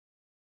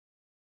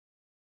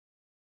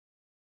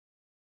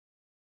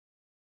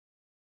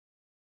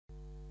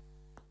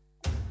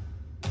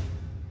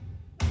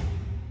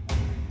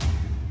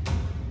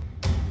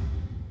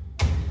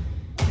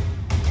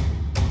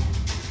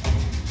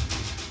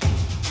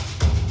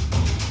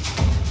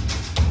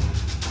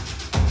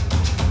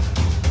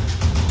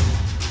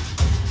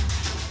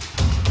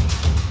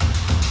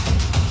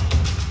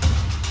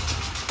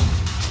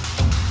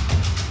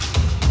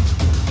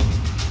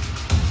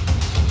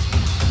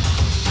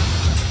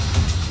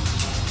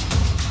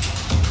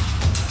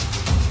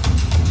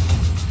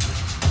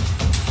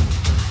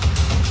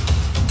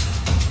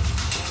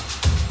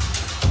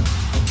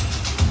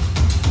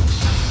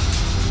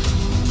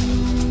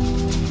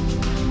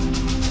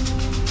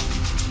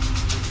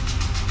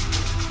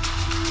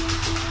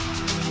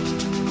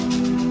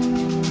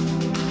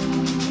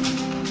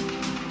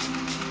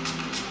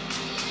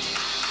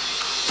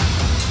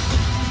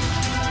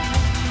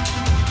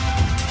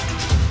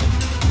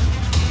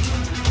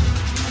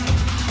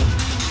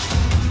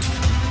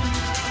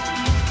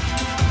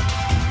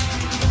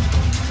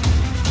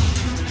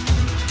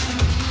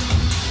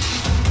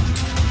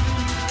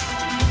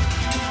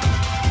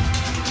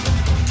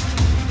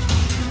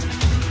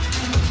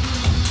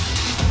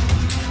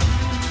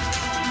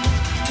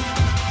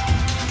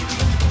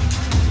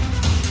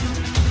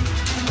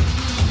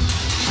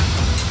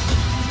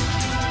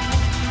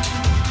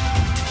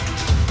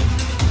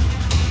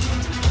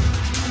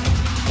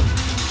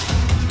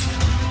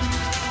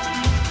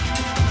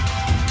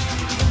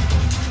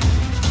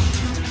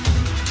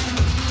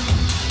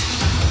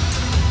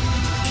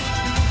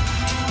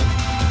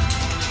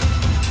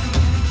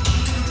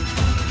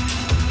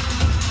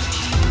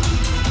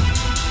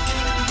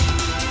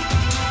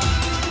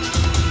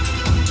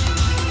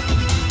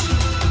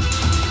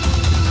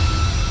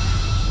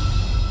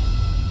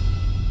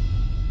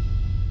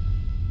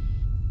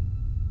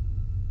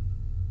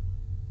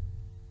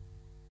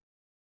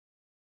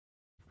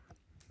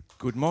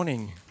Good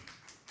morning.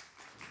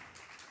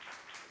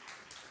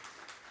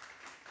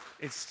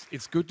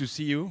 It's good to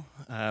see you,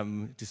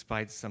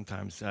 despite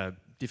sometimes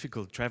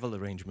difficult travel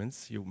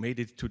arrangements. You made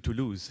it to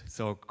Toulouse,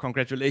 so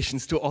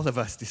congratulations to all of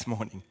us this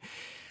morning.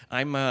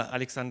 I'm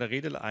Alexander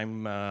Riedl.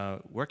 I'm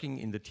working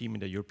in the team in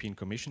the European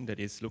Commission that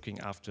is looking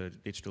after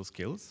digital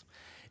skills,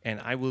 and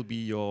I will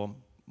be your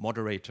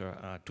moderator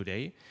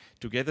today,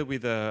 together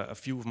with a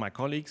few of my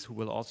colleagues who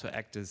will also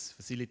act as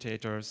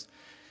facilitators,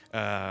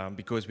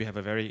 because we have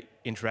a very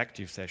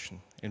interactive session,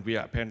 and we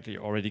are apparently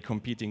already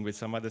competing with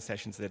some other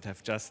sessions that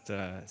have just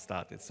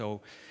started.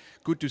 So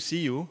good to see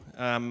you.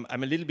 I'm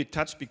a little bit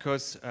touched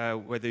because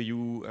whether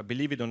you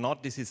believe it or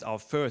not, this is our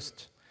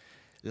first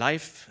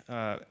live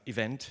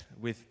event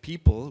with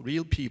people,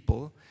 real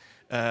people,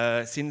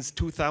 since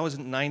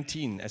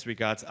 2019 as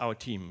regards our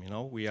team. You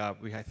know,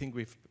 I think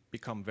we've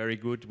become very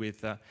good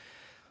with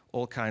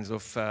all kinds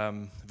of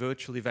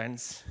virtual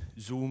events,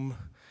 Zoom,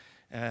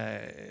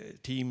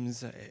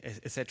 Teams,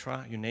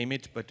 etc., you name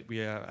it, but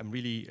I'm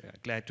really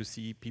glad to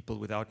see people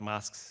without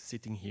masks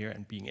sitting here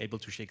and being able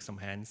to shake some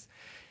hands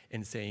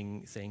and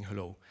saying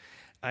hello.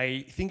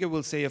 I think I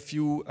will say a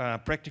few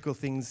practical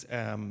things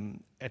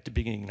at the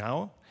beginning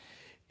now,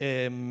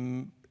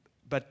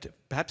 but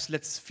perhaps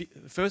let's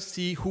first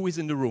see who is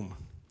in the room.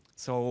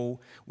 So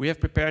we have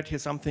prepared here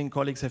something,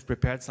 colleagues have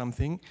prepared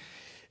something,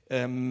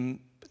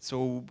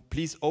 so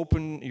please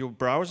open your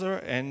browser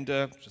and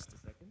just a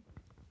second.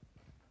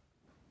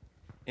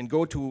 And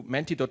go to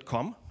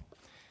menti.com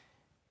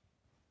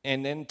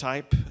and then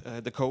type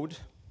the code.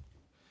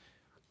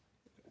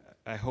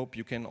 I hope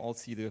you can all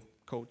see the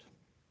code.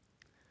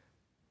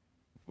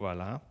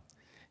 Voila.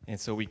 And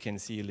so we can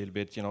see a little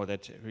bit, you know,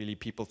 that really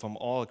people from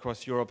all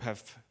across Europe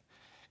have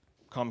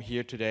come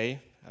here today,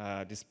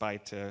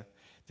 despite the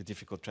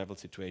difficult travel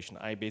situation.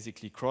 I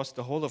basically crossed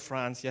the whole of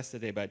France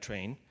yesterday by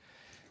train,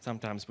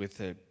 sometimes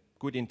with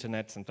good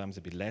internet, sometimes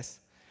a bit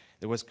less.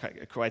 There was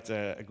quite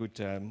a good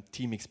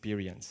team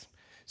experience.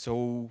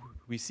 So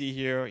we see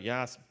here,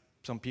 yes,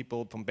 some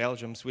people from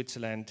Belgium,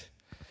 Switzerland,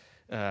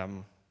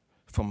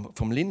 from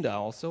Linda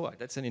also,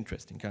 that's an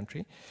interesting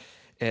country,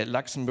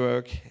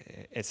 Luxembourg,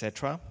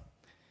 etc.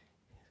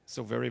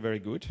 So very, very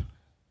good.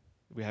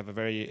 We have a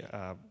very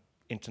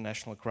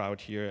international crowd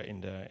here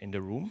in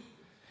the room.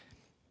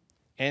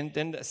 And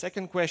then the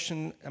second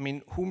question, I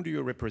mean, whom do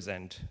you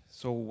represent?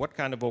 So what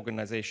kind of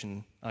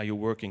organization are you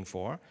working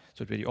for?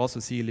 So that you also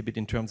see a little bit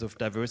in terms of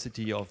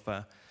diversity of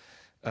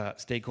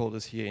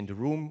stakeholders here in the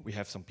room. We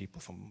have some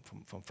people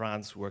from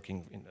France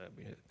working in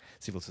the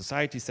civil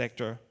society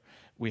sector.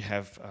 We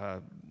have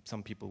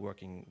some people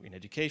working in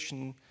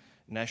education,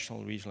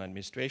 national, regional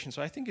administration.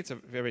 So I think it's a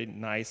very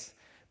nice,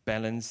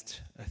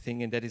 balanced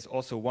thing, and that is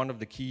also one of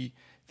the key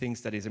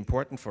things that is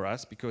important for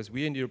us, because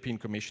we in the European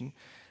Commission,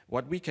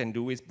 what we can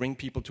do is bring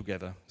people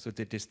together so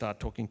that they start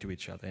talking to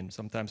each other and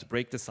sometimes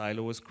break the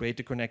silos, create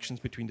the connections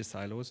between the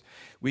silos,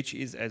 which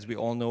is, as we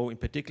all know, in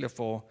particular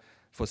for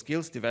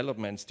skills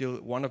development, still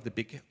one of the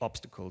big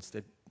obstacles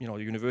that, you know,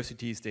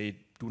 universities, they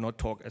do not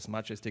talk as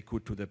much as they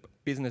could to the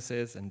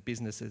businesses, and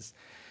businesses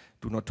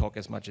do not talk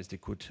as much as they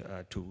could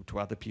to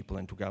other people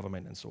and to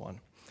government and so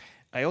on.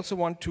 I also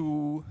want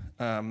to,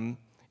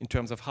 in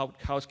terms of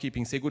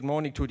housekeeping, say good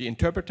morning to the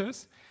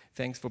interpreters.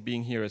 Thanks for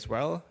being here as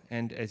well.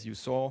 And as you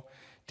saw,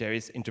 there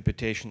is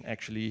interpretation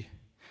actually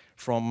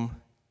from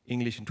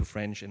English into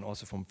French and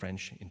also from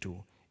French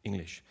into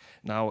English.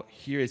 Now,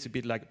 here is a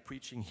bit like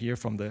preaching here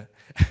from the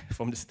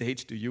from the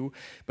stage to you.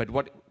 But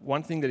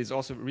one thing that is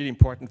also really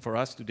important for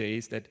us today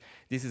is that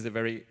this is a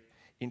very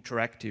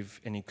interactive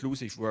and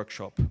inclusive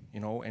workshop, you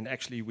know. And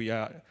actually, we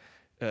are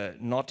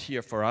not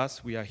here for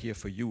us. We are here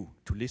for you,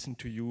 to listen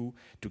to you,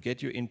 to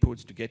get your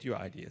inputs, to get your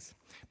ideas.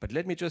 But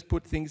let me just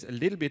put things a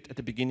little bit at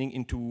the beginning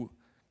into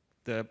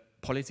the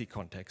policy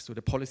context, so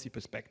the policy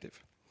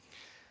perspective.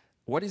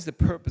 What is the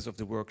purpose of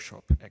the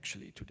workshop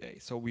actually today?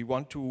 So we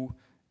want to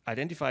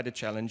identify the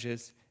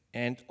challenges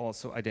and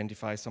also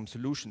identify some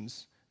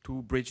solutions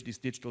to bridge these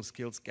digital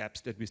skills gaps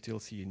that we still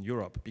see in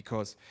Europe.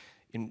 Because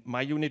in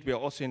my unit, we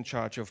are also in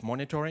charge of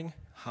monitoring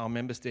how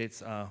member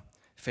states are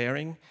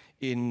faring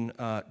in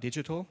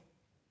digital.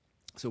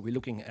 So we're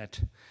looking at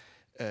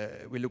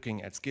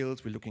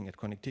skills, we're looking at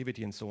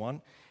connectivity and so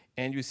on.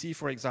 And you see,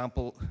 for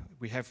example,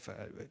 we have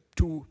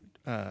two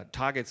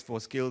targets for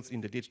skills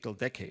in the digital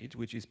decade,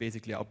 which is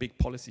basically our big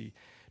policy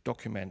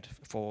document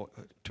for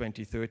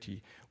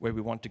 2030, where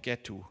we want to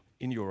get to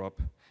in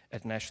Europe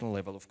at national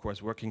level, of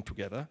course, working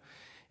together.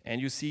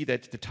 And you see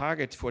that the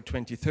target for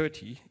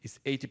 2030 is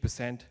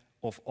 80%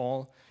 of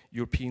all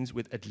Europeans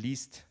with at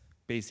least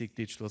basic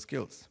digital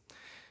skills.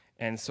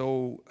 And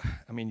so,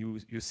 I mean,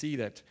 you see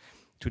that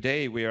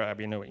today we are,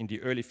 you know, in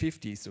the early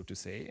 50s, so to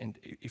say, and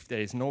if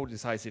there is no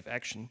decisive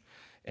action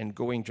and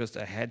going just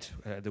ahead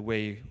the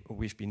way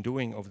we've been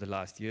doing over the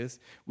last years,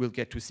 we'll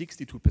get to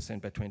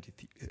 62% by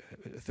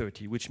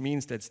 2030, which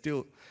means that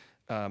still,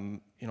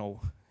 you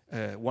know,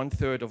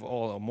 1/3 of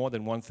all, or more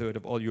than 1/3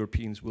 of all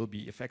Europeans will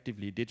be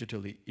effectively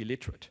digitally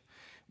illiterate,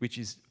 which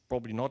is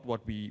probably not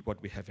what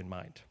we have in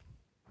mind.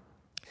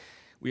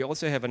 We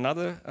also have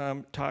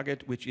another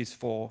target, which is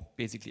for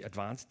basically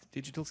advanced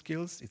digital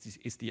skills.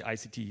 It's the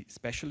ICT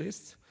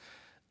specialists,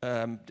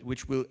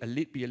 which will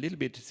be a little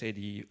bit, say,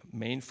 the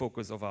main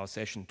focus of our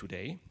session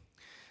today,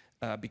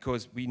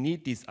 because we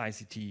need these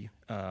ICT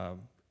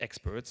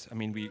experts. I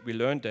mean, we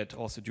learned that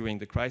also during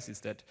the crisis,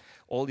 that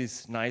all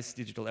these nice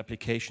digital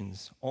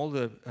applications, all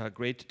the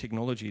great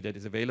technology that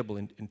is available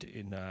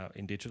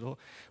in digital,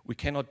 we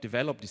cannot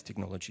develop this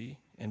technology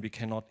and we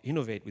cannot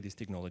innovate with this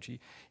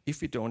technology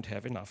if we don't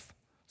have enough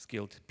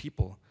skilled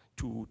people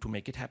to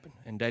make it happen.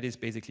 And that is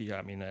basically,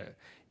 I mean,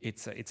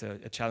 it's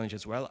a challenge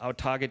as well. Our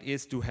target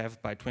is to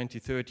have by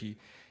 2030,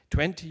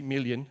 20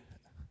 million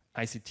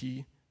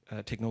ICT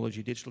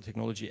technology, digital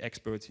technology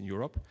experts in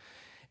Europe.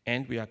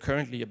 And we are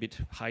currently a bit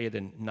higher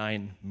than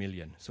 9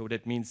 million. So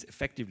that means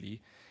effectively,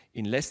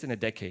 in less than a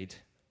decade,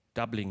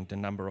 doubling the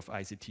number of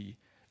ICT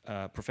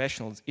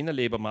professionals in a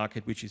labor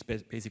market which is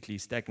basically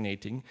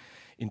stagnating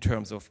in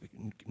terms of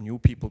new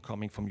people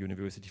coming from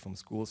university, from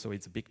school. So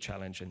it's a big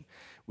challenge. And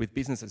with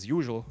business as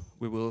usual,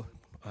 we will,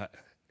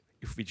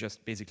 if we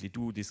just basically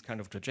do this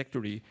kind of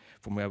trajectory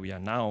from where we are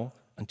now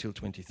until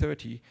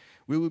 2030,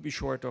 we will be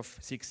short of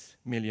 6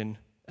 million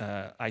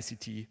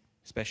ICT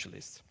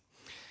specialists.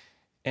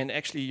 And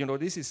actually, you know,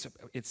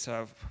 it's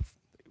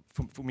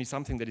for me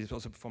something that is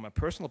also from a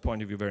personal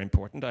point of view very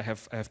important. I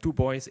have two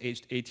boys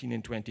aged 18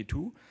 and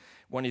 22.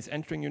 One is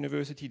entering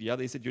university, the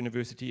other is at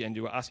university, and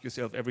you ask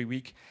yourself every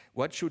week,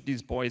 what should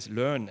these boys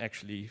learn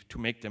actually to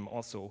make them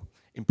also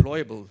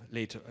employable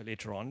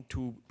later on,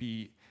 to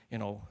be, you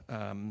know,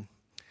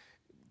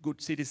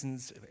 good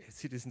citizens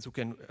who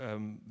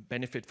can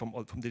benefit from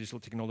digital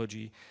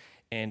technology.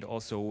 And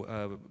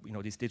also, you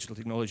know, this digital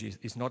technology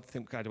is not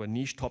kind of a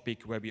niche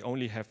topic where we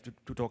only have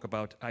to talk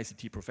about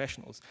ICT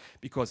professionals,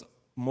 because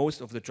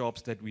most of the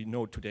jobs that we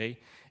know today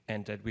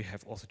and that we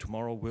have also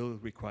tomorrow will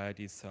require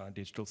these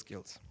digital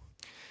skills.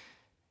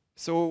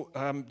 So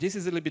this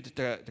is a little bit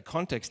the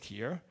context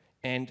here,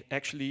 and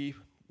actually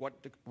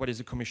what is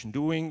the Commission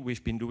doing?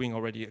 We've been doing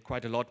already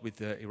quite a lot with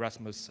the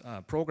Erasmus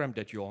program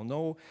that you all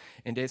know,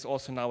 and there's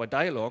also now a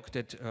dialogue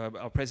that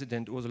our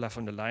President Ursula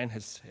von der Leyen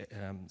has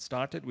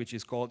started, which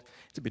is called,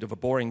 it's a bit of a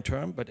boring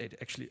term, but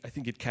I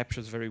think it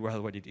captures very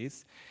well what it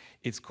is.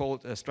 It's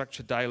called a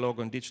Structured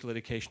Dialogue on Digital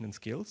Education and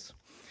Skills.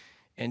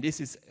 And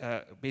this is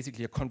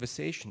basically a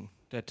conversation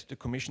that the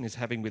Commission is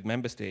having with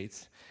member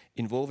states,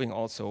 involving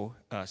also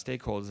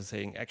stakeholders,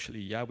 saying, actually,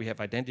 yeah, we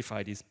have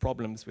identified these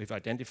problems, we've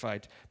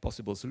identified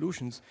possible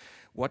solutions.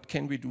 What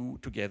can we do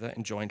together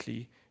and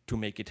jointly to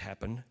make it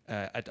happen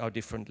at our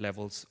different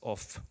levels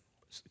of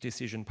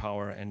decision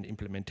power and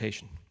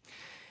implementation?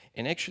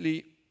 And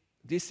actually,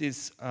 this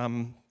is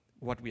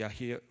what we are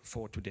here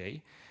for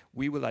today.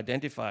 We will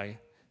identify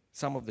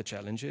some of the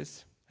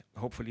challenges,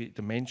 hopefully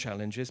the main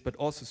challenges, but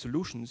also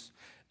solutions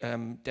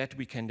that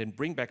we can then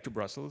bring back to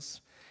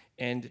Brussels,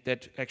 and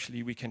that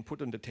actually we can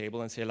put on the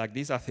table and say, like,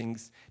 these are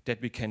things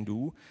that we can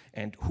do,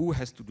 and who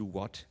has to do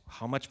what,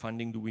 how much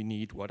funding do we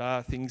need, what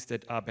are things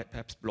that are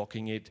perhaps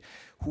blocking it,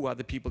 who are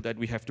the people that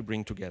we have to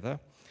bring together.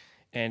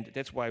 And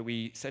that's why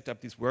we set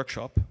up this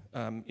workshop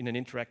in an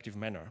interactive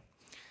manner.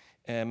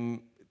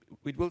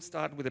 We will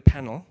start with a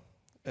panel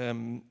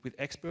with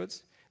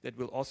experts that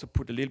will also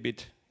put a little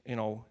bit, you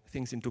know,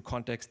 things into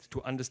context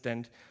to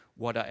understand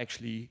what are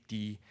actually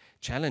the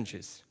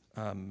challenges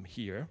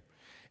here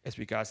as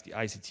regards the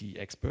ICT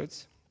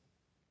experts.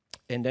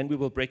 And then we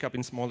will break up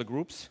in smaller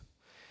groups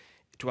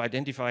to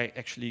identify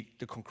actually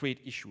the concrete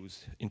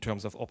issues in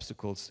terms of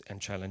obstacles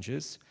and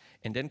challenges,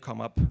 and then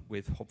come up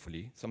with,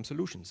 hopefully, some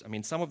solutions. I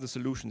mean, some of the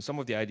solutions, some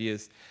of the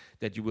ideas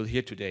that you will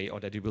hear today or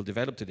that you will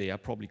develop today are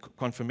probably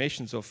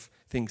confirmations of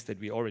things that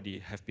we already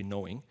have been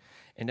knowing.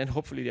 And then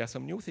hopefully there are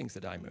some new things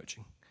that are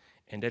emerging.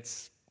 And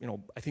that's, you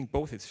know, I think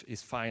both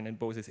is fine and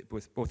both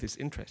is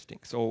interesting.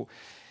 So,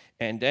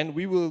 and then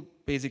we will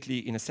basically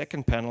in a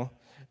second panel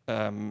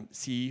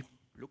see,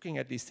 looking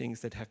at these things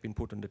that have been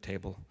put on the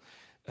table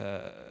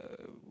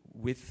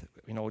with,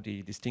 you know,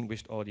 the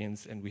distinguished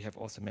audience, and we have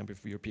also members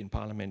of the European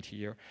Parliament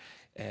here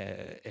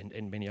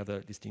and many other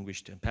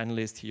distinguished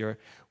panelists here,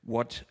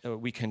 what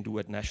we can do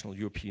at national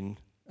European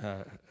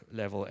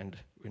level, and,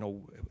 you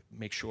know,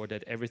 make sure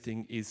that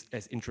everything is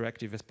as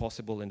interactive as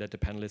possible and that the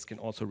panelists can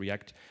also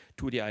react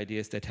to the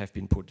ideas that have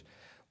been put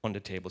on the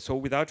table. So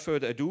without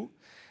further ado,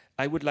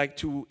 I would like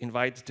to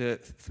invite the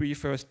three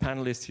first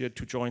panelists here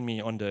to join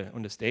me on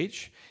the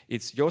stage.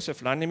 It's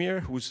Josef LANNEMYR,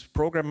 who's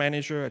program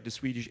manager at the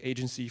Swedish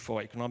Agency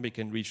for Economic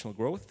and Regional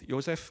Growth.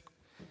 Josef,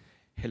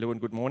 hello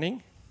and good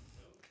morning.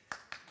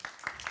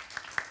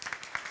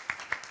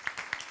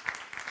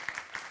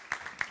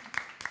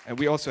 And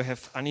we also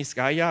have Aniss,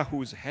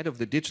 who's head of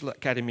the Digital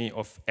Academy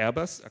of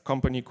Airbus, a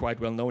company quite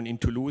well known in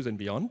Toulouse and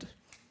beyond.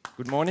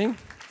 Good morning.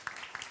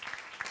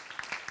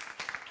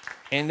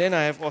 And then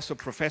I have also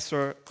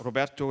Professor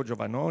Roberto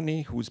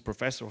Giovannoni, who's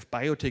professor of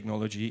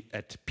biotechnology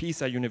at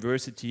Pisa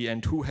University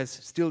and who has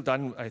still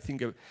done, I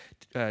think,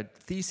 a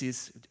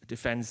thesis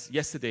defense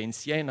yesterday in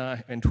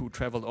Siena, and who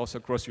traveled also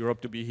across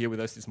Europe to be here with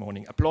us this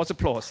morning. Applause,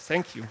 applause.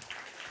 Thank you.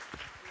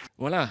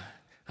 Voilà.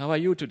 How are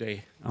you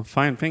today? I'm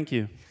fine, thank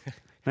you.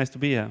 Nice to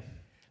be here.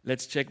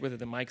 Let's check whether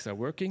the mics are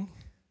working.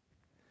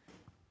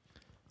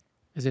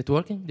 Is it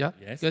working? Yeah?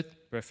 Yes. Good.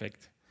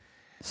 Perfect.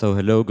 So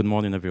hello, good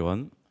morning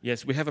everyone.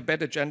 Yes, we have a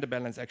better gender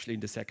balance actually in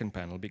the second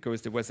panel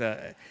because there was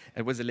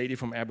a lady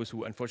from Airbus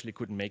who unfortunately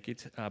couldn't make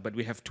it, but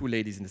we have 2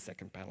 ladies in the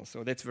second panel.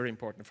 So that's very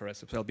important for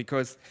us as well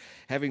because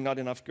having not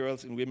enough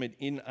girls and women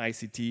in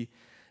ICT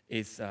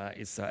is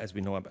as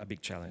we know, a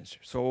big challenge.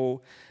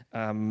 So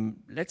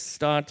let's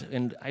start,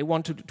 and I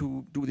want to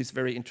do this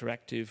very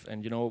interactive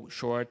and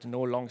short, no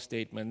long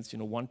statements,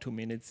 1-2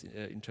 minutes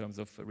in terms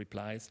of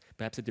replies.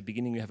 Perhaps at the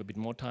beginning you have a bit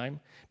more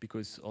time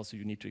because also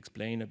you need to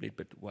explain a bit,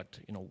 but what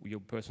your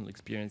personal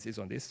experience is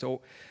on this.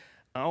 So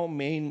our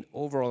main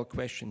overall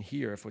question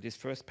here for this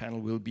first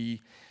panel will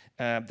be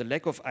the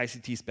lack of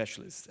ICT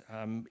specialists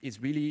is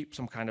really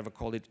some kind of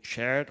call it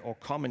shared or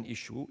common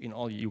issue in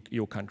all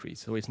EU countries.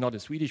 So it's not a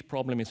Swedish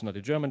problem, it's not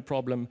a German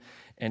problem,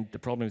 and the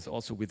problem is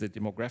also with the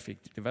demographic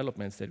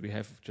developments that we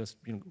have just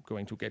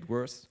going to get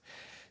worse.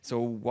 So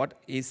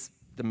what is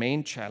the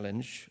main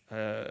challenge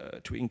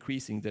to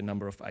increasing the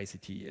number of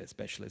ICT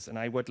specialists? And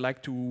I would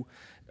like to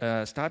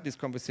start this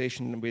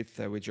conversation with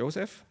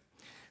Josef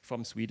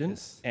from Sweden.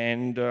 Yes.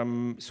 And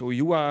so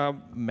you are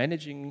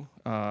managing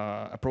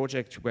a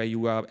project where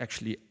you are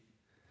actually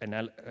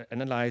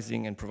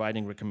analyzing and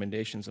providing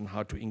recommendations on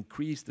how to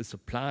increase the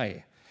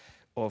supply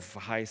of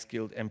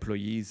high-skilled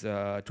employees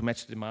to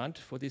match the demand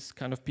for this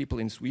kind of people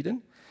in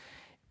Sweden.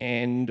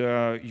 And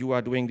you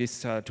are doing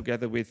this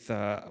together with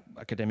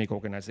academic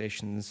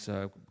organizations,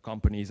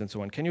 companies, and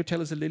so on. Can you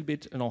tell us a little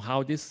bit,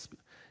 how this,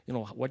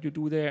 what you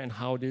do there and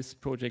how this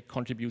project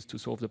contributes to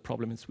solve the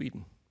problem in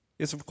Sweden?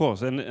 Yes, of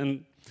course.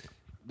 And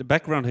the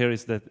background here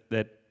is that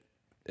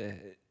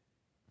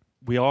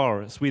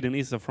Sweden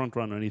is a front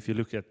runner if you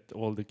look at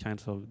all the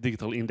kinds of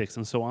digital index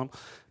and so on.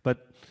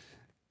 But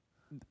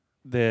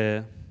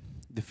the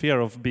fear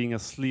of being a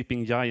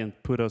sleeping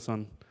giant put us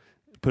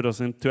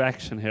into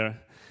action here.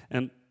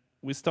 And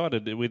we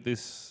started with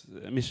this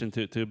mission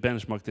to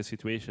benchmark the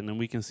situation, and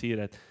we can see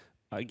that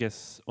I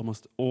guess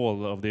almost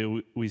all of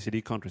the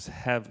OECD countries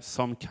have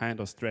some kind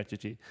of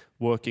strategy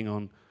working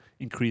on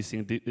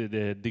increasing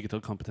the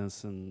digital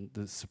competence and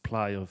the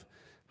supply of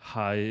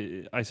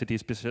high ICT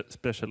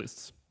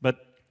specialists. But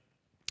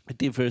it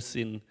differs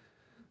in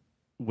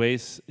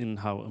ways in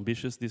how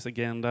ambitious this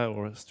agenda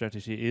or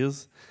strategy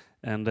is.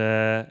 And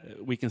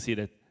we can see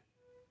that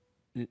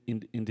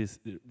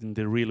in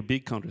the real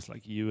big countries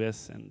like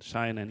US and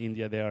China and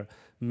India, there are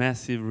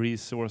massive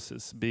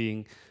resources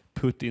being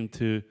put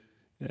into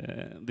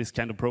this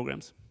kind of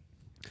programs.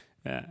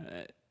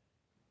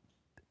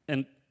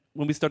 And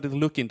when we started to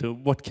look into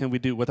what can we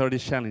do, what are the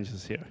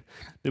challenges here,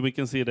 then we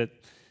can see that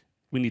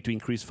we need to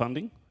increase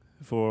funding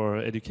for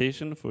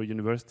education, for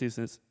universities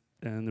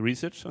and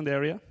research on the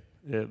area.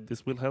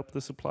 This will help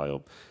the supply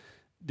of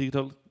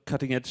digital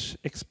cutting-edge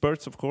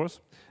experts, of course.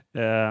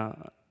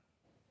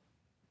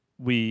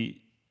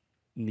 We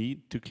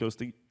need to close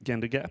the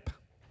gender gap.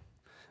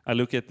 I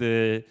look at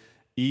the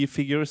EU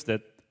figures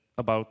that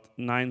about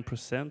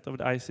 9% of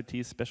the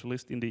ICT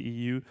specialists in the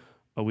EU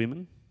are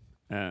women.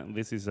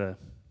 This is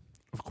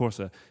of course,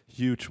 a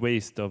huge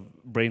waste of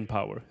brain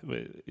power.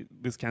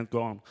 This can't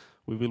go on.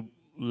 We will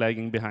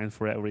lagging behind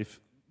forever if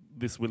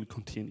this will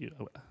continue,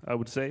 I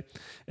would say.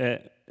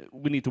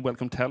 We need to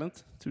welcome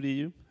talent to the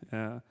EU,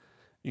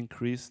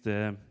 increase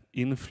the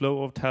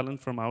inflow of talent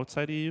from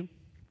outside the EU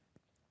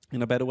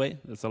in a better way.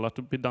 There's a lot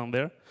to be done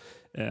there.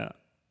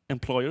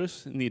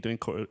 Employers need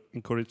to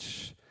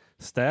encourage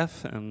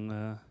staff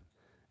and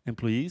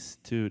employees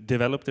to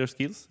develop their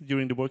skills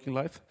during the working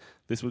life.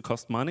 This will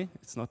cost money.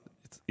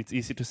 It's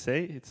easy to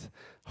say. It's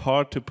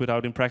hard to put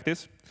out in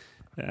practice.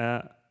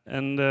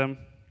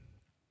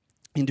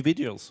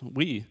 Individuals,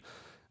 we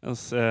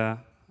as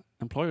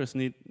employees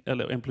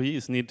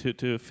need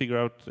to figure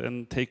out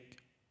and take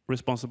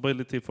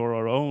responsibility for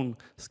our own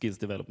skills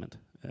development.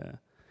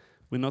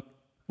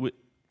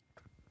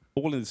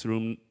 All in this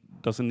room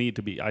doesn't need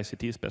to be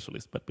ICT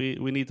specialists, but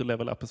we need to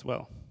level up as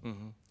well.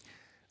 Mm-hmm.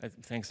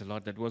 Thanks a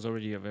lot. That was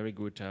already a very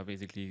good,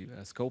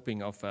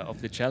 scoping of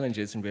the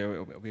challenges, and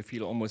we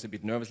feel almost a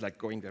bit nervous, like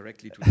going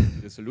directly to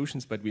the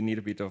solutions. But we need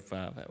a bit of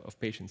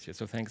patience here.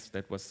 So thanks.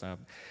 That was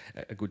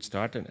a good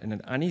start. And then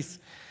Aniss,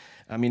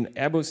 I mean,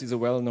 Airbus is a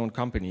well-known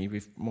company.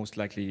 We've most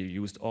likely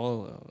used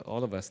all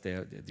of us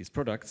these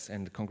products.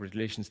 And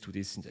congratulations to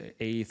this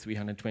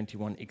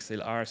A321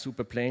 XLR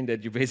super plane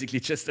that you basically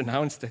just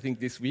announced, I think,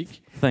 this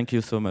week. Thank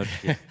you so much.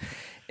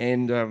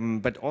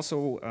 And but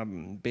also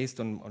based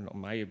on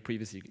my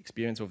previous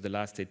experience over the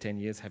last 10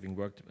 years, having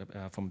worked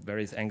from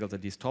various angles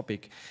at this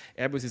topic,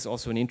 Airbus is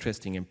also an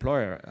interesting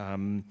employer.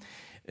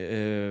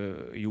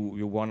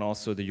 You won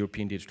also the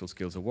European Digital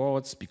Skills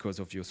Awards because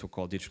of your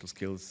so-called digital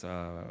skills,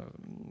 the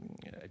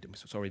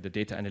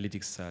data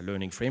analytics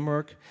learning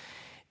framework,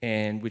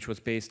 and which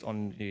was based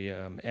on the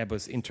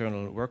Airbus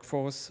internal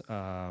workforce,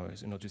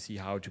 to see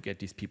how to get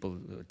these people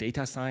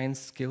data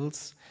science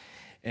skills.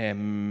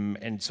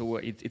 And so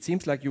it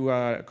seems like you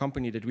are a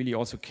company that really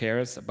also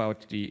cares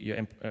about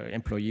your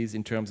employees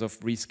in terms of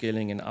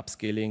reskilling and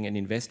upskilling and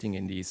investing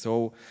in these.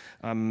 So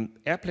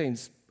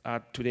airplanes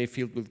are today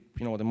filled with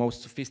the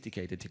most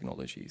sophisticated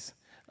technologies.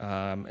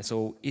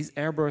 So is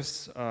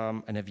Airbus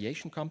an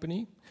aviation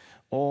company,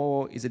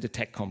 or is it a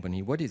tech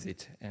company? What is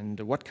it? And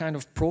what kind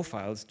of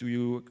profiles do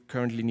you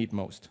currently need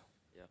most?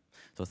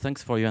 So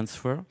thanks for your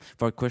answer,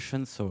 for your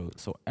question. So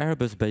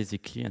Airbus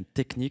basically and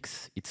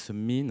techniques, it's a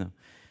mean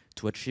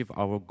to achieve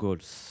our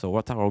goals. So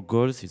what are our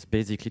goals is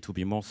basically to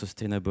be more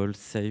sustainable,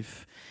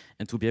 safe,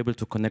 and to be able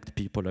to connect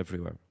people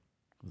everywhere.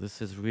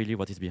 This is really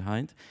what is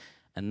behind.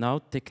 And now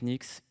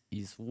techniques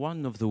is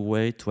one of the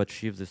ways to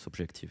achieve this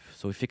objective.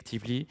 So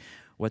effectively,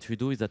 what we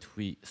do is that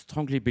we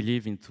strongly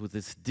believe into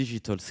this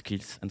digital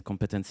skills and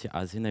competency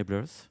as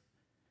enablers.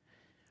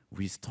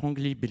 We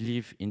strongly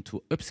believe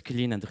into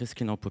upskilling and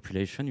reskilling our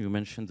population. You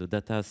mentioned the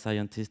data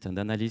scientist and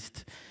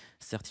analyst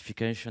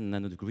certification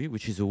nano degree,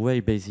 which is a way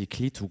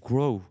basically to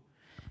grow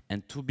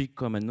and to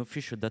become an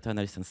official data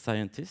analyst and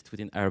scientist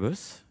within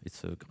Airbus.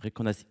 It's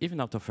recognized even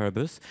out of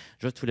Airbus.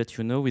 Just to let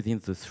you know, within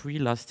the 3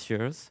 last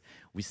years,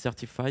 we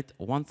certified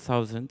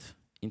 1,000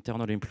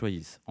 internal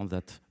employees on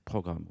that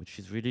program, which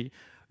is really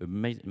a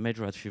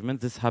major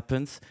achievement. This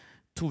happens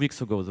 2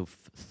 weeks ago, the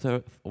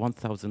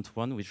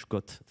 1,001, which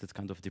got this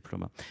kind of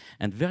diploma.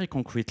 And very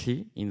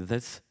concretely, in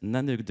this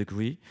nano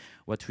degree,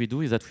 what we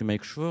do is that we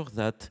make sure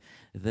that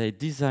they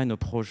design a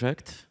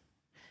project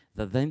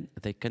that then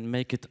they can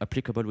make it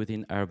applicable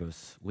within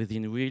Airbus,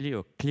 within really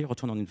a clear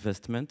return on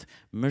investment,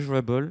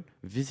 measurable,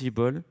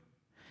 visible,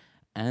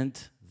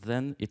 and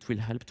then it will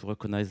help to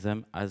recognize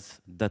them as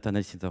data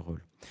analysts in the role.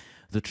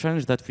 The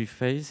challenge that we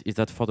face is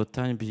that for the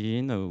time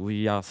being,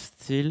 we are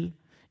still,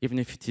 even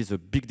if it is a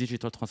big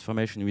digital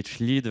transformation which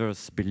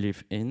leaders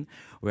believe in,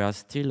 we are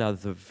still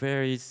at the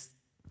very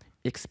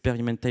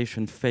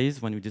experimentation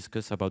phase when we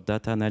discuss about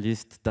data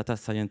analyst, data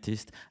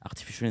scientist,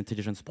 artificial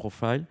intelligence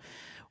profile.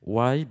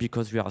 Why?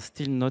 Because we are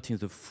still not in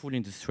the full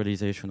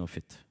industrialization of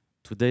it.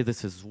 Today,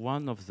 this is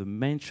one of the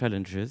main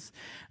challenges.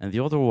 And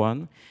the other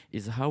one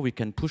is how we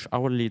can push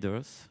our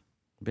leaders,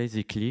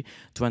 basically,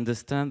 to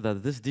understand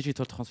that this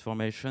digital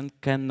transformation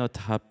cannot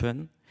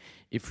happen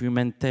if we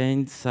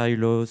maintain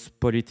silos,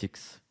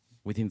 politics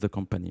within the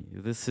company.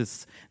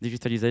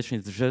 Digitalization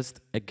is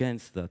just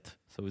against that.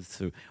 So it's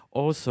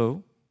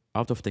also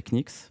out of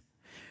techniques,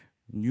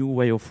 new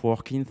way of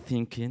working,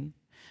 thinking,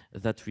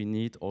 that we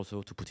need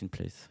also to put in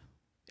place.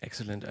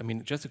 Excellent. I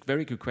mean, just a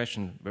very good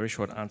question, very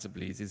short answer,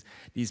 please, is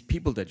these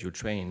people that you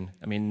train,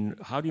 I mean,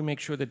 how do you make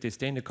sure that they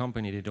stay in the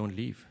company, they don't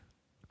leave?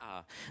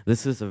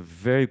 This is a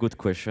very good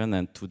question,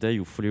 and today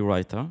you're fully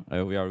right.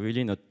 We are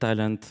really in a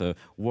talent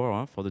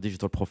war for the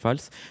digital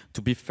profiles.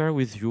 To be fair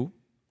with you,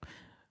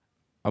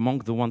 among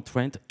the one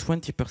trained,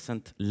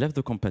 20% left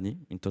the company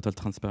in total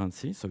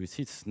transparency. So you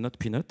see, it's not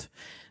peanut.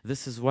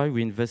 This is why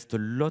we invest a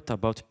lot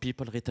about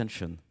people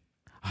retention.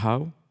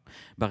 How?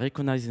 By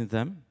recognizing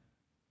them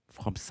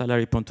from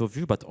salary point of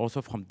view, but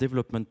also from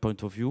development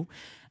point of view,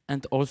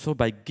 and also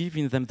by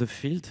giving them the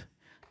field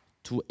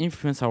to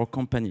influence our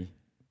company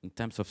in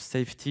terms of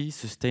safety,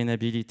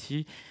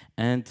 sustainability,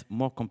 and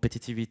more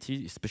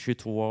competitivity, especially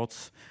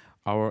towards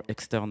our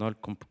external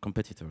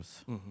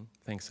competitors. Mm-hmm.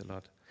 Thanks a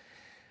lot.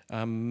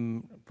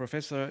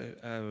 Professor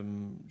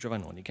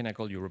GIOVANNONI, can I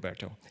call you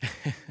Roberto?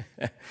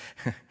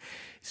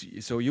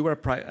 So you were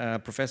a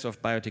professor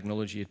of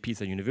biotechnology at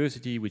Pisa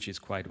University, which is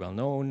quite well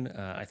known.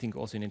 I think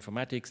also in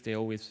informatics, they've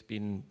always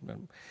been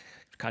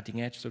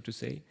cutting edge, so to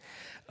say.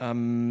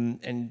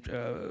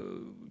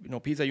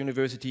 Pisa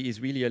University is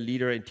really a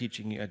leader in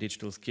teaching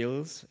digital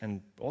skills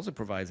and also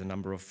provides a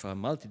number of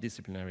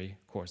multidisciplinary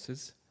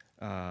courses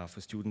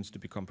for students to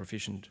become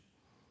proficient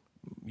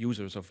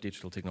users of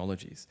digital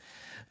technologies.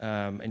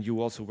 And you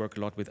also work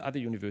a lot with other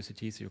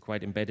universities. You're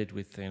quite embedded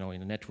with, in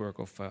a network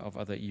of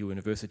other EU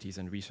universities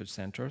and research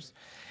centers.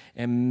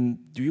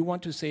 Do you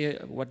want to say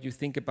what you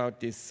think about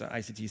this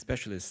ICT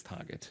specialist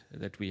target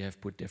that we have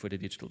put there for the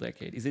digital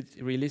decade? Is it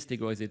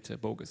realistic or is it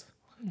bogus?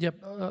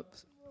 Yep.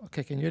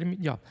 Okay, can you hear me?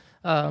 Yeah.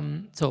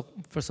 So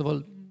first of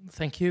all,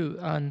 thank you.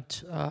 And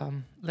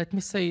let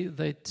me say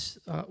that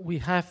we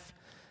have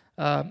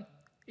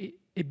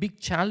a big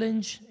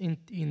challenge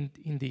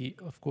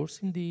of course,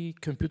 in the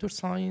computer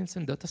science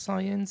and data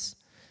science,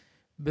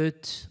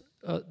 but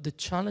the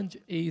challenge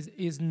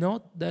is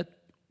not that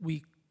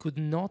we could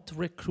not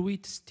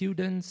recruit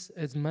students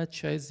as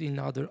much as in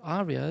other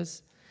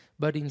areas,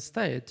 but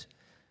instead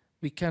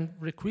we can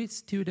recruit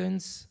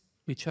students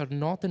which are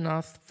not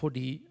enough for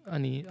the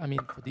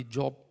for the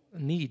job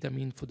need,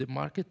 for the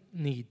market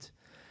need.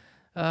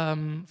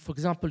 For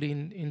example,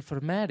 in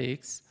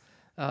informatics,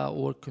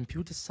 or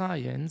computer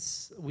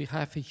science, we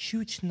have a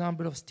huge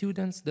number of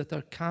students that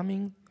are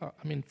coming,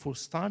 for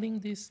starting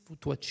this,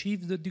 to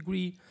achieve the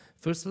degree,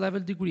 first level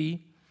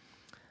degree,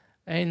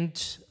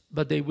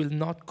 but they will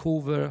not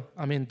cover,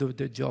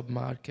 the job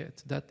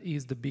market. That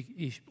is the big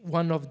issue,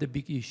 one of the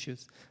big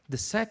issues. The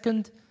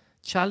second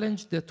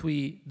challenge that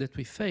we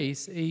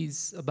face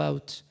is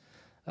about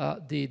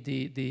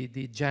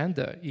the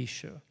gender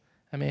issue.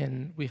 I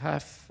mean, we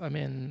have, I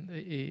mean,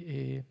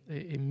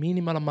 a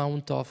minimal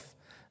amount of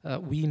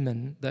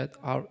women that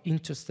are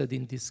interested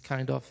in this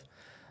kind of,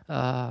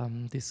 I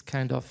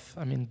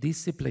mean,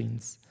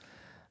 disciplines.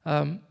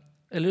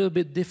 A little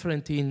bit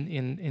different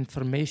in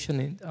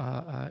information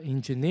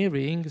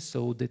engineering,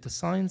 so data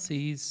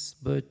sciences,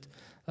 but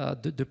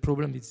the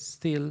problem is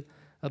still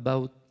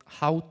about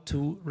how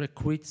to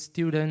recruit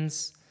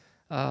students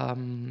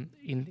in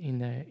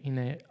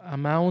an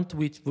amount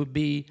which would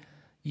be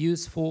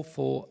useful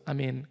for, I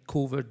mean,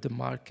 cover the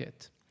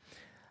market.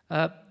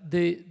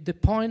 The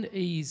point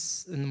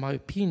is, in my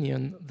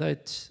opinion,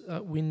 that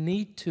we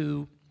need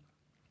to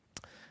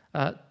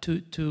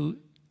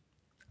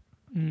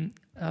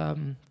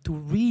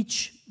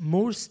reach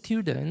more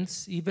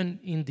students, even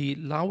in the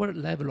lower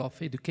level of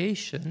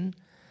education,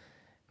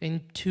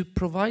 and to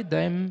provide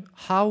them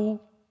how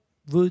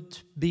would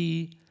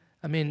be,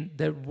 I mean,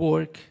 their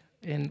work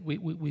and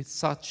with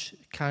such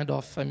kind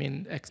of, I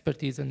mean,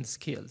 expertise and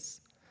skills.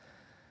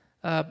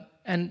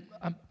 And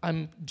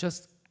I'm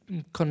just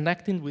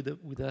connecting with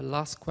the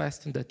last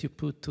question that you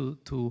put to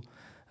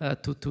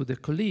the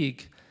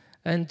colleague.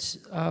 And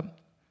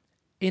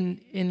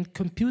in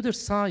computer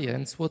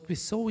science, what we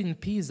saw in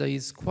Pisa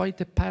is quite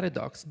a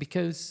paradox,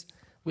 because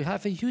we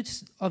have a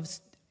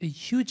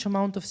huge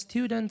amount of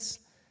students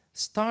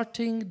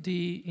starting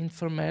the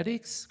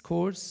informatics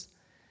course,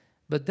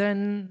 but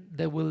then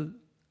they will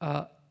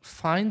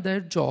find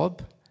their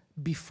job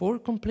before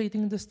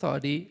completing the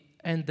study,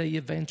 and they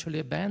eventually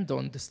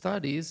abandon the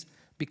studies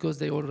because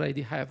they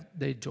already have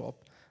their job.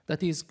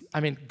 That is,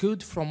 I mean,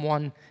 good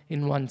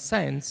in one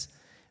sense,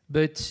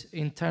 but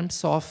in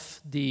terms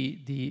of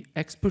the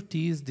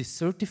expertise, the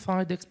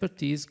certified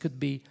expertise could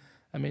be,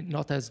 I mean,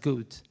 not as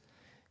good.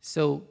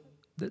 So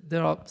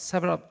there are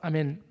several, I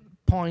mean,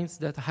 points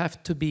that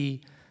have to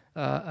be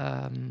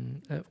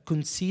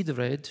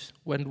considered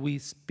when we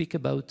speak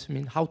about, I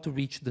mean, how to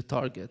reach the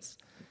targets.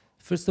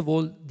 First of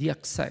all, the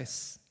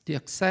access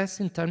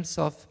in terms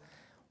of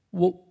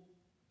what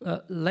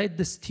let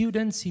the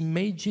students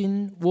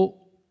imagine what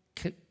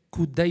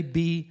could they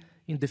be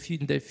in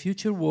their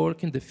future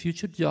work, in the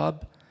future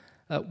job,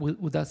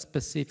 with that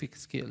specific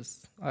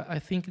skills. I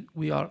think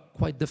we are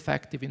quite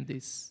defective in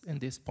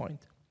this point.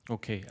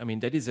 Okay, I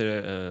mean, that is,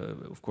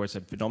 of course,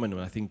 a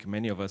phenomenon. I think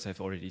many of us have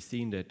already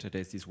seen that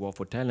there's this war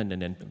for talent,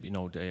 and then, you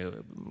know,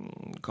 the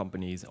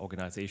companies,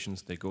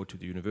 organizations, they go to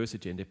the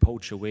university and they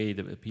poach away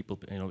the people,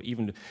 you know,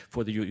 even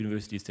for the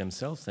universities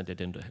themselves, and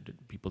then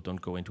people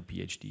don't go into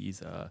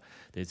PhDs.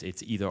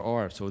 It's either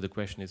or. So the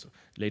question is,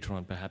 later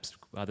on, perhaps,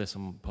 are there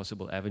some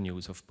possible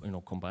avenues of, you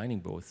know, combining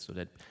both, so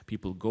that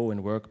people go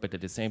and work, but at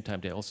the same time,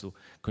 they also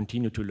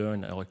continue to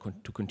learn or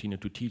to continue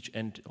to teach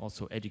and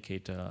also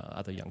educate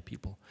other young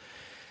people.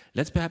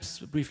 Let's perhaps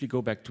briefly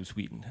go back to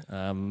Sweden.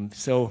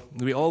 So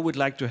we all would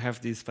like to have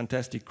this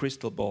fantastic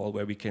crystal ball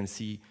where we can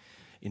see,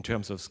 in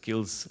terms of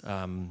skills,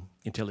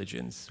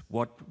 intelligence,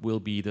 what will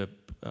be the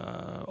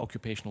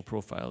occupational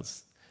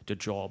profiles, the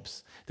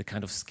jobs, the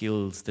kind of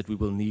skills that we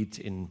will need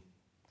in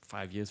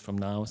 5 years from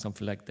now,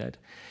 something like that.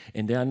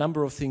 And there are a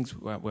number of things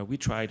where we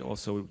tried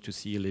also to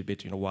see a little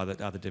bit, you know,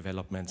 what are the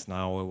developments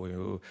now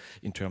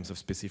in terms of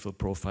specific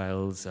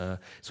profiles,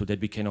 so that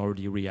we can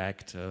already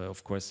react.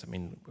 Of course, I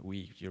mean,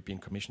 European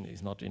Commission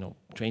is not, you know,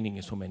 training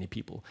so many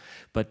people.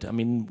 But I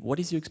mean, what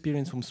is your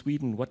experience from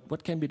Sweden?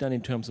 What can be done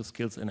in terms of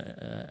skills and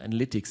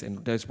analytics?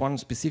 And there's one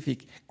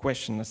specific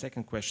question, a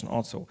second question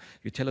also.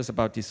 You tell us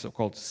about these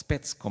so-called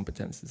spets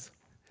competences.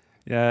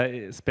 Yeah,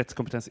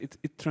 spetskompetens.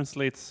 It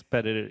translates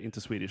better into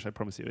Swedish, I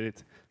promise you.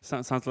 It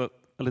sounds a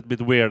little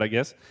bit weird, I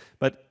guess,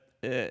 but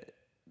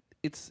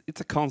it's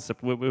a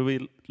concept where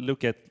we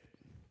look at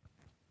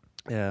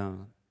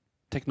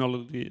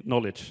technology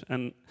knowledge,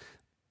 and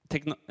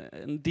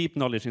deep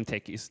knowledge in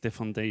tech is the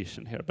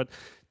foundation here. But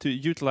to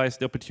utilize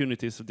the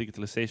opportunities of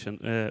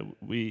digitalization,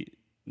 we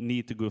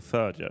need to go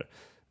further.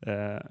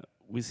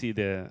 We see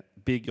the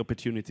big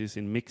opportunities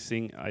in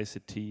mixing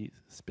ICT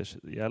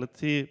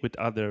speciality with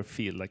other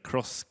fields, like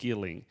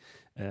cross-skilling.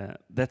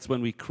 That's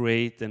when we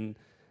create and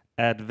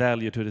add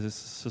value to the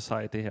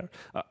society here.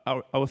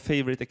 Our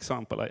favorite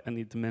example, I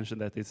need to mention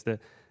that, is the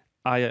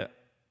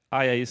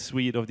GAAYA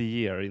Swede of the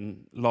Year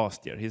in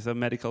last year. He's a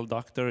medical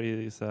doctor,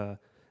 he's a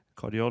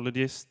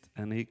cardiologist,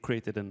 and he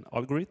created an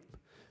algorithm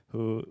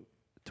who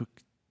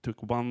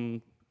took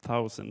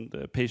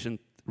 1,000 patient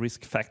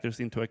risk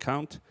factors into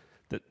account.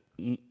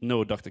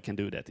 No doctor can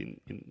do that in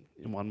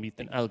one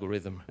meeting. An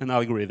algorithm. An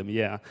algorithm,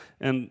 yeah.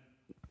 And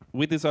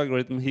with this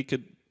algorithm, he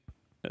could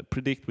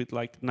predict with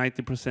like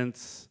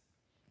 90%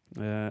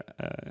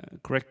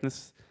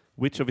 correctness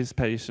which of his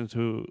patients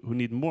who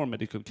need more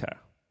medical care.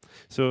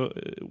 So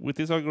with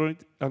this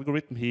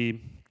algorithm,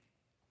 he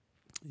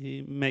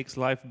makes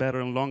life better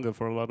and longer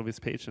for a lot of his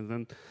patients.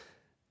 And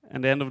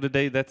at the end of the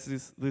day, this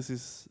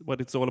is what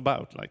it's all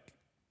about, like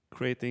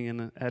creating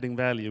and adding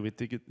value with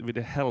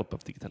the help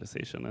of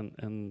digitalization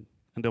and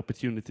the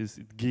opportunities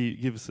it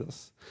gives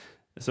us.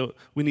 So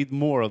we need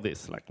more of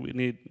this. Like we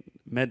need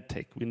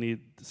medtech, we need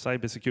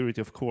cybersecurity,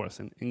 of course,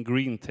 and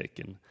green tech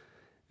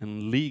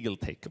and legal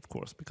tech, of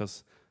course,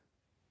 because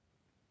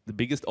the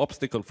biggest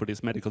obstacle for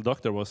this medical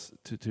doctor was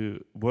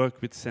to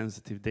work with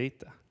sensitive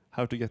data,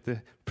 how to get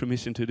the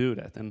permission to do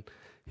that. And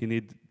he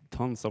needed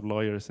tons of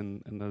lawyers,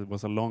 and it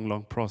was a long,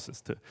 long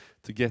process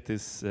to get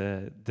this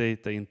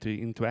data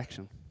into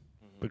action.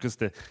 Because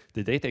the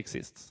data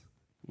exists.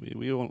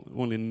 We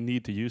only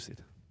need to use it.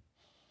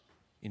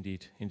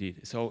 Indeed,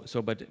 indeed.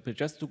 But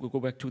just to go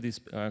back to this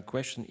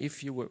question,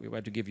 if you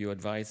were to give your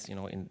advice,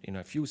 in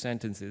a few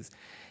sentences,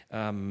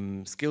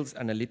 skills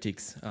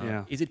analytics,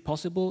 is it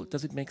possible?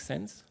 Does it make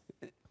sense?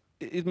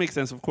 It makes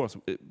sense, of course.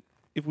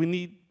 If we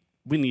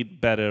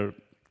need better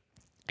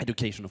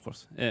education, of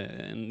course,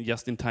 and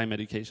just-in-time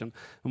education.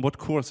 And what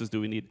courses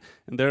do we need?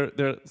 And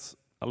there's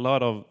a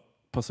lot of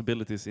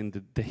possibilities in the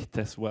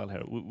data as well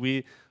here.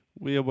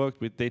 We have worked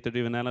with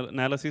data-driven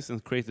analysis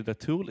and created a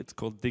tool. It's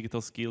called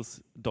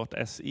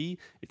digitalskills.se.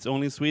 It's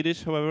only in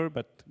Swedish, however,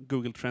 but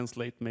Google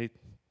Translate may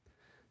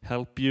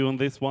help you on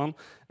this one.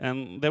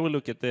 And they will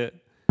look at the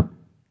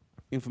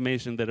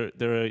information that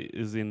there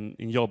is in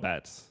job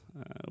ads.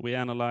 We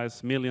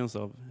analyze millions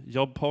of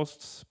job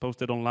posts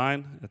posted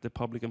online at the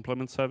Public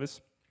Employment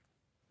Service.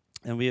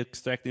 And we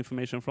extract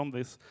information from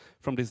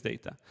this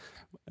data.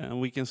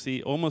 And we can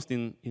see almost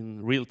in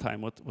real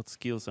time what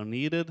skills are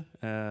needed,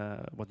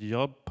 what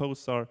job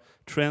posts are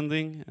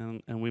trending,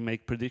 and we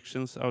make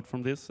predictions out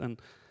from this.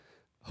 And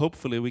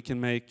hopefully we can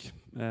make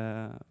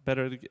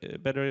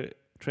better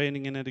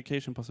training and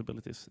education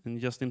possibilities in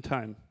just in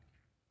time.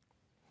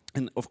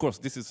 And of course,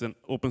 this is an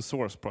open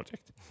source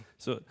project.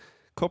 So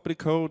copy the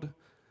code,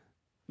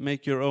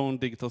 make your own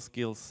digital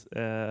skills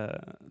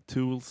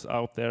tools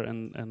out there,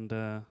 and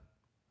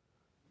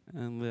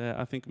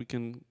I think we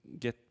can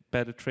get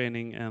better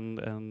training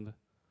and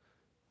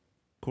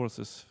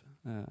courses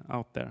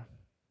out there.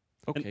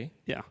 Okay. And,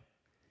 yeah.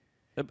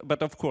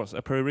 But of course,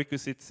 a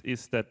prerequisite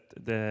is that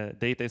the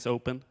data is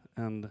open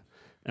and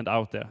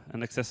out there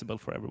and accessible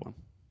for everyone.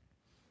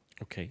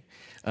 Okay.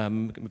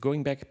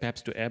 Going back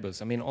perhaps to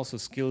Airbus, I mean, also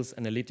skills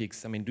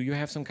analytics. I mean, do you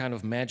have some kind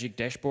of magic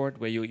dashboard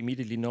where you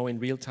immediately know in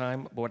real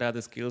time what are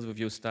the skills of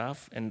your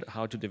staff and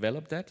how to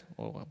develop that?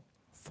 Or?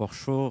 For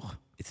sure,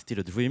 it's still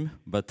a dream,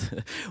 but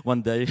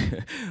one day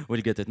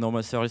we'll get it. No,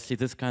 more seriously,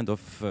 this kind of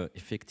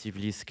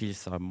effectively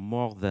skills are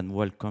more than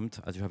welcomed,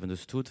 as you have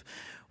understood.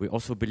 We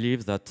also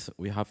believe that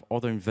we have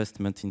other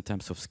investment in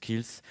terms of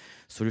skills.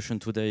 Solution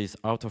today is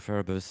out of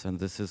Airbus, and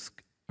this is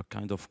a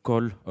kind of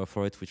call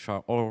for it, which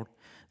are all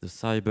the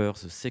cyber,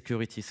 the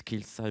security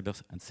skills, cyber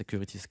and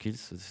security skills.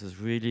 So this is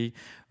really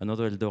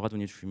another Eldorado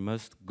which we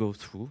must go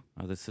through.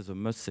 This is a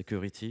must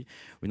security.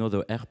 We know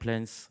the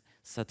airplanes,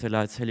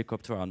 satellites,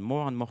 helicopters are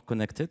more and more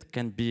connected,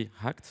 can be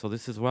hacked. So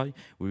this is why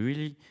we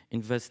really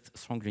invest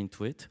strongly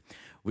into it.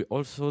 We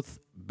also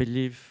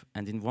believe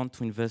and want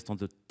to invest on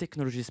the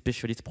technology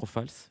specialist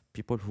profiles,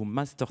 people who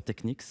master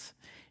techniques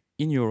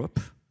in Europe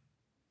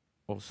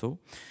also.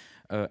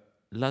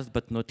 Last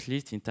but not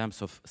least, in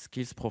terms of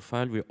skills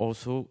profile, we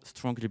also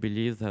strongly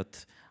believe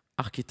that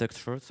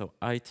architecture, so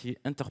IT,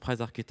 enterprise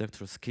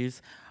architecture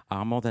skills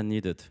are more than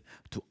needed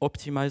to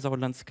optimize our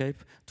landscape,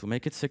 to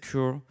make it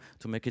secure,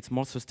 to make it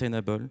more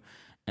sustainable.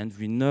 And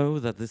we know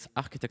that this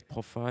architect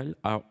profile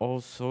are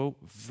also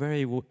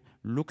very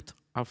looked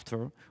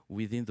after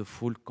within the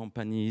full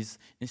companies,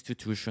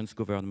 institutions,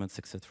 governments,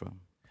 etc.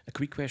 A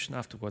quick question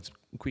afterwards,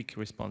 quick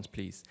response,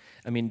 please.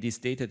 I mean, this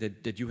data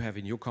that you have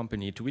in your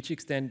company, to which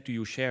extent do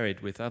you share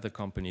it with other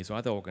companies or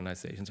other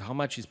organizations? How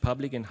much is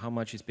public and how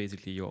much is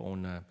basically your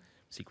own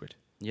secret?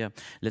 Yeah,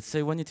 let's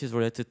say when it is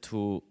related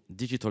to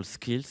digital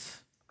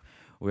skills,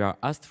 we are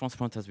as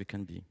transparent as we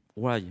can be.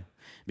 Why?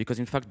 Because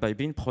in fact, by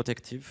being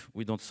protective,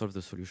 we don't solve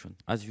the solution.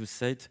 As you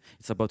said,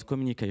 it's about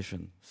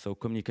communication. So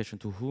communication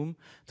to whom?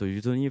 To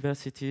the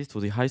universities, to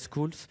the high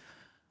schools,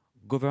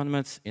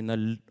 governments in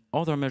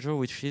another measure,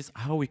 which is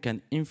how we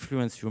can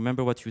influence. You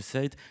remember what you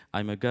said,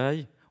 I'm a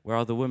guy, where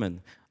are the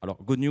women?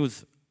 Alors, good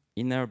news,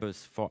 in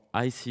Airbus, for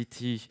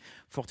ICT,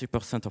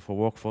 40% of our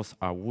workforce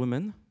are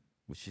women,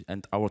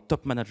 and our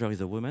top manager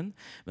is a woman.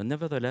 But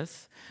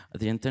nevertheless,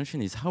 the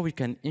intention is how we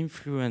can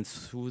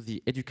influence through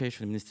the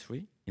education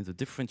ministry in the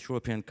different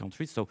European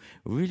countries. So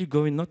really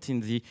going not in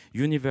the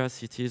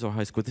universities or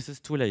high school, this is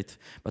too late,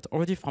 but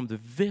already from the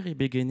very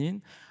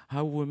beginning,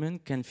 how women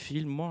can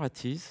feel more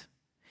at ease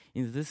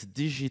in this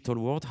digital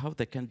world, how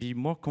they can be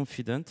more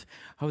confident,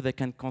 how they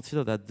can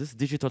consider that this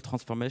digital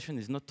transformation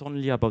is not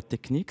only about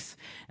techniques,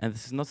 and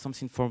this is not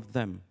something for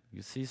them,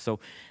 you see? So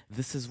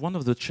this is one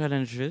of the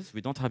challenges.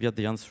 We don't have yet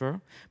the answer,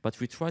 but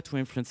we try to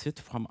influence it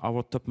from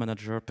our top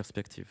manager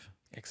perspective.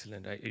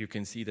 Excellent. You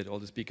can see that all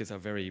the speakers are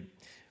very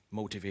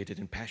motivated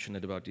and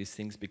passionate about these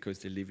things because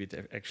they live it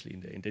actually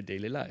in their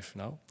daily life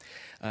now.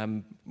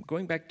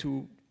 Going back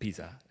to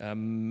Pisa.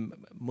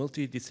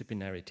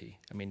 Multidisciplinarity.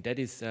 I mean, that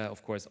is,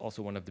 of course,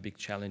 also one of the big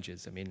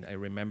challenges. I mean, I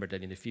remember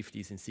that in the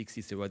 50s and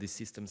 60s, there were this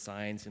system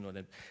science, you know,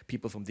 that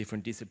people from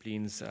different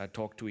disciplines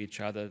talk to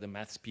each other. The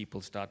maths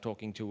people start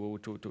talking to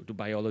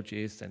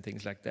biologists and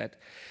things like that.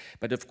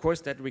 But of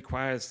course, that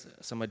requires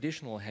some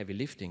additional heavy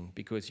lifting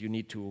because you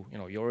need to, you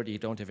know, you already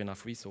don't have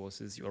enough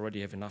resources, you already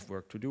have enough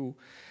work to do.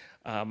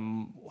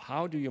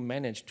 How do you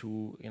manage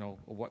to, you know,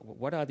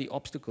 what are the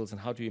obstacles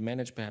and how do you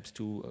manage perhaps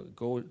to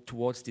go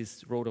towards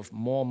this road of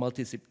more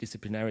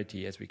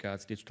multidisciplinarity as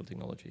regards digital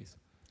technologies?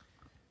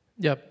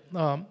 Yeah,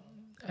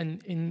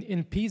 and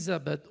in Pisa,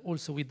 but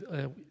also with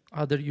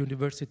other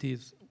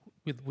universities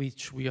with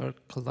which we are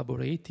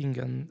collaborating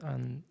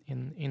and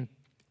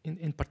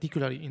in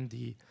particular in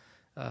the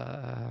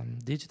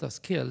digital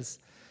skills,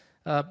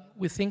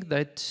 we think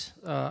that,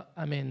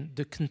 I mean,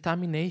 the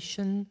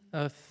contamination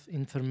of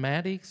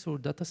informatics or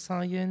data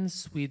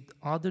science with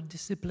other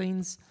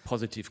disciplines...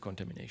 Positive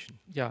contamination.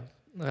 Yeah,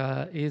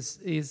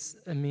 is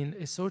I mean,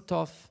 a sort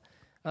of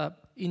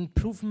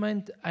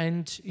improvement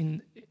and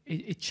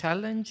a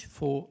challenge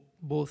for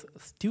both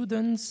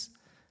students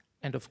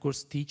and, of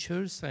course,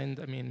 teachers and,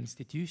 I mean,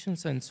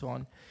 institutions and so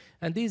on.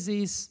 And this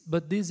is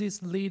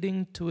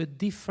leading to a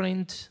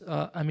different,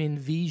 I mean,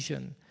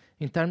 vision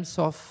in terms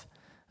of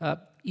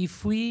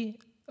if we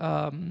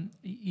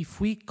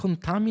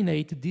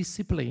contaminate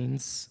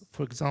disciplines,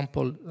 for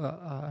example,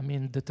 I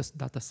mean,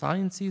 data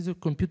sciences or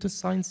computer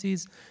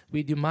sciences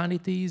with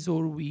humanities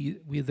or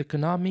with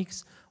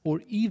economics,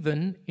 or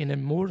even in a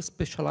more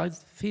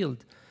specialized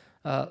field,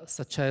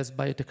 such as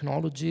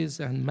biotechnologies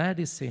and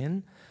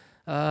medicine,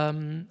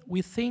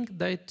 we think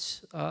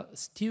that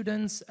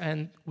students,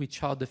 and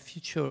which are the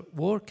future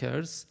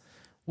workers,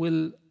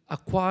 will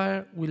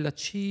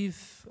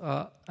achieve,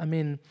 I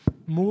mean,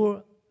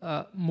 more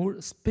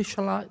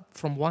specialized,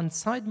 from one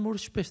side, more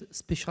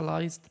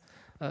specialized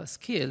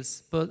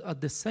skills, but at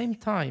the same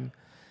time,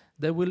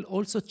 they will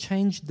also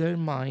change their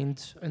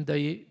mind and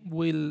they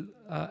will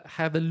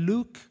have a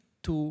look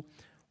to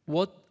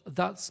what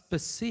that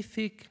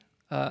specific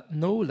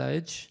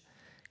knowledge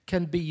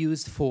can be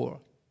used for.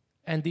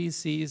 And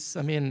this is,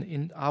 I mean,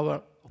 in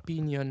our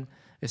opinion,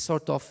 a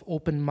sort of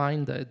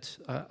open-minded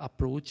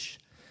approach.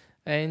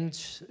 And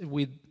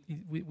with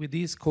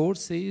these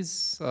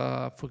courses,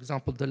 for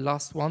example, the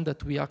last one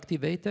that we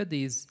activated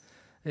is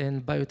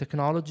in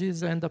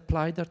biotechnologies and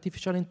applied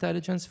artificial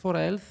intelligence for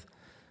health,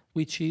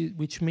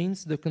 which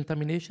means the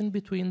contamination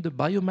between the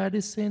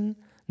biomedicine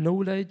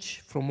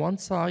knowledge from one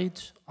side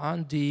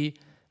and the,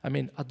 I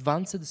mean,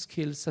 advanced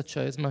skills such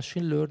as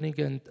machine learning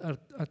and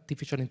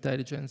artificial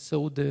intelligence.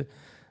 So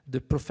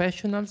the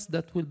professionals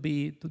that will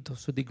be,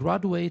 so the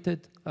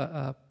graduated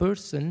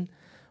person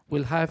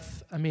will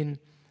have, I mean,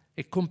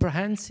 a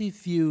comprehensive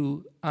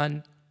view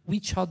on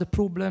which are the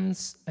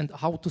problems and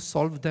how to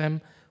solve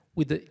them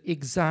with the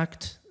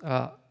exact,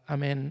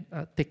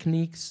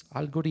 techniques,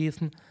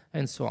 algorithm,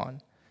 and so on.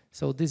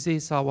 So this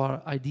is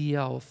our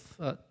idea of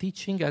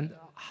teaching and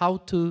how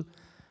to,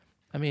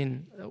 I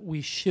mean,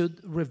 we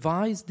should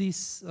revise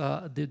this,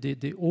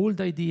 the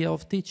old idea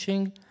of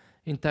teaching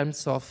in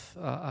terms of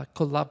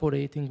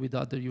collaborating with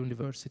other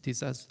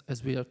universities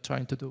as we are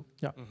trying to do.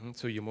 Yeah. Mm-hmm.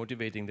 So you're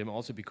motivating them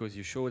also because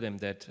you show them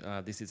that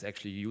this is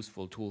actually a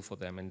useful tool for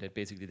them and that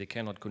basically they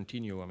cannot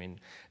continue. I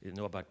mean, you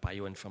know about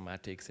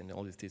bioinformatics and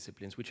all these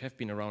disciplines which have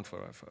been around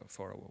for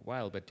a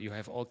while, but you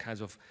have all kinds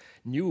of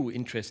new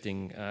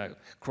interesting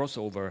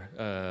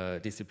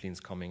crossover disciplines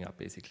coming up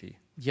basically.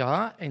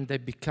 Yeah, and they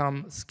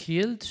become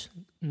skilled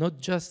not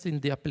just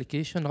in the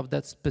application of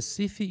that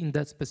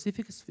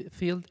specific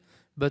field,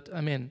 but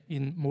I mean,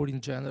 more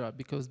in general,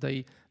 because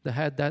they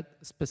had that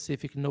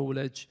specific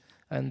knowledge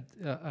and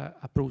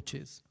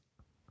approaches.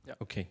 Yeah.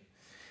 Okay,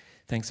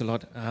 thanks a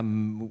lot.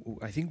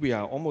 I think we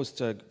are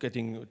almost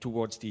getting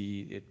towards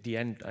the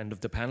end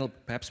of the panel.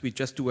 Perhaps we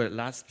just do a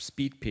last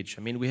speed pitch.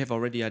 I mean, we have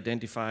already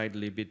identified a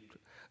little bit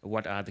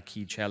what are the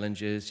key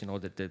challenges, you know,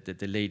 that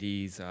the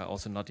ladies,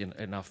 also not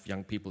enough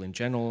young people in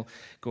general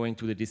going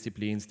to the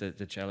disciplines,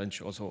 the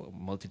challenge also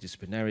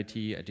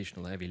multidisciplinarity,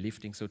 additional heavy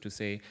lifting, so to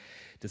say,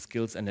 the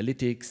skills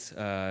analytics,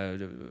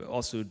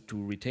 also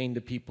to retain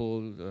the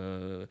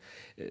people,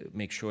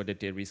 make sure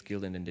that they're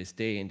reskilled and then they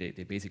stay and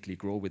they basically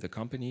grow with the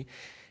company.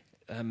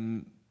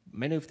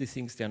 Many of these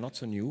things, they're not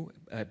so new.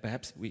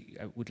 Perhaps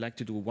I would like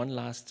to do one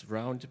last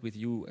round with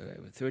you,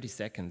 30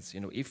 seconds, you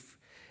know, if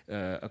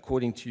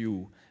according to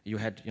you, you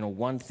had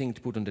one thing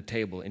to put on the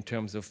table in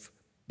terms of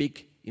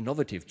big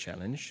innovative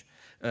challenge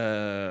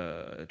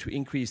to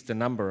increase the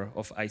number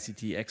of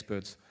ICT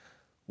experts,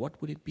 what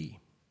would it be?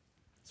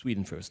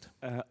 Sweden first.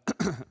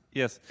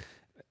 Yes,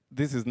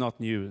 this is not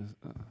new,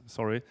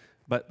 sorry,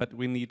 but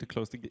we need to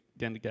close the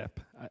gender gap.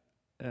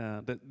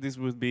 This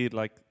would be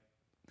like,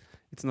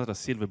 it's not a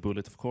silver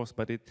bullet, of course,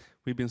 but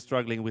we've been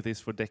struggling with this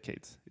for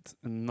decades.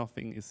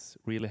 Nothing is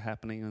really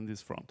happening on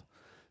this front.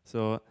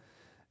 So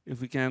if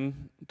we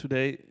can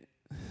today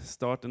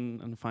start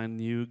and find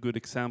new good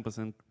examples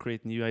and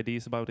create new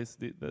ideas about this,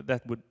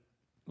 that would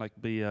like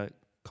be a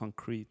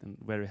concrete and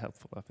very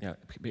helpful, I think.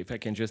 Yeah, if I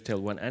can just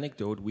tell one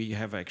anecdote, we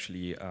have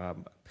actually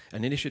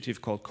an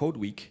initiative called Code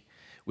Week,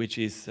 which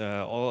is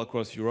all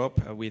across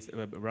Europe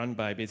run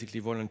by basically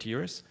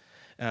volunteers,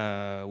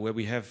 where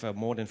we have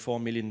more than 4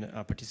 million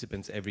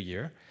participants every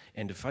year.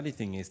 And the funny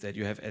thing is that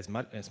you have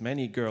as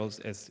many girls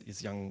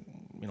as young,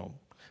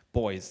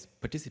 boys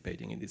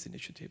participating in this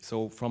initiative.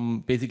 So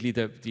from basically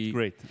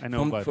Great. I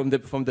know from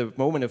the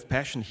moment of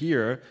passion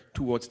here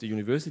towards the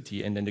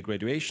university and then the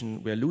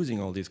graduation, we are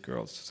losing all these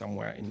girls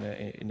somewhere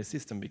in the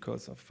system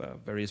because of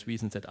various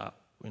reasons that are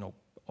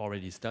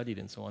already studied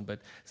and so on.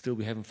 But still,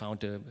 we haven't found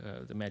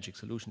the magic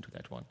solution to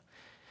that one.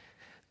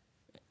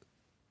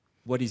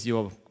 What is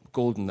your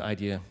golden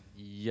idea?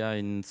 Yeah,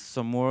 in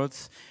some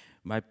words,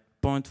 my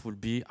point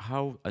would be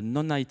how a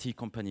non-IT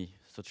company,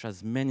 such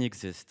as many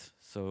exist,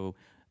 so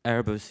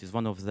Airbus is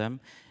one of them,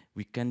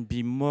 we can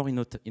be more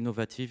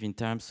innovative in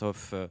terms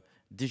of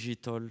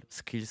digital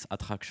skills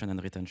attraction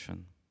and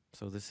retention.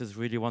 So this is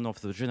really one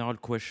of the general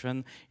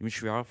questions in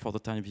which we are for the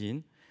time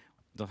being.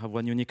 Don't have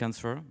one unique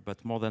answer,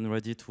 but more than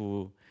ready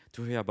to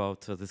hear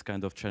about this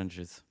kind of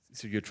challenges.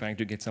 So you're trying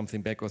to get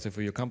something back also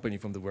for your company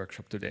from the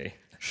workshop today?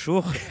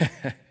 Sure,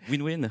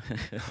 win-win.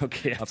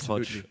 Okay,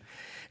 absolutely.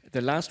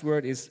 The last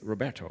word is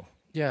Roberto.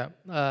 Yeah,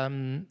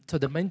 so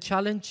the main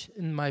challenge,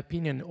 in my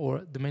opinion,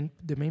 or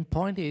the main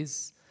point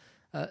is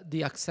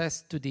the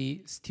access to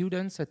the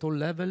students at all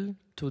level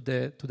to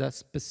the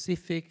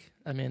specific,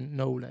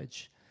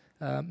 knowledge.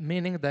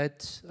 Meaning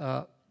that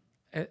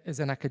as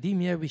an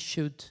academia, we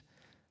should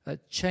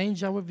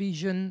change our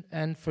vision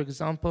and, for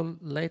example,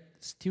 let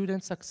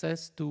students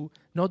access to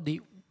not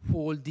the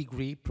whole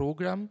degree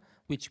program,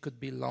 which could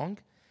be long,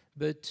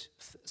 but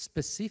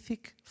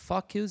specific,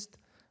 focused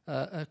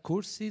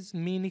courses,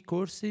 mini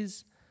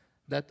courses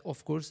that,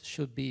 of course,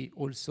 should be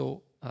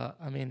also,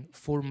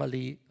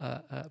 formally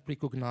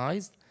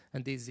recognized.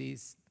 And this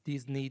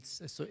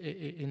needs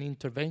an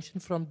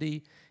intervention from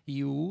the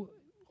EU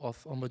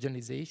of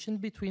homogenization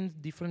between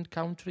different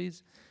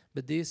countries.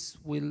 But this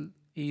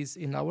is,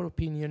 in our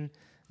opinion,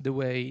 the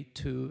way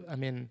to,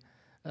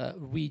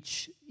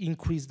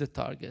 increase the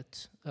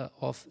target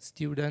of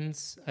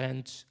students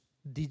and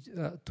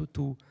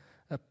to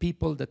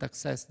people that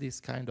access this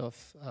kind of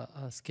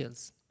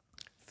skills.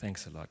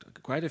 Thanks a lot.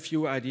 Quite a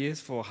few ideas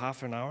for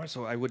half an hour,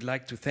 so I would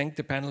like to thank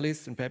the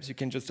panelists, and perhaps you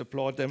can just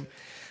applaud them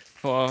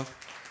for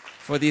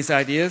these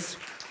ideas.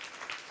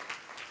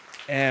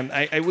 And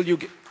I will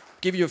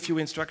give you a few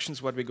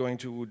instructions what we're going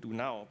to do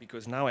now,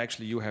 because now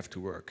actually you have to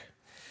work.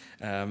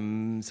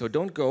 So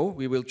don't go,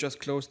 we will just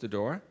close the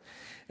door.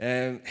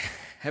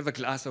 Have a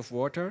glass of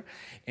water,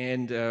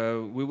 and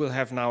we will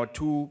have now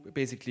two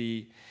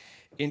basically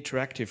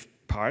interactive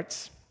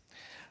parts.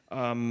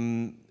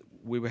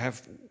 We will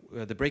have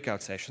the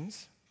breakout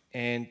sessions,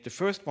 and the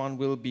first one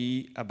will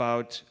be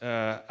about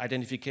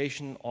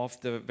identification of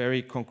the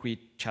very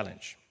concrete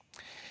challenge.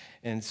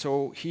 And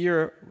so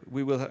here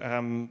we will,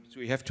 so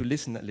you have to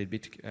listen a little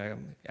bit.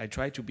 I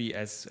try to be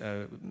as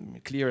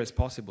clear as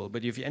possible,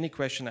 but if you have any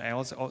question, I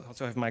also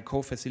have my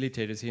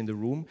co-facilitators here in the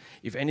room.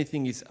 If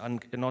anything is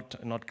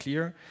not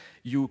clear,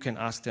 you can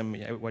ask them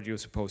what you're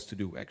supposed to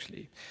do,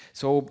 actually.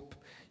 So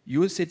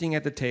you're sitting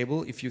at the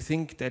table. If you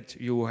think that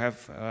you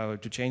have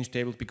to change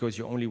tables because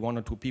you're only one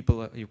or two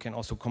people, you can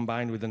also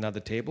combine with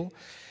another table.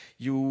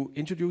 You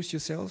introduce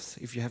yourselves,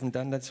 if you haven't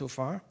done that so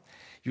far.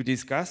 You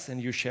discuss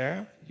and you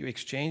share, you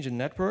exchange and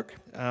network,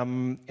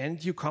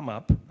 and you come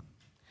up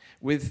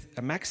with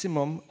a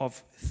maximum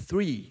of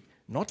 3,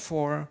 not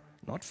 4,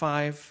 not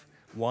 5,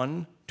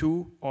 1,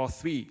 2, or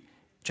 3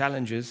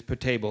 challenges per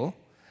table.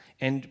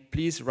 And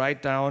please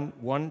write down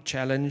one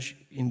challenge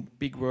in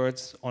big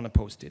words on a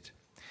post-it.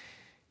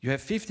 You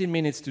have 15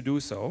 minutes to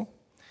do so.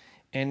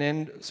 And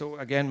then, so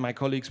again, my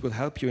colleagues will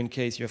help you in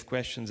case you have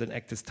questions and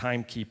act as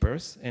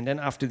timekeepers. And then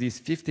after these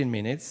 15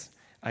 minutes,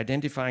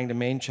 identifying the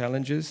main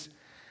challenges,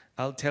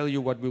 I'll tell you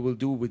what we will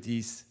do with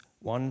these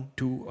 1,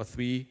 2, or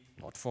 3,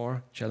 not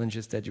 4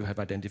 challenges that you have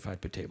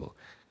identified per table.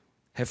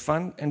 Have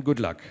fun and good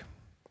luck.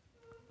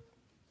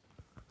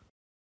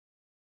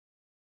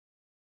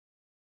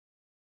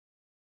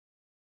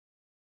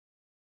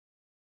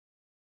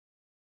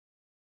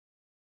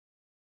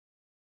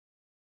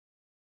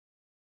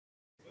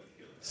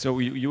 So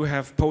you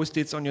have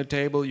post-its on your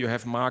table, you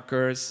have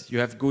markers, you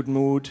have good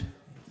mood,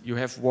 you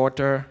have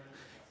water.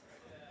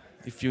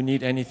 If you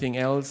need anything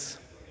else,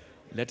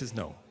 let us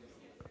know.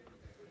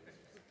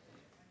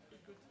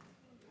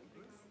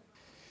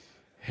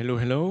 Hello,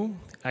 hello.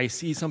 I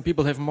see some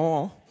people have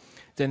more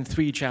than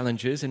 3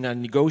 challenges and are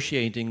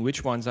negotiating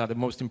which ones are the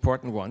most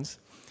important ones.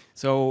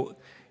 So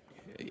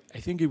I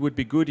think it would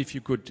be good if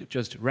you could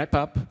just wrap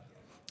up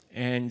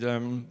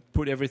and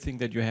put everything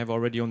that you have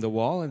already on the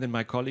wall, and then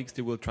my colleagues,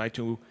 they will try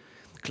to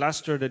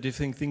cluster the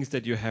different things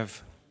that you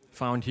have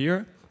found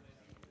here.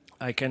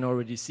 I can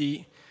already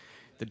see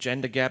the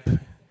gender gap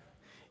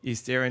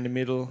is there in the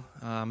middle,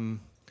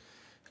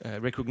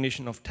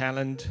 recognition of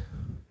talent,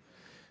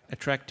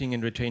 attracting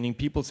and retaining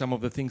people, some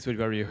of the things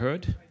we've already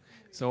heard.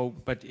 So,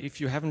 but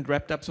if you haven't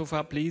wrapped up so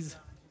far, please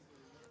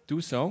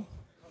do so.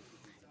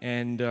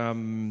 And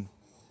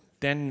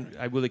then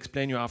I will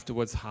explain you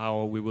afterwards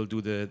how we will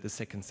do the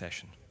second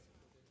session.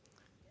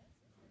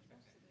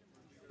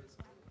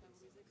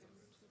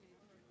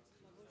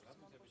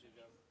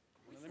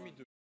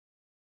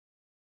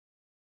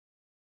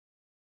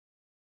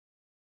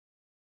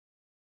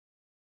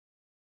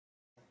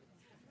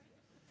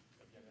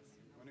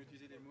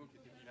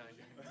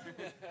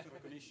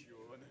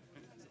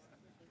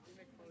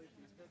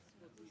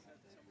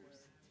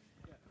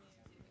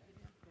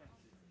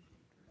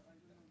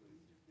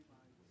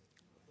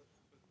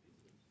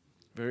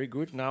 Very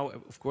good. Now,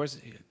 of course,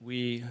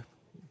 we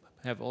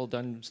have all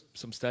done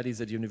some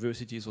studies at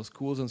universities or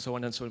schools and so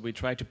on, and so we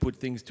try to put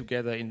things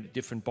together in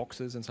different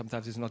boxes, and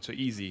sometimes it's not so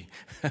easy,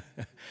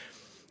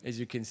 as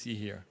you can see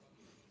here.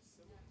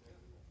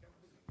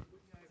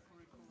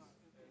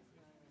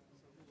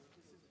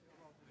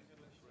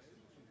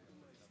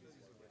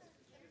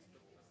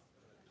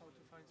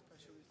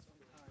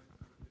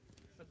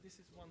 But this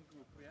is one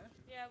group, yeah?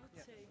 Yeah, I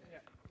would say.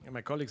 And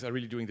my colleagues are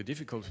really doing the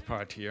difficult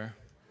part here.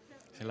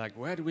 They're like,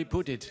 where do we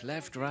put it?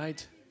 Left,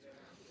 right?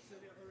 Maybe can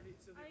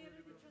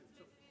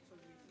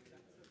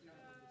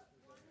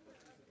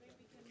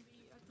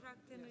we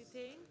attract and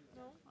retain?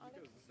 No,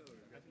 Alex?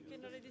 You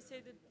can already say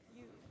that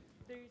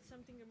there is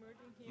something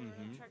emerging here,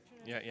 attraction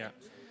and Yeah. retention.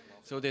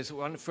 So there's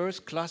one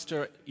first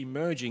cluster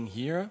emerging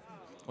here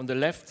on the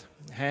left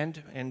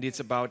hand, and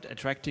it's about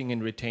attracting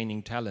and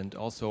retaining talent.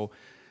 Also,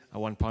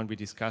 one point we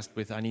discussed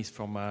with Aniss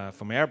from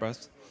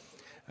Airbus,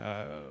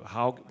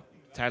 how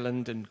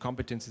talent and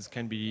competences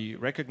can be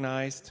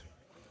recognized,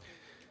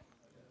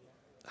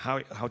 how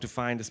to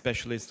find a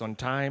specialist on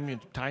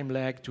time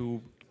lag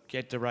to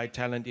get the right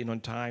talent in on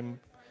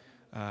time,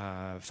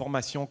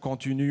 formation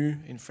continue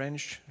in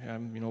French,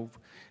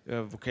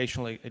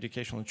 vocational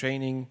educational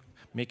training,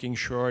 making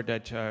sure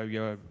that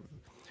you're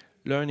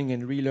learning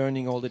and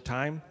relearning all the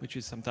time, which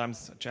is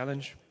sometimes a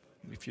challenge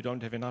if you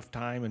don't have enough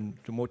time and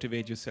to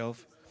motivate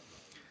yourself.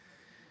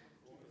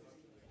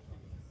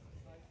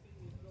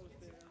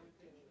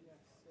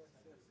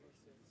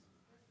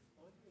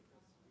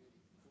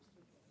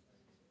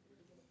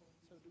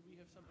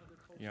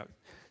 Yeah.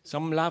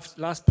 Some last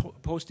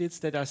post-its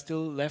that are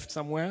still left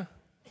somewhere?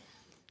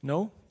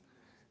 No?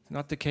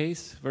 Not the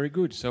case? Very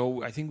good.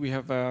 So I think we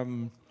have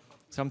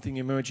something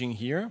emerging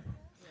here.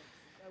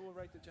 I will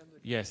write the gender.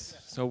 Yes.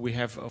 So we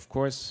have, of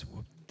course,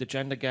 the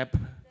gender gap,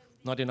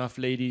 not enough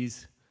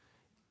ladies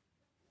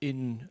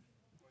in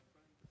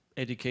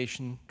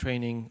education,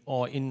 training,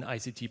 or in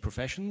ICT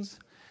professions.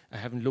 I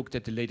haven't looked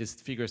at the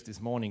latest figures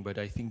this morning, but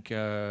I think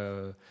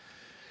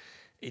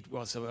it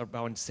was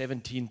around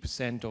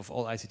 17% of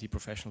all ICT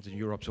professionals in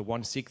Europe, so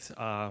 1/6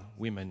 are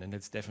women, and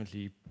it's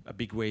definitely a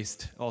big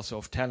waste also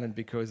of talent,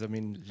 because, I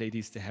mean,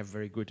 ladies, they have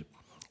very good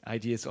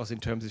ideas also in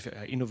terms of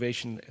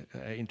innovation,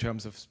 in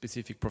terms of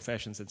specific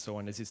professions and so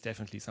on. This is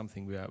definitely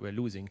something we're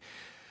losing.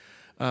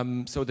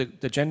 So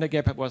the gender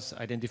gap was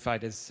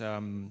identified as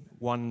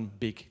one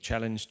big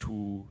challenge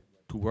to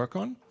work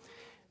on.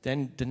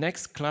 Then the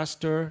next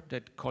cluster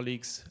that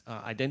colleagues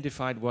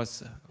identified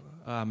was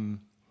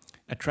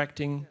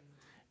attracting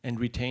and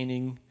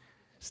retaining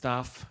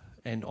staff,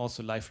 and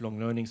also lifelong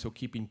learning, so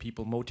keeping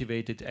people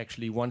motivated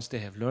actually once they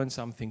have learned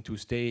something to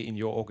stay in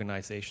your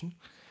organization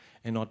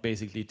and not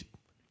basically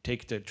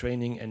take the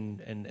training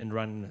and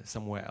run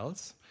somewhere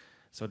else.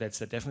 So that's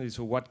definitely,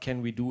 so what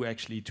can we do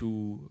actually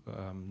to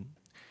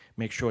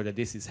make sure that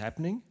this is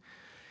happening?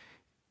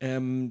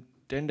 Then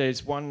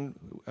there's one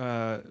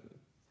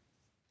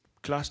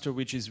cluster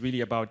which is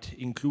really about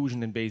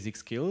inclusion and basic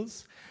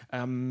skills.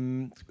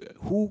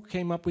 Who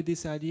came up with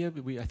this idea?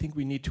 I think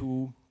we need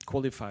to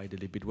qualify it a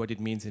little bit, what it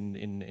means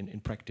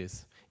in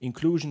practice.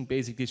 Inclusion,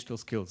 basic digital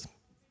skills.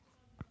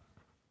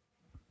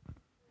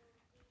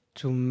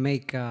 To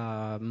make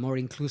a more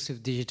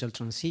inclusive digital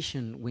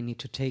transition, we need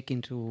to take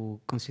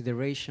into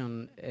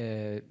consideration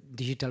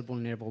digital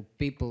vulnerable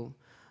people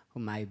who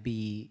might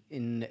be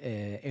in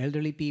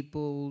elderly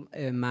people,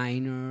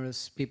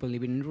 minors, people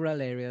living in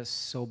rural areas.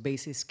 So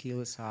basic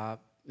skills are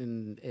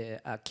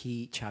a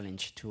key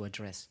challenge to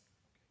address.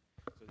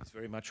 So it's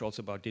very much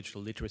also about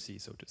digital literacy,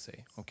 so to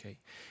say. Okay.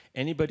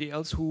 Anybody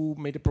else who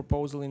made a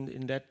proposal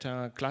in that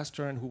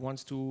cluster and who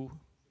wants to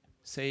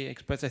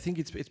express? I think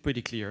it's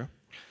pretty clear.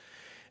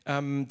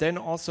 Then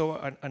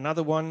also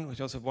another one, which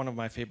is also one of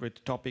my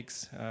favorite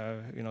topics,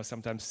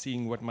 sometimes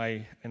seeing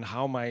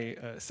how my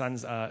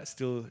sons are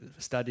still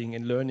studying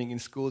and learning in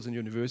schools and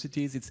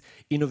universities. It's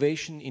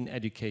innovation in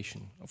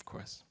education, of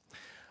course.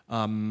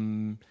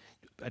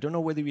 I don't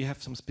know whether we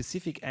have some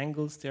specific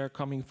angles there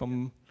coming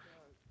from,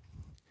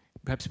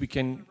 perhaps we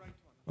can,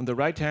 on the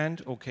right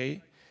hand,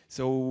 okay.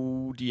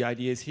 So the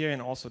idea is here,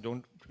 and also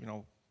don't,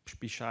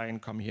 be shy and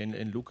come here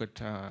and look at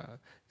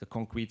the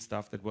concrete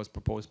stuff that was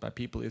proposed by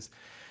people, is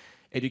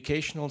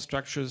educational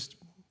structures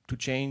to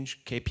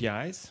change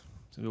KPIs,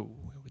 so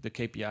the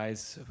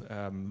KPIs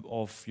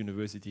of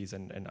universities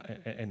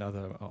and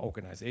other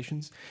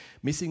organizations.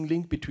 Missing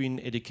link between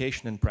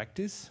education and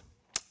practice,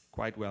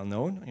 quite well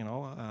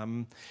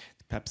known,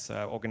 perhaps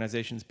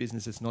organizations,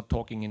 businesses not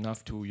talking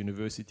enough to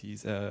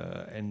universities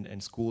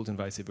and schools and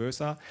vice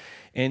versa.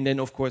 And then,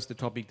 of course, the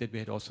topic that we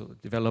had also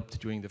developed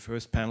during the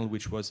first panel,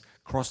 which was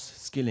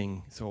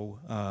cross-skilling, so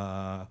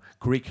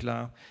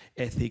curricula,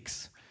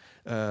 ethics,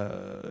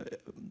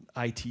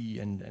 IT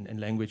and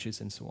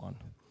languages and so on.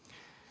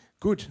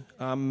 Good.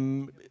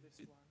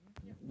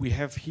 We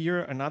have here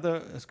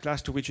another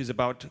cluster which is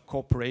about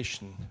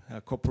cooperation,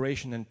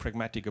 cooperation and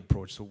pragmatic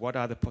approach. So what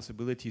are the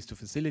possibilities to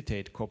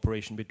facilitate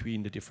cooperation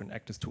between the different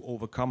actors to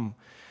overcome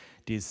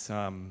these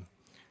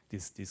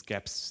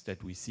gaps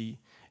that we see?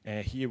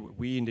 Here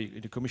we in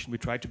the Commission, we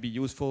try to be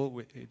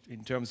useful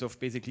in terms of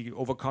basically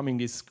overcoming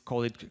this,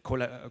 call it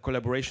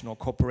collaboration or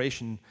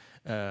cooperation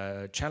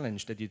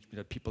challenge,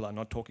 that people are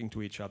not talking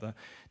to each other,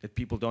 that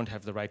people don't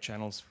have the right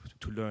channels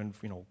to learn,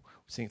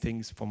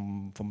 things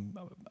from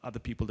other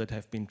people that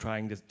have been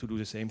trying to do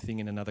the same thing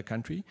in another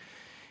country.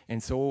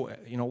 And so,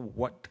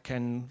 what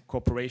can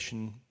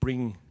cooperation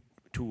bring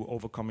to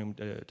overcoming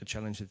the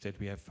challenges that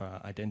we have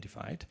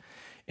identified?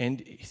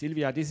 And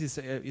Sylvia, this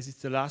is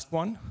the last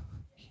one.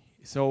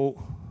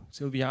 So,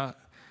 Sylvia,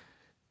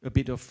 a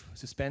bit of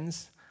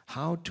suspense.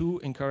 How to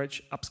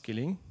encourage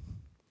upskilling?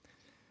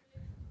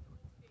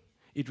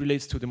 It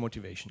relates to the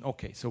motivation.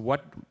 Okay, so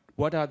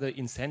what are the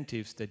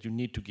incentives that you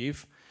need to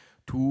give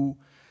to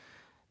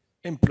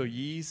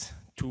employees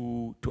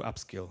to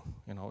upskill?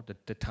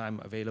 The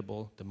time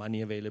available, the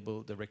money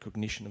available, the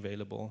recognition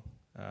available,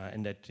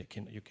 and that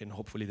you can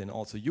hopefully then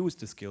also use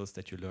the skills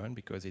that you learn,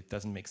 because it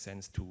doesn't make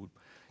sense to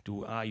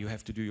do, you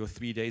have to do your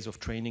 3 days of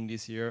training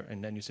this year,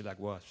 and then you say like,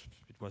 well,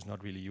 it was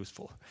not really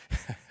useful.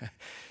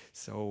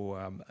 So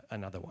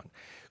another one.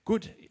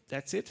 Good,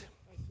 that's it.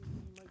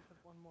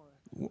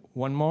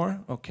 One more?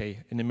 Okay,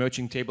 an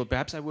emerging table.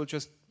 Perhaps I will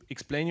just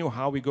explain you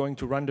how we're going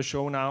to run the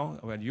show now.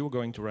 Well, you're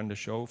going to run the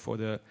show for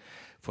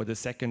the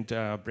second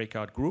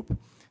breakout group.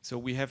 So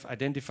we have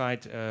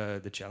identified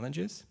the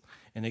challenges,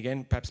 and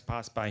again, perhaps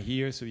pass by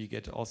here so you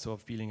get also a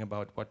feeling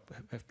about what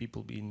have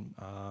people been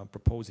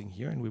proposing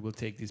here, and we will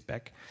take this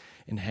back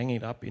and hang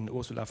it up in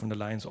Ursula von der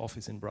Leyen's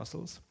office in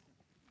Brussels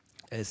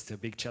as the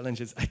big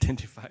challenges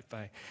identified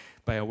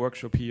by a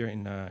workshop here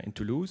in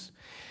Toulouse.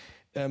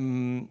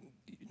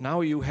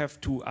 Now you have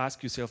to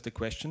ask yourself the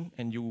question,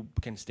 and you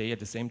can stay at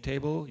the same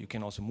table, you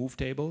can also move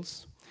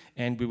tables,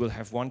 and we will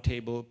have one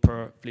table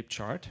per flip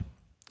chart.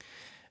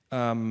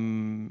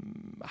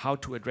 How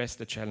to address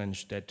the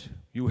challenge that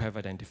you have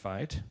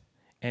identified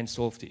and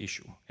solve the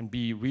issue, and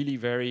be really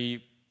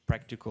very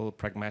practical,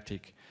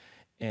 pragmatic,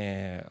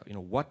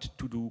 what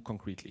to do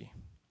concretely.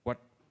 What,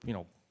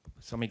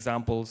 some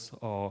examples,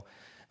 or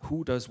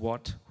who does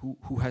what,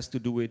 who has to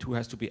do it, who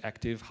has to be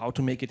active, how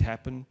to make it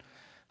happen.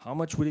 How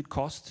much will it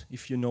cost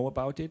if you know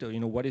about it, or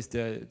what is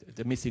the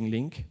missing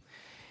link?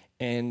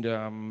 And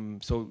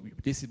so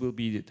this will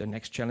be the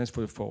next challenge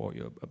for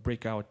your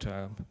breakout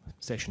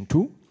session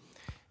 2.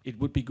 It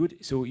would be good.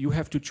 So you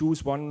have to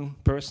choose one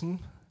person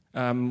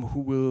who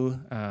will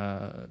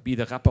be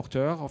the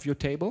rapporteur of your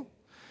table,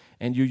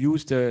 and you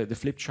use the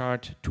flip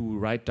chart to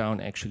write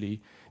down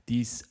actually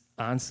these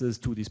answers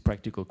to these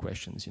practical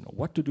questions.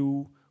 What to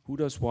do, who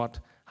does what,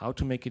 how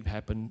to make it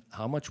happen,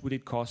 how much would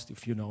it cost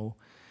if you know.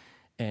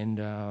 And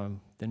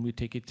then we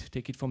take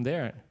it from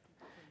there.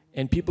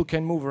 And people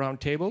can move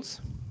around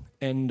tables.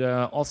 And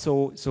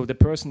also, so the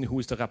person who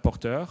is the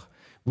rapporteur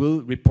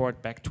will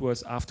report back to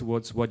us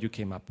afterwards what you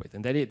came up with.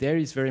 And that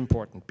is very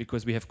important,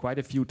 because we have quite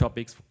a few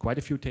topics, quite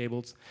a few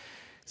tables.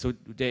 So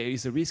there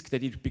is a risk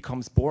that it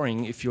becomes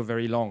boring if you're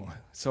very long.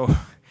 So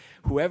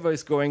whoever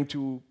is going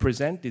to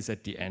present this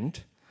at the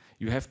end,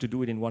 you have to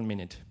do it in 1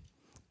 minute.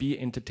 Be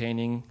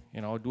entertaining,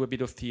 do a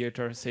bit of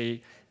theater,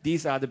 say,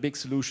 these are the big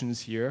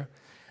solutions here.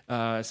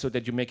 So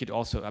that you make it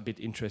also a bit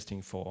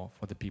interesting for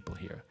the people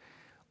here.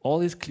 All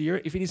is clear.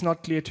 If it is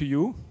not clear to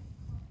you,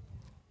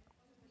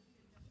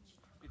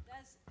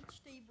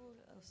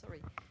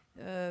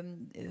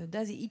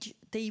 does each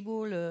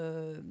table?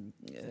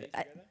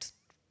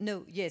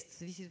 No, yes.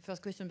 This is the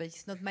first question, but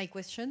it's not my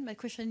question. My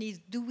question is: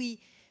 do we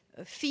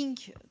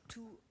think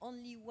to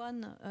only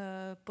one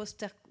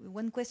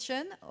one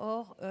question,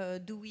 or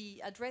do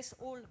we address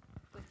all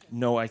questions?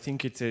 No, I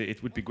think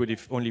it would be good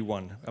if only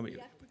one. I mean, you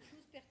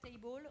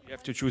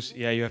have to choose.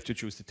 Yeah, you have to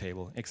choose the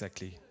table.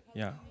 Exactly.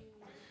 Yeah.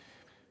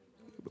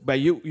 But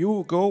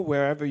you go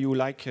wherever you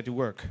like to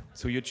work.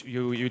 So you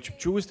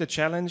choose the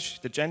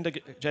challenge. The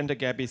gender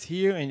gap is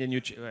here, and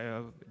then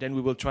then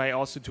we will try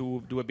also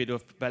to do a bit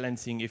of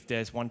balancing if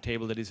there's one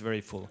table that is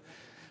very full.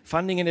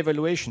 Funding and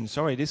evaluation.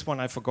 Sorry, this one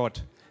I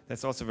forgot.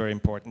 That's also very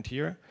important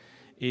here.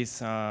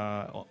 Is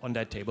on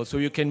that table. So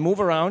you can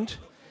move around.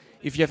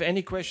 If you have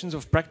any questions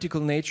of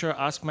practical nature,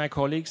 ask my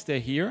colleagues. They're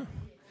here.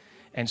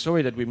 And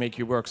sorry that we make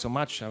you work so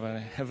much.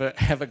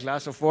 Have a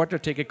glass of water,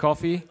 take a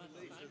coffee.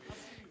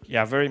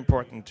 Yeah, very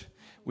important.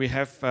 We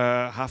have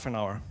half an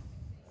hour.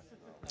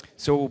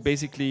 So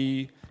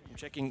basically,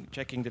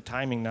 checking the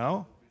timing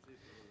now.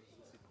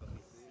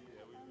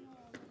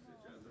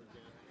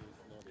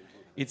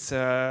 It's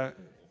 10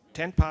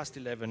 past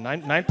 11,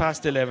 9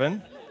 past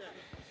 11.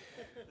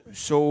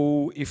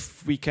 So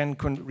if we can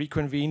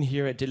reconvene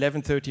here at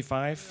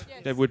 11:35,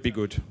 Yes. that would be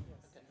good.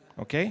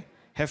 Okay?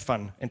 Have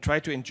fun and try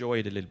to enjoy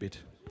it a little bit.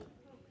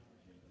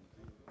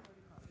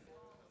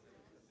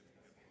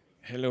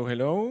 Hello,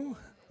 hello.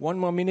 One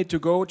more minute to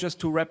go just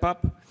to wrap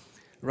up.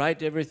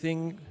 Write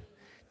everything.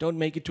 Don't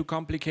make it too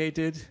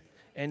complicated.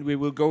 And we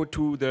will go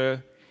to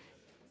the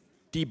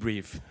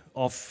debrief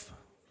of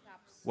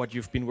what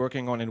you've been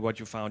working on and what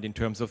you found in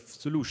terms of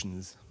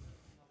solutions.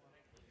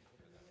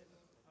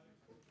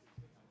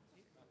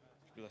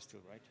 You are still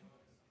writing?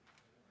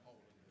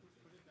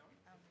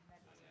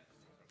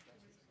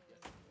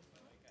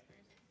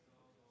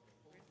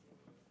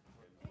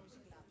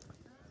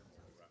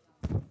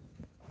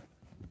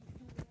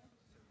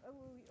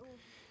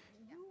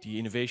 The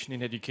innovation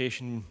in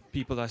education,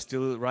 people are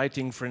still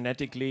writing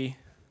frenetically.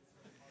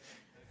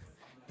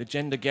 The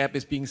gender gap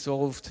is being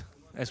solved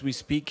as we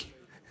speak.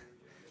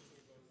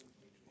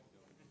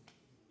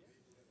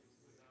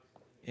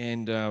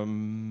 And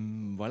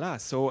voila,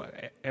 so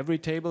every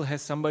table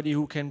has somebody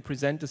who can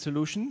present the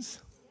solutions.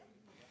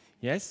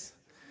 Yes?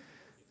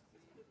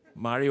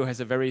 Mario has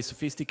a very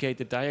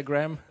sophisticated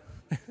diagram.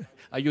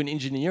 Are you an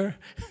engineer?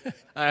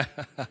 It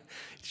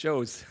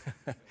shows.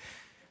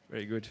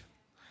 Very good.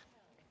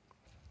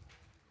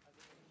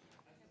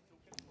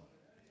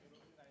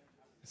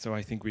 So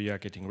I think we are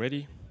getting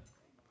ready.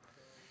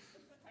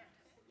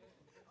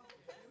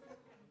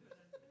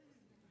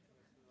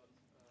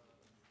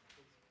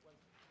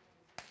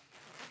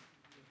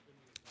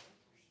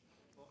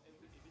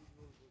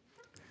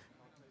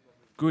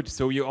 Good,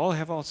 so you all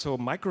have also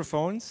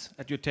microphones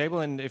at your table,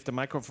 and if the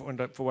microphone,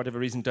 for whatever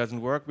reason,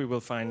 doesn't work, we'll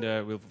find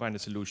a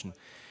solution.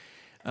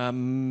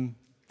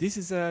 This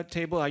is a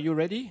table, are you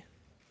ready?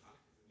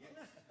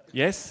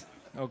 Yes?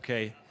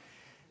 Okay.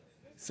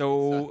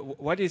 So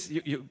what is,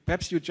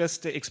 perhaps you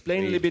just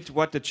explain a little bit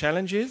what the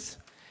challenge is.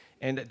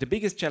 And the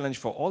biggest challenge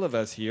for all of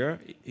us here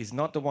is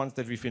not the ones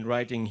that we've been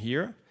writing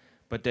here,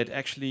 but that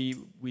actually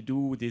we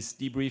do this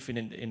debrief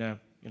in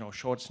a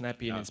short,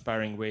 snappy and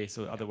inspiring way,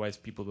 so otherwise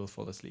people will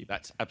fall asleep.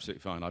 That's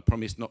absolutely fine. I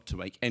promise not to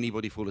make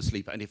anybody fall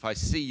asleep, and if I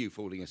see you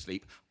falling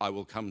asleep, I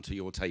will come to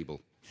your table.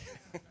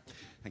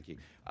 Thank you.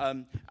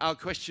 Our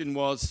question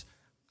was,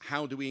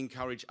 how do we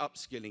encourage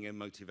upskilling and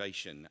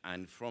motivation?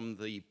 And from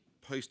the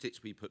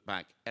post-its we put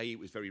back, it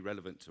was very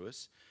relevant to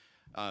us,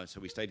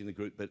 so we stayed in the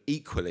group, but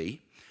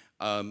equally,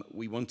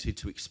 we wanted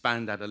to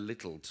expand that a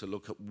little to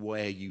look at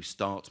where you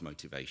start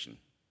motivation.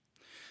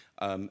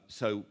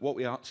 So what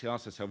we actually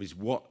asked ourselves is,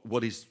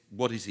 what is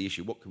the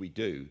issue? What can we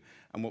do?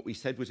 And what we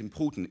said was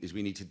important is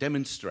we need to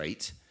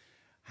demonstrate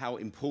how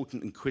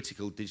important and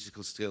critical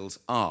digital skills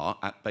are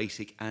at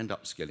basic and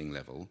upskilling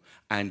level,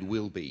 and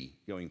will be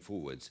going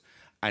forwards,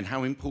 and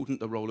how important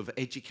the role of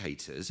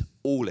educators,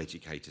 all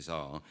educators,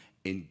 are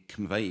in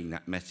conveying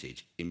that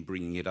message, in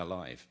bringing it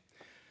alive.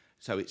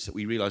 So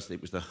we realised that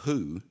it was the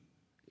who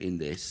in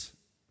this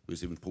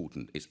was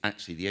important. It's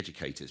actually the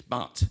educators,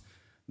 but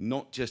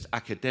not just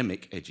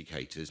academic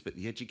educators, but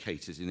the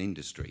educators in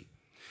industry.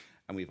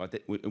 And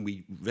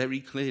we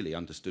very clearly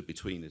understood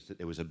between us that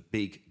there was a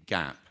big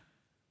gap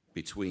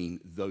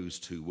between those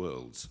two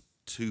worlds,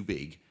 too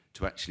big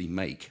to actually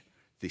make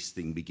this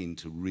thing begin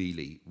to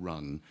really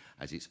run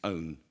as its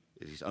own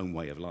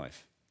way of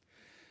life.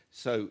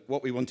 So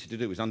what we wanted to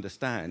do is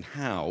understand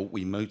how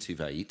we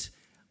motivate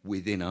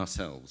within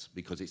ourselves,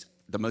 because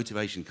the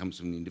motivation comes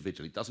from the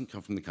individual. It doesn't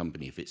come from the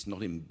company. If it's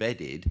not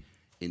embedded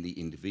in the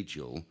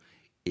individual,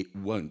 it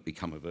won't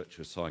become a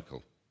virtuous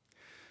cycle.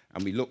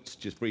 And we looked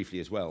just briefly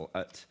as well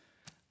at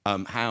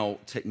how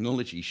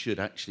technology should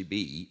actually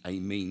be a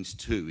means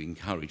to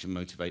encourage and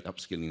motivate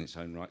upskilling in its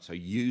own right. So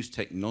use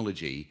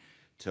technology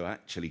to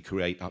actually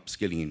create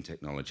upskilling in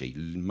technology,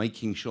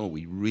 making sure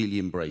we really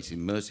embrace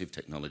immersive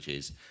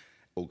technologies,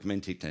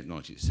 augmented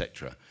technology,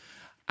 etc.,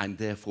 and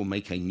therefore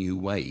make a new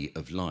way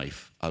of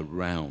life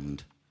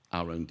around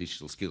our own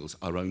digital skills,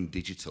 our own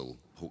digital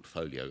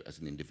portfolio as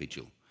an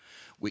individual,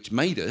 which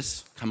made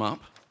us come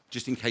up,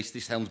 just in case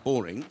this sounds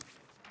boring,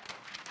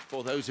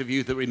 for those of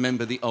you that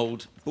remember the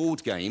old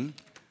board game,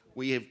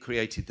 we have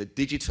created the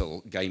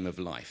digital game of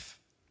life.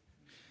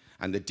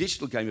 And the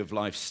digital game of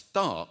life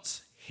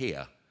starts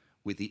here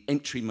with the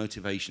entry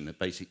motivation of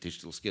basic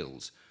digital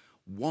skills.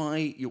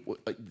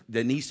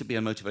 There needs to be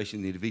a motivation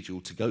in the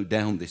individual to go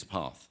down this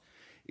path.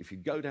 If you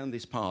go down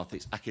this path,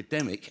 it's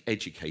academic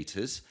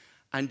educators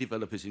and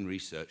developers in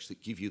research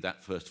that give you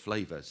that first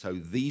flavour. So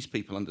these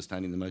people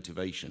understanding the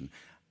motivation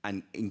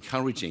and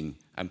encouraging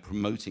and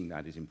promoting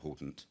that is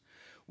important.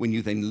 When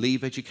you then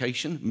leave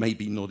education,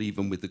 maybe not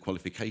even with the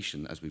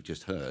qualification, as we've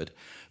just heard,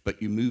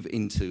 but you move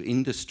into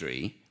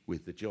industry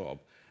with the job,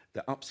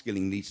 the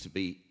upskilling needs to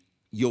be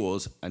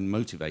yours and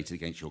motivated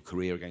against your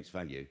career, against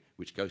value,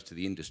 which goes to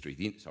the industry.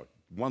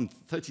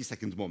 30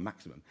 seconds more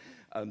maximum.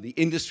 The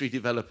industry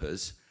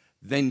developers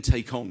then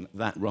take on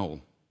that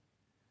role.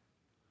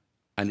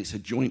 And it's a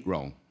joint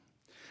role.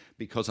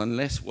 Because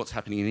unless what's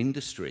happening in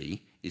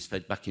industry is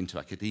fed back into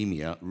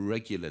academia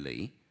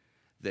regularly,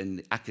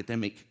 then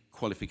academic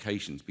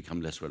qualifications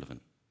become less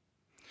relevant.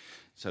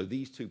 So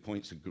these 2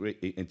 points are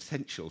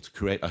essential to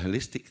create a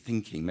holistic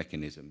thinking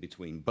mechanism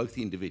between both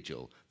the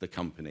individual, the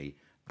company,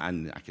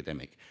 and the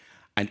academic.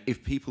 And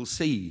if people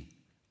see,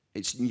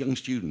 it's young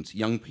students,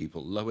 young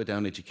people, lower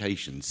down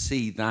education,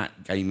 see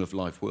that game of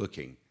life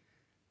working,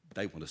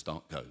 they want to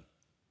start Go.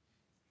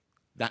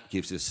 That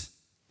gives us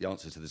the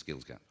answer to the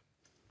skills gap.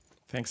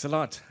 Thanks a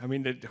lot. I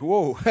mean,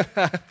 whoa,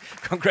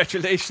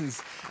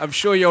 congratulations. I'm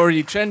sure you're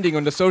already trending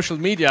on the social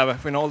media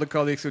when all the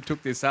colleagues who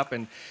took this up.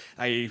 And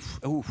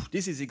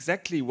this is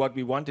exactly what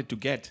we wanted to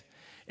get,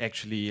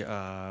 actually,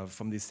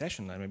 from this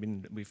session. I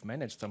mean, we've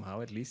managed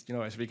somehow, at least, you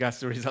know, as regards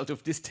the result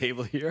of this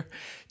table here,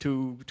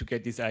 to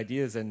get these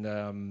ideas and,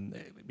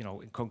 you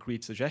know,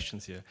 concrete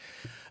suggestions here.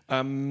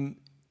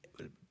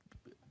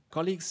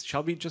 Colleagues,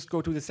 shall we just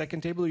go to the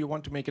second table? You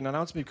want to make an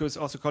announcement? Because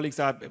also colleagues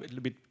are a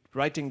little bit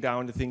writing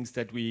down the things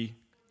that we...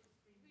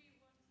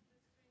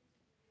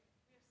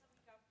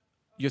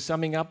 You're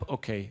summing up?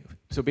 Okay.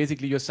 So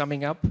basically you're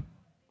summing up?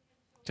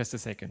 Just a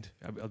second.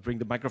 I'll bring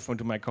the microphone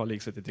to my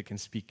colleagues so that they can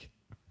speak.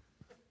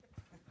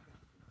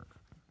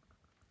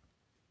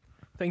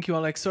 Thank you,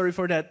 Alex. Sorry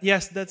for that.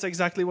 Yes, that's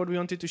exactly what we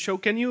wanted to show.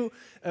 Can you,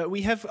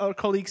 we have our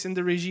colleagues in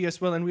the regie as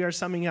well, and we are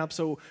summing up.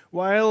 So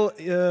while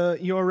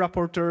your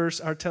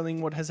rapporteurs are telling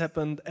what has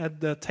happened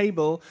at the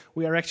table,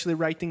 we are actually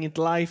writing it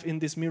live in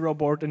this Miro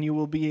board, and you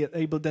will be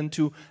able then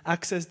to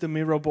access the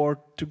Miro board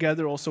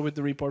together also with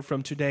the report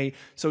from today.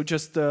 So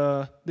just,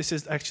 this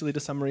is actually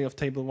the summary of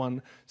table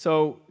 1.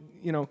 So,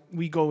 you know,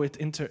 we go with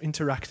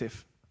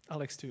interactive.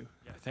 Alex, too.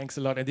 Yeah, thanks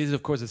a lot. And this is,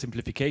 of course, a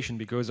simplification,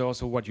 because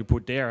also what you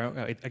put there,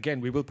 again,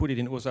 we will put it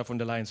in Ursula von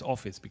der Leyen's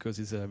office, because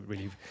it's a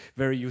really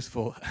very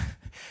useful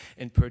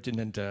and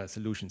pertinent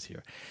solutions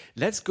here.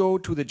 Let's go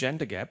to the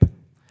gender gap.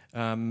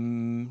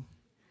 And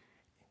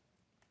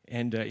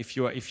if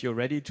you're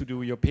ready to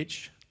do your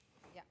pitch.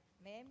 Yeah.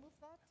 May I move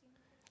that?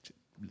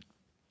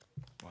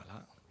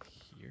 Voila,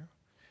 here.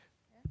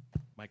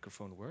 Yeah.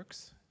 Microphone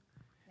works.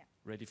 Yeah.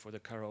 Ready for the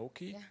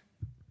karaoke? Yeah.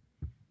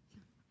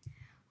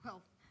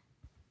 Well,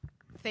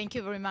 thank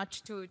you very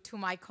much to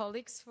my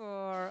colleagues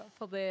for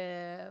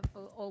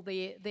all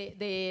the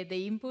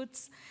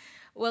inputs.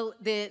 Well,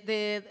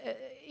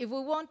 if we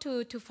want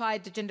to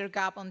fight the gender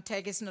gap on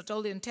tech, it's not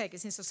only on tech,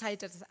 it's in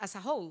society as a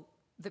whole.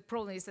 The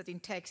problem is that in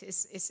tech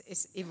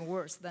is even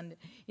worse than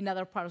in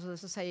other parts of the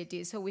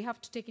society. So we have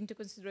to take into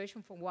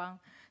consideration from one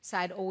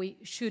side, or we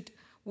should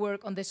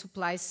work on the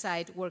supply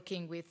side,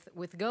 working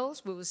with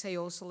girls. We will say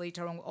also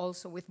later on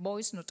also with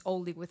boys, not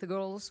only with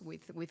girls,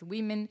 with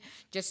women,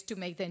 just to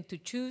make them to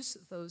choose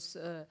those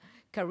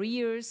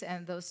careers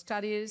and those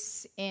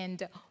studies,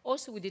 and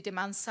also with the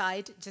demand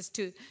side, just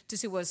to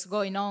see what's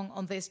going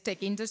on these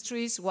tech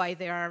industries, why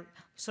they are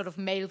sort of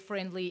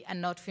male-friendly and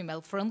not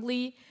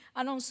female-friendly,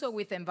 and also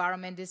with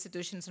environment,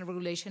 institutions, and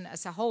regulation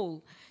as a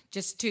whole,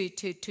 just to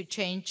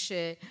change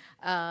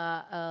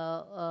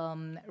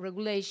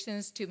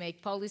regulations, to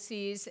make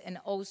policies, and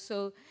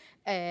also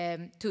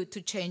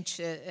to change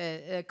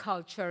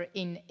culture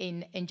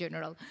in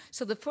general.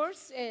 So the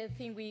first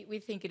thing we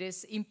think it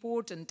is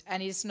important,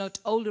 and it's not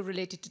only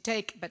related to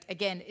tech, but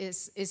again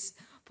is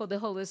for the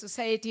whole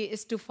society,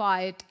 is to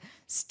fight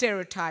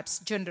stereotypes,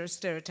 gender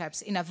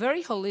stereotypes, in a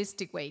very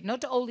holistic way,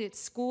 not only at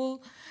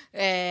school,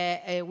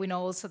 we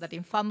know also that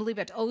in family,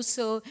 but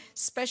also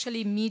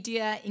especially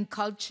media, in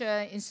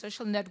culture, in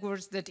social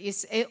networks, that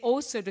is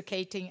also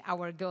educating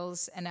our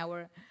girls and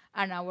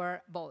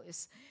our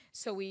boys.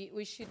 So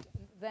we should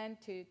then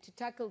to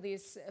tackle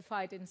this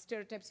fight in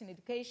stereotypes in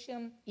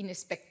education, in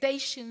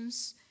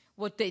expectations,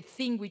 what they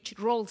think, which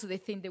roles they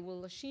think they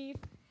will achieve,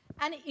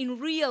 and in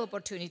real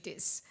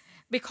opportunities.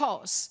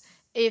 Because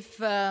if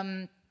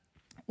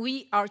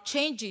we are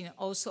changing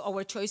also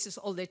our choices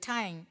all the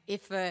time,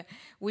 if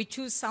we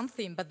choose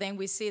something, but then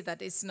we see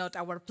that it's not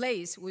our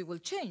place, we will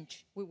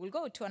change. We will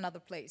go to another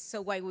place.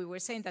 So why we were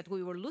saying that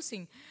we were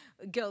losing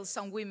girls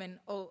and women,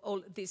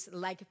 all this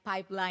like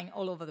pipeline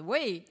all over the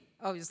way,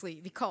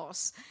 obviously,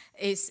 because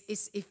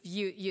if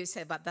you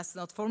say, but that's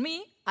not for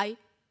me, I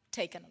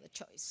take another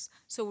choice.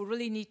 So we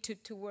really need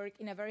to work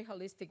in a very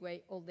holistic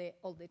way all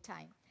the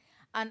time.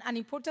 And an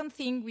important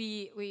thing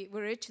we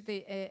reached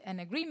an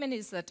agreement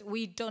is that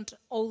we don't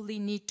only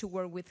need to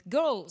work with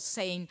girls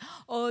saying,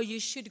 oh, you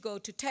should go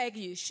to tech,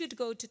 you should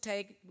go to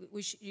tech,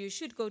 you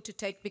should go to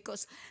tech,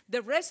 because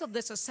the rest of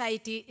the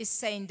society is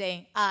saying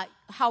then,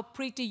 how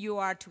pretty you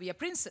are to be a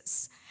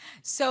princess.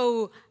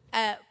 So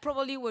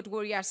probably what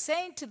we are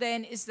saying to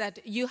them is that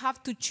you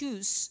have to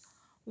choose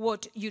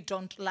what you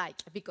don't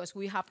like, because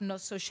we have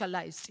not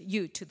socialized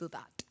you to do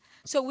that.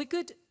 So we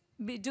could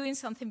be doing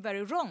something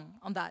very wrong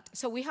on that.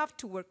 So we have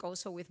to work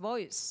also with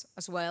boys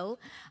as well,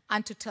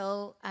 and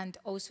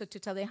also to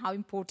tell them how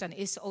important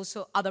is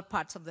also other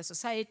parts of the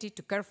society,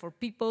 to care for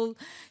people,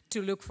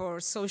 to look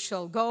for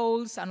social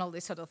goals and all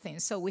these sort of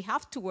things. So we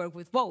have to work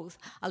with both,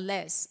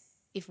 unless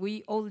if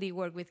we only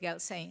work with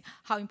girls saying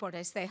how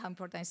important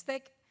is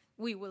tech,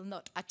 we will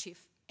not achieve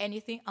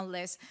anything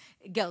unless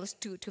girls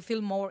to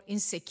feel more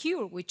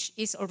insecure, which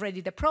is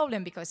already the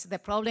problem, because the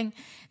problem,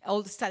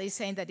 all the studies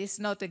saying that it's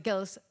not the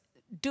girls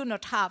do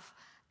not have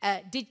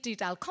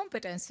digital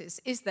competencies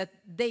is that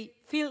they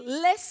feel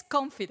less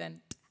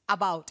confident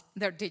about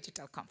their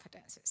digital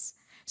competencies.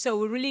 So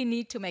we really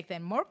need to make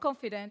them more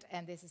confident,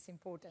 and this is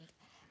important.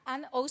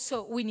 And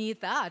also we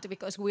need that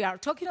because we are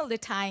talking all the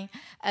time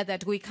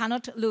that we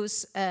cannot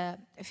lose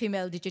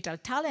female digital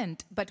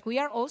talent, but we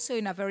are also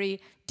in a very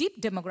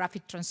deep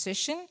demographic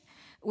transition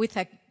with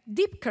a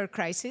deep care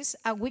crisis,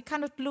 and we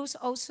cannot lose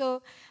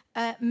also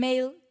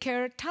male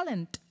care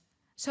talent.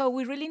 So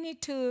we really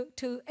need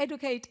to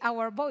educate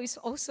our boys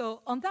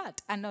also on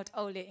that, and not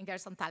only in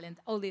girls on talent,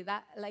 only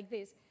that like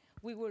this.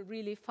 We will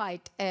really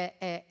fight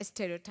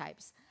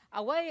stereotypes.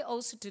 A way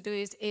also to do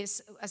it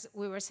is, as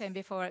we were saying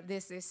before,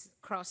 this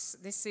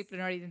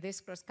cross-disciplinary,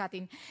 this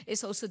cross-cutting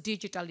is also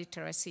digital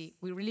literacy.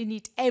 We really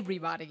need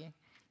everybody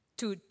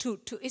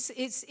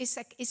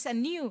it's a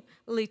new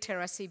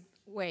literacy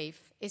wave.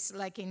 It's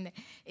like in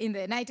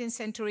the 19th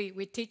century,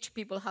 we teach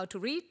people how to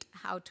read,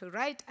 how to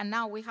write, and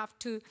now we have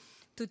to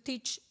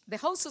teach the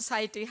whole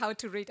society how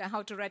to read and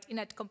how to write in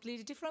a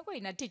completely different way,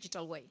 in a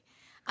digital way.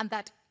 And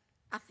that,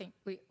 I think,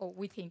 we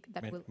think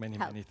that will help.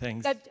 Many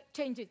thanks. That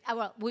changes.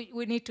 Well,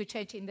 we need to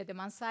change in the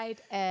demand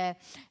side,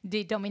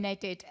 the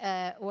dominated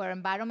work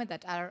environment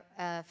that are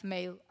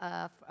female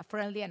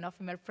friendly and not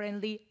female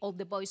friendly, all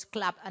the boys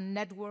club and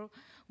network,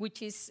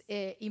 which is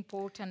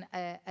important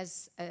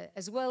as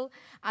well.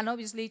 And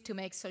obviously to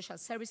make social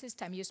services,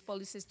 time use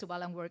policies to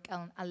balance work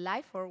and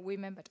life for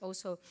women, but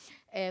also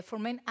for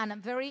men. And a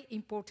very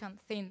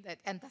important thing,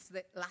 and that's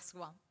the last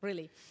one,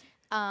 really.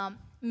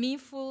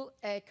 Meaningful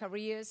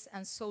careers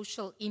and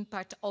social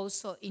impact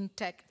also in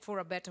tech for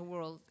a better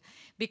world,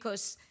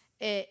 because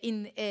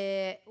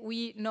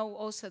we know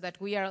also that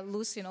we are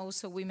losing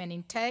also women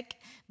in tech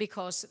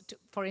because,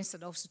 for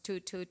instance, also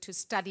to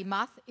study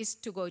math is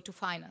to go to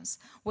finance.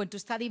 When to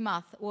study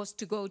math was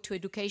to go to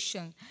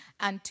education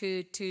and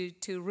to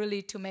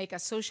really to make a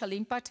social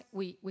impact,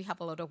 we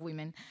have a lot of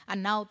women.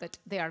 And now that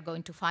they are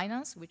going to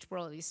finance, which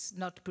probably is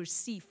not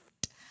perceived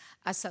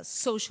as a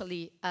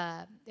socially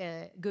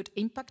good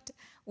impact,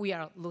 we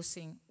are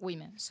losing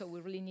women. So we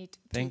really need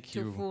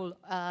to full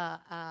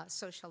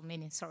social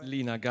meaning. Sorry.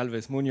 Lina,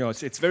 GÁLVEZ,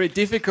 MUÑOZ. It's very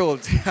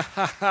difficult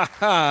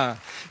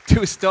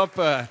to stop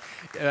a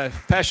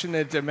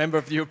passionate member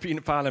of the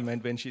European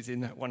Parliament when she's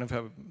in one of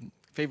her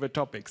favorite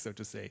topics, so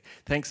to say.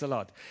 Thanks a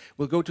lot.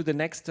 We'll go to the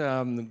next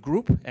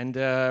group, and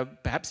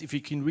perhaps if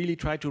you can really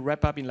try to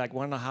wrap up in like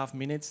 1.5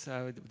 minutes,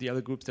 the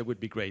other groups, that would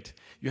be great.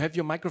 You have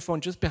your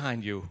microphone just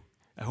behind you.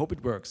 I hope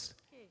it works.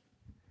 Okay.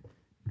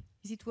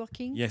 Is it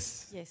working?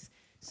 Yes. Yes.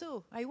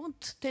 So I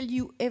won't tell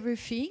you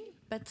everything,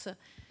 but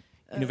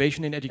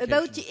innovation in education.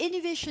 About the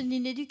innovation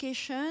in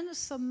education,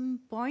 some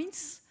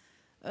points.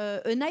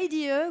 An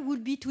idea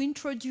would be to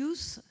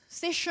introduce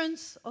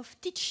sessions of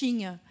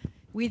teaching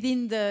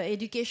within the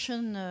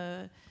education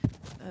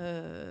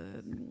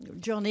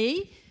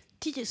journey,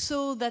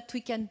 so that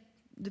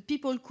the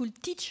people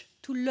could teach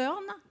to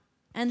learn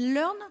and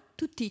learn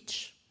to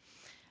teach.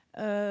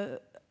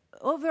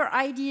 Other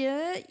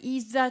idea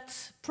is that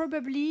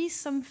probably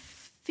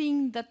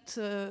something that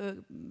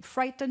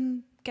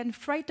can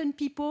frighten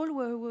people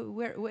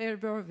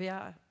wherever they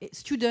are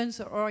students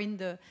or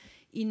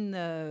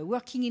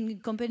working in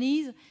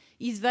companies,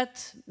 is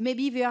that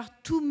maybe there are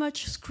too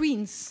much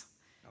screens.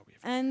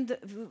 And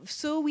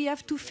so we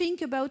have to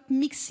think about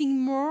mixing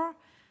more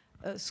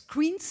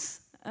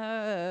screens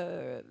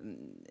and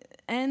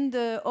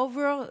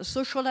other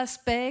social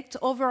aspects,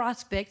 other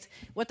aspects,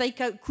 what I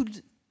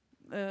could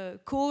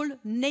call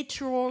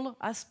natural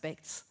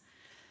aspects.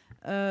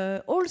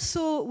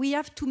 Also, we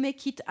have to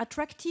make it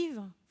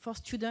attractive for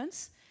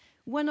students.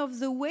 One of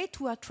the ways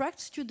to attract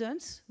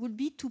students would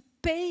be to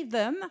pay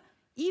them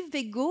if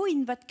they go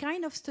in that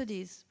kind of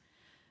studies.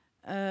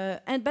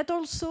 But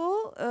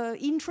also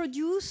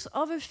introduce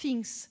other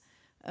things,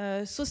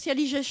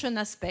 socialization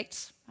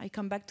aspects, I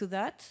come back to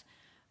that,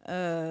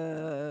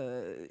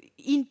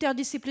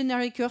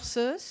 interdisciplinary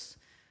courses,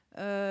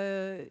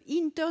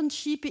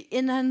 internship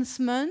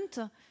enhancement,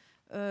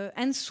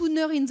 and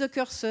sooner in the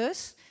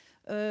courses,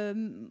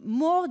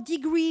 more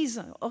degrees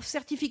of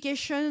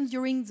certification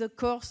during the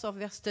course of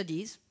their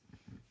studies.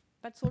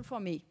 That's all for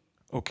me.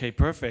 Okay,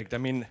 perfect. I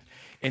mean,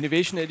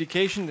 innovation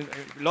education,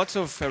 lots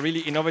of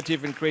really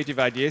innovative and creative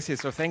ideas here,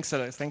 so thanks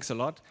a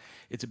lot.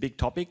 It's a big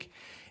topic.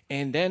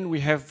 And then we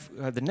have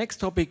the next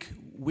topic,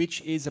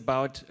 which is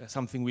about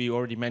something we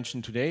already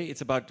mentioned today.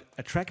 It's about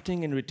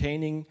attracting and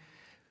retaining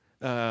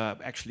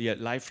actually a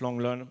lifelong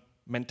learner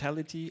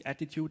mentality,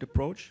 attitude,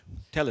 approach.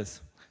 Tell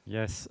us.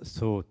 Yes,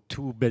 so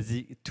two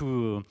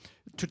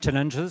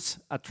challenges,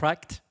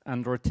 attract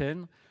and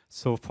retain.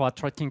 So for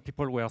attracting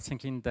people, we are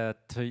thinking that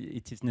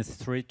it is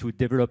necessary to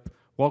develop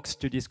work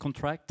studies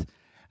contract.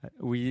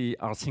 We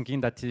are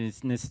thinking that it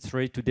is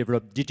necessary to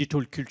develop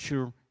digital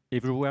culture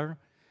everywhere,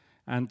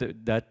 and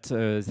that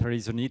there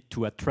is a need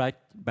to attract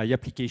by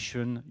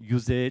application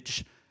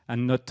usage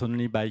and not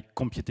only by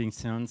computing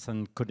science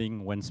and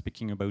coding when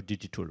speaking about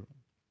digital.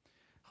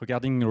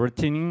 Regarding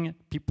retaining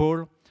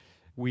people,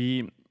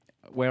 we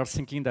are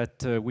thinking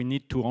that we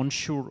need to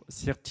ensure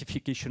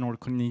certification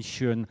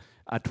recognition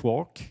at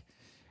work.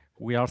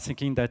 We are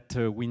thinking that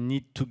we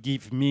need to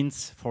give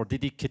means for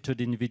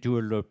dedicated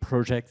individual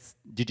projects,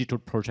 digital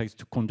projects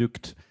to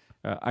conduct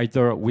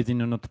either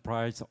within an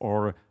enterprise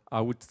or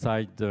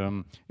outside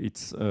the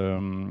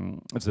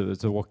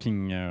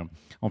working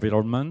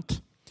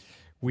environment.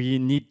 We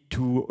need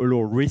to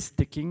allow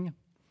risk-taking,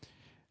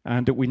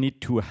 and we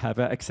need to have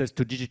access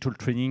to digital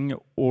training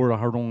all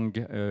along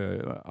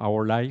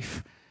our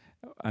life,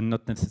 and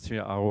not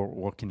necessarily our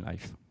working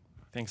life.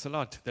 Thanks a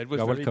lot. That was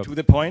You're very welcome. to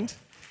the point.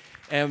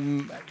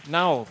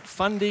 Now,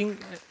 funding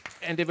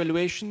and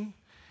evaluation.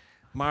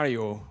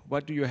 Mario,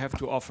 what do you have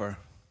to offer?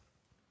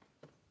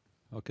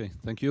 Okay,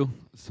 thank you.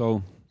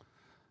 So,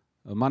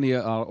 money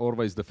are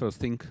always the first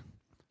thing.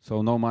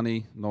 So, no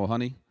money, no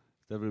honey.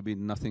 There will be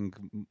nothing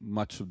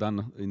much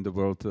done in the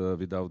world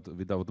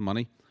without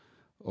money.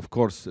 Of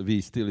course,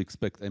 we still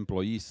expect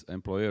employees,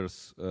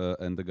 employers,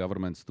 and the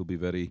governments to be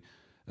very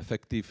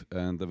effective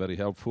and very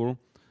helpful.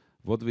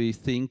 What we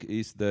think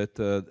is that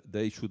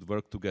they should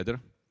work together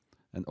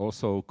and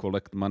also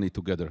collect money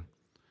together.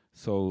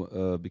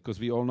 So, because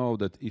we all know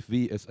that if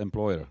we as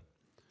employer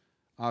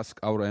ask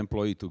our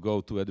employee to go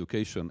to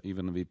education,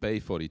 even we pay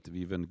for it, we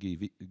even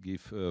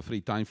give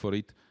free time for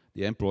it,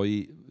 the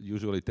employee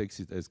usually takes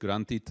it as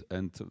granted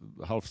and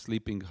half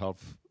sleeping,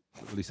 half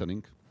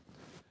listening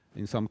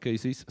in some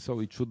cases.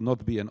 So it should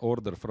not be an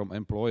order from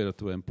employer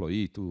to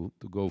employee to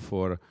go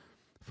for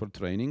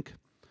training.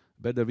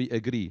 Better we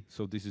agree.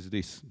 So this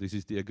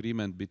is the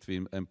agreement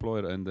between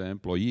employer and the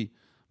employee,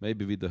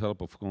 maybe with the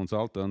help of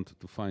consultant,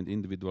 to find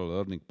individual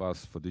learning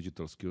paths for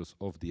digital skills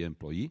of the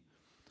employee.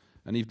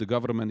 And if the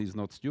government is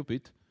not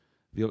stupid,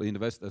 will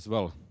invest as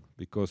well.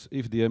 Because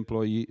if the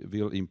employee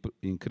will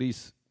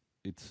increase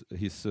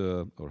his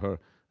or her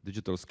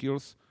digital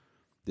skills,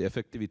 the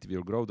effectivity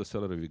will grow, the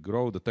salary will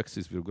grow, the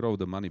taxes will grow,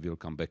 the money will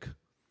come back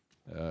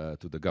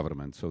to the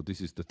government. So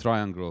this is the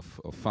triangle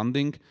of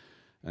funding.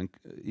 And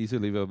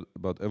easily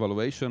about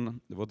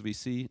evaluation, what we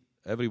see,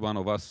 every one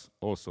of us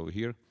also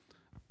here,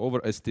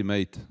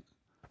 overestimate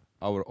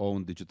our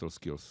own digital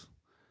skills.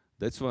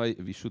 That's why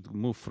we should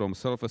move from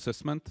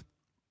self-assessment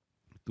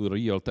to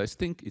real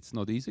testing. It's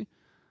not easy,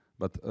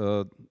 but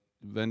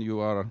when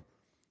you are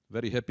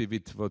very happy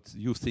with what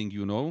you think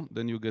you know,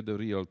 then you get a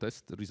real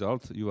test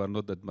result. You are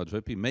not that much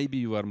happy. Maybe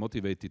you are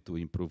motivated to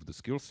improve the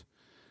skills.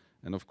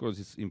 And of course,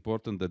 it's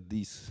important that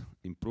these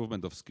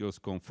improvement of skills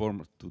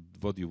conform to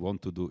what you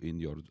want to do in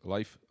your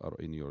life or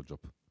in your job.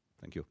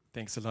 Thank you.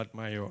 Thanks a lot,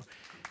 Mario.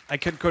 I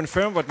can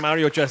confirm what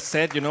Mario just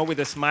said, you know, with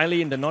a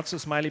smiley and the not so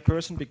smiley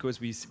person, because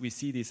we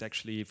see this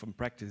actually from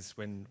practice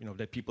when, you know,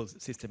 that people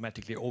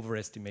systematically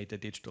overestimate their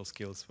digital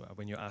skills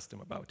when you ask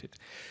them about it.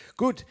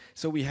 Good.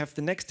 So we have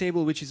the next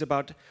table, which is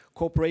about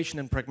cooperation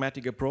and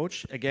pragmatic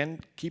approach. Again,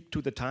 keep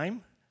to the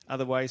time.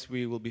 Otherwise,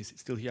 we will be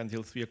still here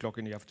until 3 o'clock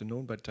in the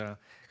afternoon, but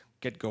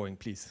get going,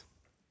 please.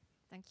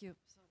 Thank you.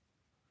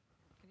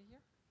 Can you hear?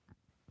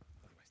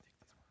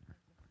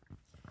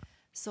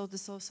 So to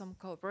show some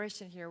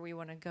cooperation here, we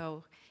want to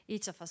go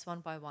each of us one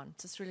by one,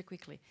 just really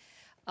quickly.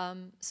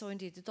 So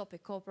indeed, the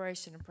topic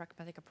cooperation and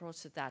pragmatic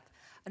approach to that.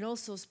 And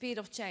also speed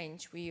of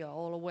change. We are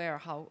all aware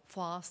how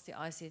fast the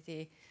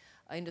ICT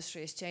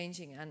industry is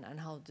changing and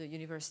how the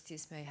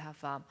universities may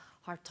have a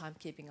hard time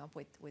keeping up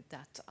with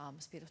that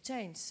speed of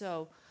change.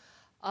 So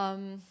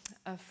from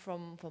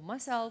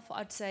myself,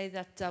 I'd say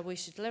that we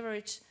should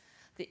leverage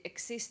the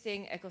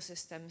existing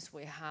ecosystems.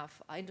 We have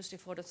Industry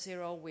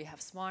 4.0, we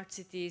have smart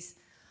cities,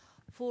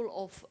 full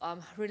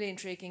of really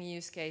intriguing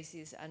use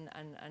cases and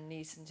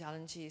needs and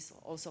challenges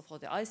also for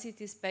the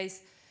ICT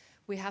space.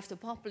 We have the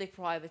public,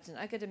 private and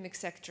academic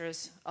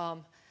sectors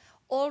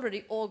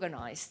already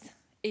organized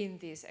in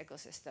these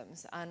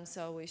ecosystems, and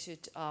so we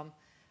should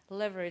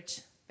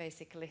leverage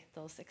basically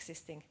those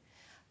existing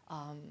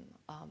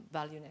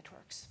value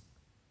networks.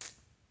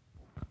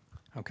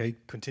 Okay,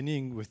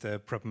 continuing with the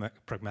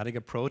pragmatic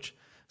approach.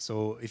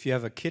 So if you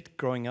have a kid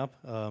growing up,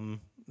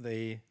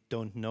 they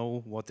don't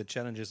know what the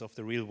challenges of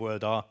the real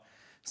world are.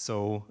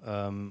 So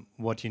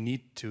what you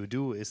need to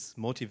do is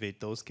motivate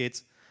those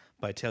kids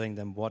by telling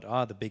them what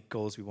are the big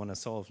goals we want to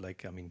solve,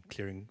 like, I mean,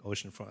 clearing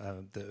ocean from,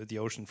 the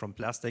ocean from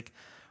plastic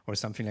or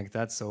something like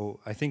that. So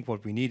I think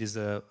what we need is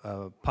a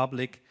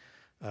public,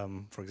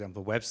 for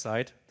example,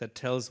 website that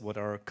tells what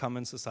our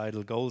common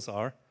societal goals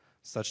are,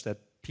 such that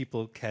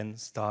people can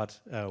start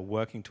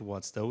working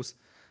towards those.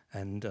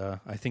 And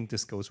I think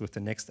this goes with the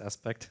next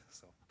aspect.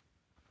 So.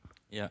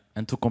 Yeah,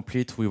 and to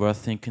complete, we were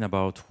thinking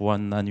about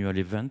one annual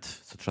event,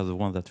 such as the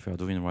one that we are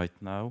doing right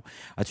now,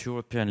 at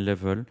European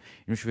level, in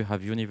which we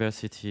have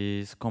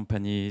universities,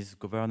 companies,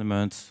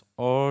 governments,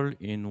 all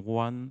in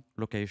one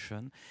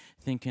location,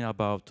 thinking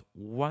about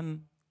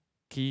one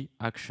key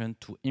action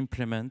to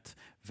implement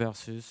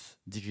versus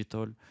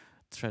digital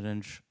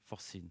challenge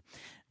foreseen.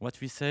 What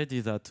we said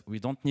is that we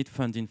don't need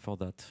funding for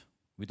that.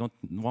 We don't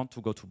want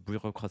to go to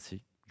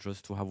bureaucracy,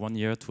 just to have 1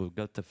 year to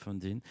get the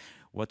funding.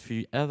 What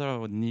we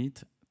either need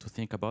to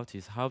think about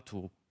is how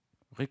to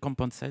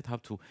recompensate, how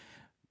to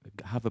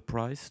have a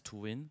prize to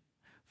win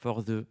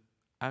for the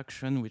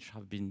actions which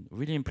have been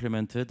really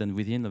implemented and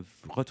within a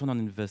return on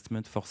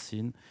investment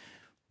foreseen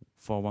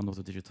for one of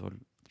the digital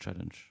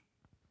challenge?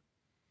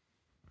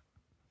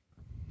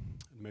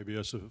 Maybe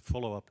as a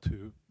follow-up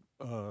to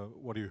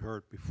what you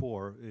heard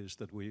before is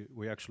that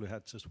we actually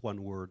had just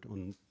one word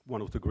on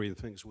one of the green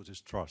things, which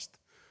is trust.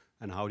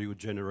 And how do you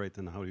generate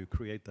and how do you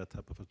create that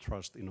type of a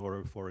trust in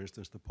order, for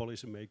instance, the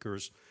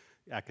policymakers,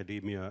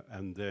 academia,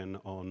 and then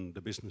on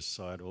the business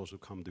side also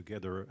come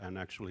together and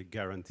actually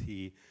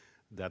guarantee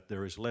that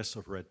there is less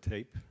of red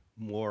tape,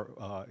 more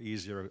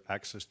easier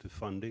access to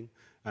funding,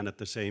 and at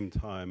the same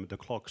time the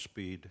clock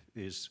speed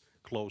is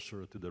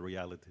closer to the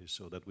reality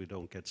so that we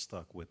don't get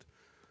stuck with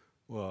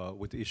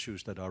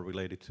issues that are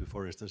related to,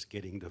 for instance,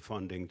 getting the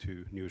funding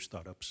to new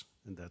startups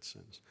in that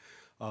sense.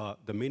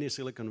 The mini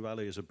Silicon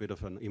Valley is a bit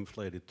of an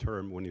inflated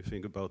term when you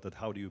think about that,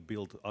 how do you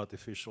build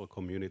artificial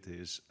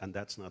communities, and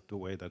that's not the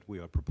way that we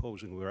are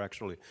proposing. We're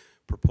actually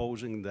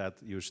proposing that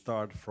you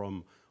start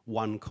from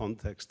one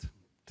context,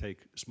 take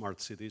smart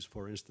cities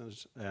for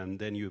instance, and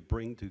then you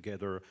bring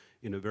together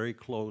in a very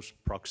close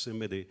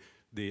proximity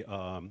the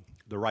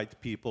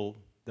right people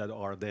that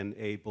are then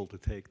able to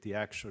take the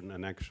action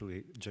and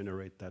actually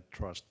generate that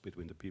trust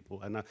between the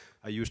people. And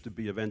I used to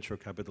be a venture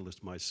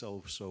capitalist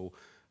myself, so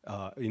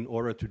in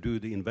order to do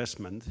the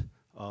investment,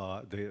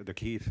 the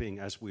key thing,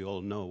 as we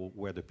all know,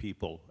 were the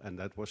people, and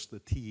that was the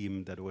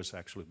team that was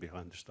actually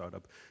behind the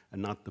startup,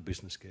 and not the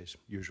business case,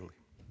 usually.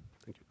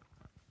 Thank you.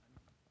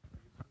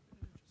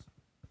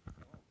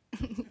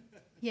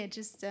 Yeah,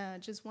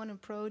 just one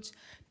approach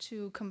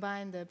to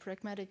combine the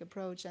pragmatic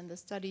approach and the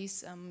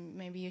studies.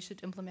 Maybe you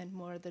should implement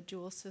more the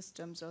dual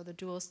systems or the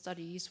dual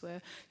studies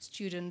where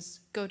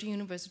students go to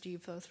university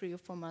for 3 or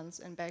 4 months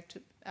and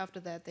after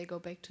that they go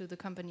back to the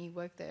company,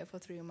 work there for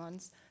 3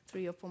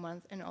 or 4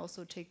 months, and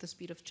also take the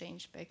speed of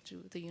change back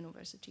to the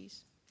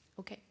universities.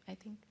 Okay, I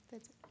think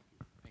that's it.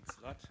 Thanks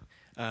a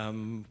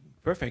lot.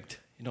 Perfect.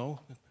 You know,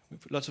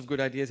 lots of good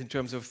ideas in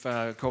terms of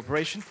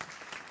cooperation.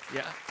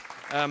 Yeah.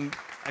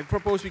 I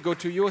propose we go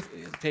to your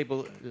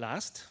table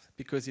last,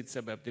 because it's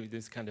about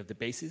this kind of the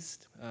basis,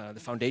 the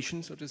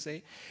foundation, so to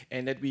say,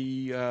 and that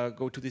we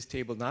go to this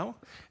table now.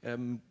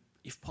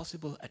 If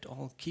possible at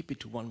all, keep it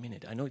to 1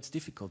 minute. I know it's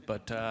difficult,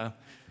 but... Yeah,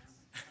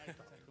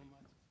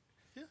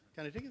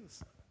 can I take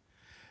this?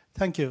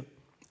 Thank you.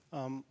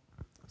 So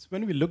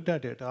when we looked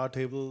at it, our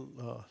table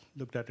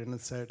looked at it and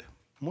said,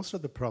 most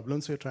of the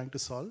problems we're trying to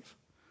solve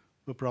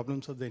were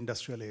problems of the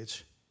industrial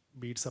age.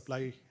 Be it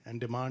supply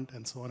and demand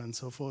and so on and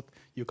so forth.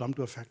 You come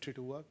to a factory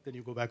to work, then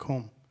you go back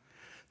home.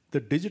 The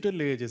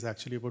digital age is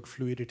actually about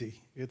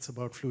fluidity. It's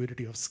about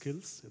fluidity of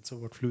skills. It's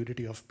about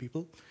fluidity of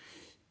people.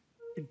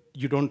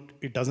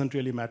 It doesn't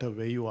really matter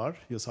where you are,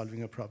 you're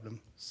solving a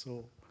problem.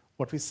 So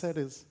what we said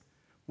is,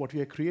 what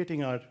we are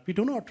creating we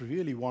do not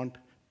really want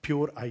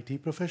pure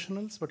IT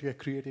professionals, but we are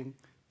creating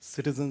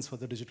citizens for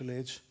the digital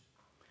age.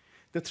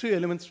 There are 3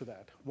 elements to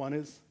that. One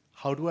is,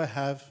 how do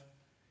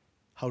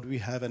we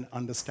have an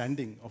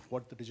understanding of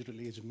what the digital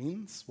age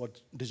means, what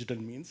digital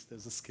means?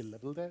 There's a skill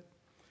level there.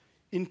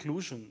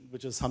 Inclusion,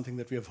 which is something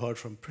that we have heard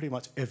from pretty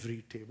much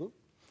every table.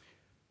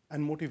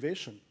 And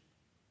motivation.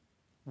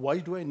 Why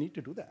do I need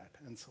to do that?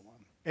 And so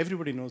on.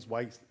 Everybody knows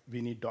why we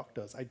need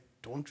doctors. I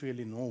don't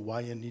really know why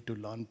I need to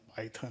learn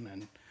Python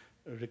and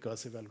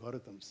recursive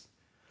algorithms.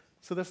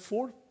 So there are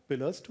 4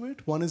 pillars to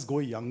it. One is go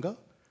younger,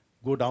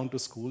 go down to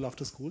school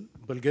after school.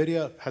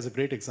 Bulgaria has a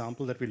great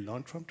example that we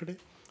learned from today.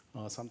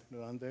 Something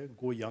around there,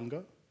 go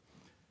younger.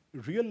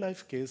 Real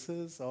life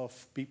cases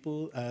of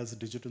people as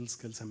digital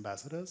skills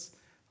ambassadors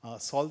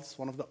solves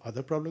one of the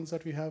other problems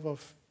that we have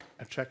of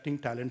attracting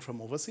talent from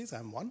overseas.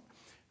 I'm one.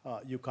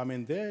 You come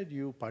in there,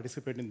 you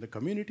participate in the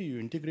community, you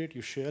integrate,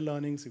 you share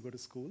learnings, you go to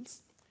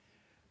schools.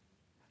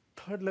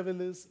 3rd level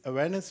is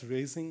awareness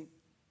raising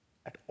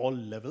at all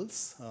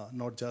levels,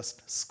 not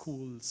just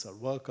schools or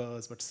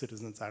workers, but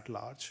citizens at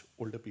large,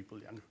 older people,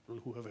 young people,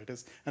 whoever it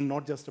is, and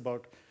not just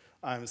about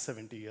I'm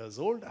 70 years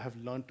old, I have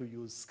learned to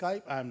use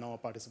Skype, I am now a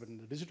participant in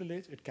the digital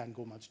age. It can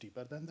go much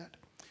deeper than that.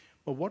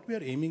 But what we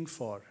are aiming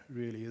for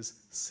really is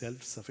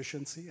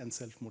self-sufficiency and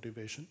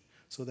self-motivation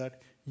so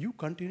that you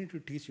continue to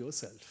teach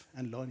yourself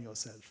and learn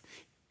yourself.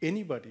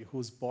 Anybody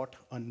who's bought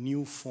a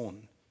new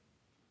phone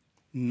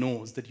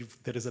knows that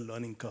there is a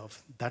learning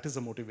curve. That is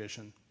a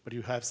motivation, but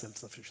you have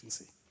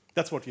self-sufficiency.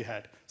 That's what we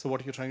had. So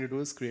what you're trying to do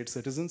is create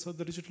citizens of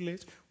the digital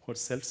age who are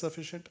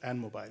self-sufficient and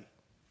mobile.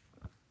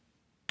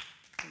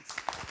 Thanks.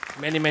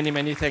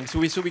 Many thanks.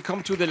 So we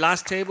come to the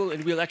last table,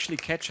 and we'll actually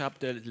catch up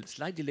the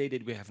slight delay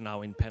that we have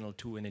now in panel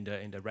 2 and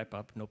in the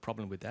wrap-up. No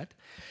problem with that.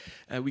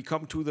 We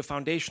come to the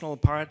foundational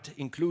part,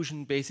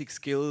 inclusion, basic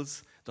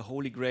skills, the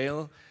holy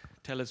grail.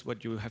 Tell us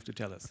what you have to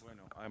tell us.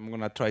 Bueno, I'm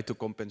going to try to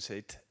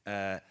compensate.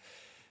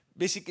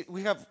 Basically,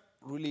 we have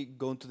really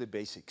gone to the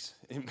basics,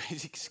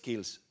 basic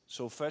skills.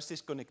 So first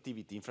is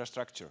connectivity,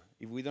 infrastructure.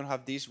 If we don't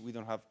have this, we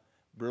don't have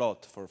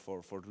blood for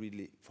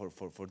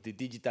the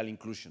digital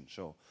inclusion.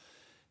 So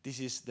this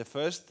is the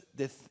first.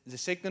 The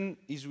second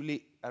is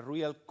really a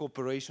real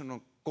cooperation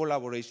or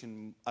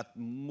collaboration at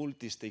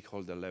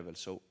multi-stakeholder level.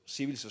 So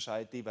civil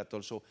society, but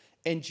also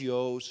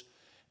NGOs,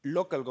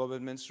 local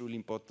governments, really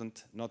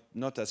important,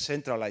 not a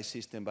centralized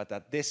system, but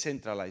a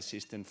decentralized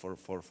system for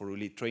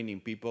really training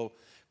people,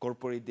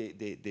 corporate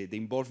the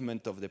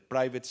involvement of the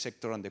private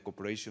sector and the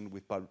cooperation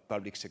with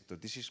public sector.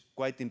 This is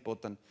quite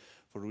important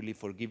for really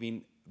for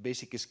giving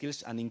basic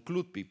skills and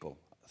include people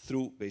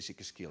through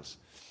basic skills.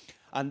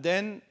 And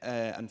then,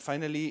 and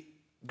finally,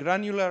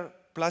 granular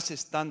plus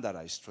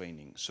standardized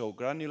training. So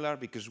granular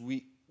because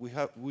we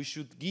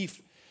should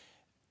give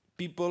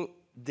people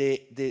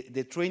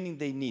the training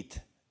they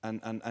need.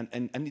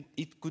 And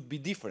it could be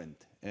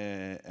different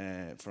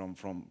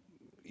from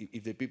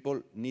if the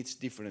people needs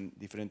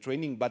different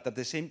training, but at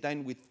the same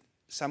time with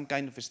some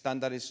kind of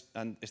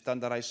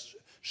standardized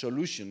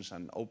solutions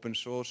and open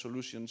source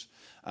solutions,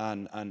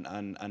 and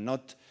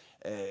not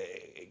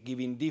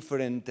giving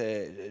different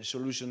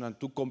solutions and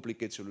too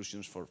complicated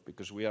solutions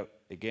because we are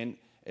again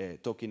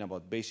talking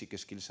about basic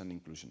skills and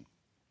inclusion.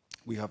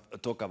 We have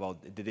talked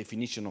about the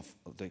definition of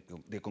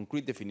the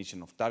concrete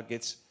definition of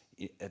targets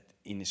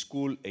in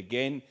school,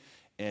 again,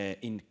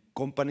 in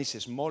companies,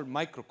 small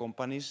micro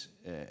companies,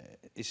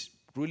 it's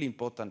really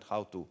important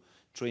how to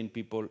train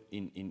people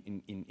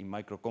in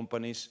micro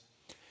companies.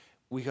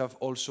 We have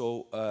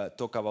also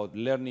talked about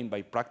learning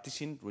by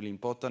practicing, really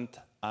important,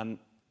 and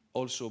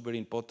also very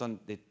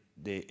important,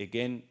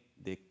 again,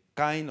 the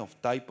kind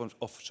of type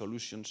of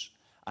solutions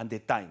and the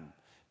time.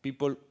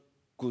 People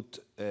could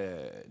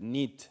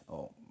need,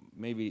 or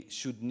maybe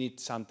should need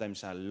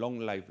sometimes a long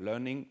life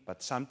learning,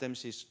 but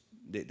sometimes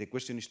the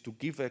question is to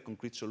give a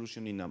concrete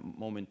solution in a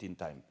moment in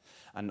time.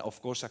 And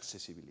of course,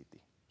 accessibility.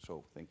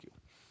 So thank you.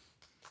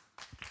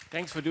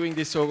 Thanks for doing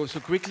this so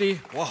quickly.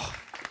 Wow,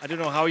 I don't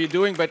know how you're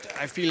doing, but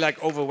I feel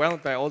like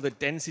overwhelmed by all the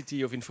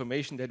density of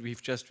information that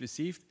we've just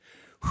received.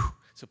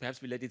 So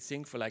perhaps we let it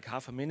sink for like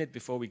half a minute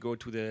before we go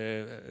to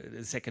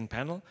the second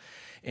panel.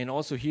 And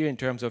also here in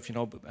terms of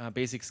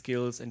basic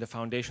skills and the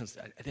foundations,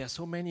 there are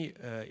so many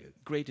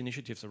great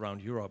initiatives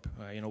around Europe,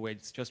 where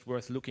it's just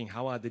worth looking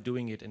how are they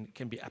doing it and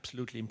can be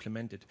absolutely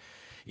implemented.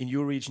 In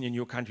your region, in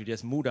your country,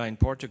 there's MUDA in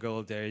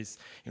Portugal. There is,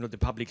 the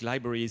public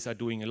libraries are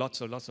doing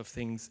lots of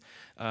things.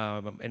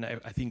 And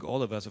I think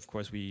all of us, of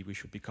course, we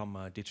should become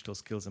digital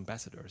skills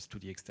ambassadors to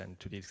the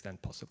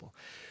extent possible.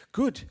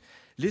 Good.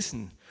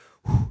 Listen.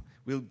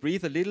 We'll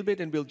breathe a little bit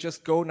and we'll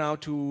just go now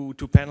to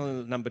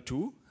panel number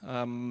 2,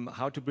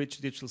 how to bridge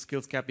the digital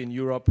skills gap in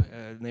Europe,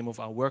 the name of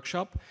our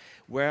workshop,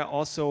 where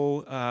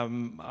also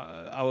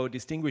our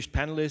distinguished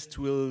panelists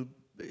will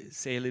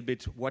say a little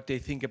bit what they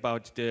think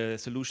about the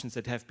solutions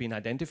that have been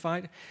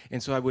identified.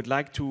 And so I would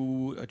like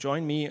to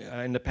join me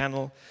in the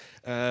panel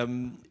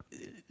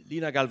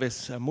Lina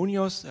GÁLVEZ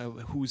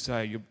MUÑOZ, who's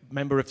a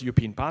member of the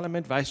European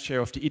Parliament, Vice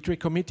Chair of the ITRE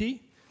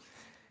Committee,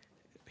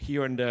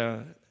 here on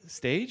the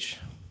stage.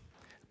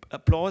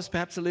 Applause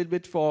perhaps a little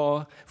bit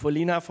for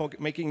Lina for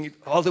making it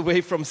all the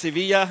way from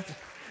Sevilla.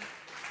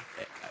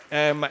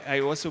 I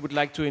also would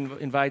like to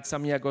invite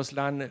Samia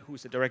Goslan,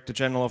 who's the Director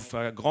General of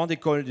Grande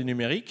École du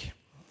Numérique.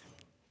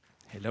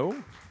 Hello.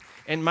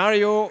 And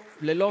Mario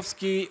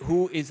Lelovsky,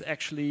 who is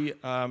actually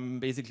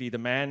basically the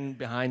man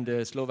behind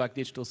the Slovak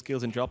Digital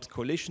Skills and Jobs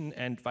Coalition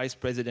and Vice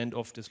President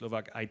of the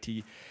Slovak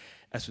IT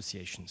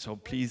Association. So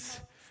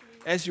please,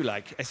 as you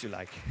like.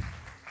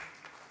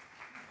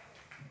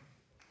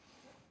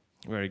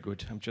 Very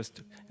good.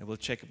 I will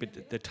check a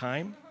bit the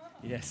time.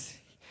 Yes.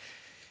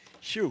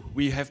 Sure,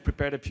 we have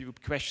prepared a few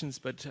questions,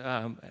 but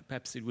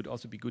perhaps it would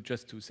also be good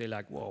just to say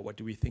like, whoa, what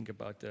do we think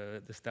about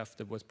the stuff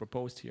that was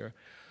proposed here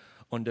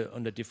on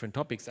the different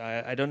topics?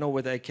 I don't know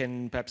whether I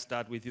can perhaps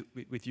start with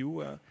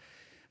you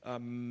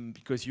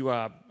because you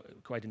are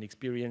quite an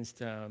experienced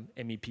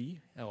MEP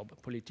or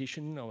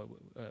politician, or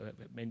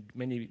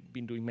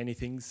been doing many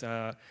things,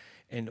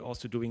 and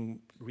also doing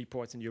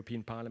reports in the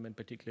European Parliament,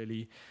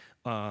 particularly,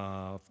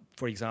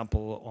 for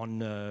example,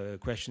 on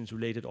questions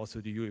related also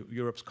to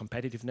Europe's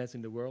competitiveness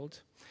in the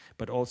world,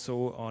 but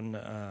also on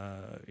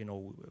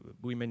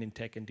women in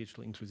tech and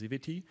digital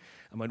inclusivity.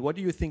 What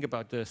do you think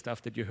about the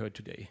stuff that you heard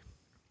today?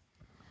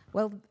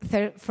 Well,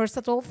 first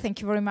of all,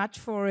 thank you very much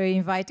for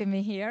inviting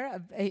me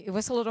here. It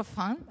was a lot of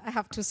fun, I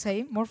have to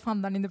say, more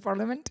fun than in the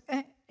Parliament.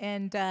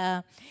 And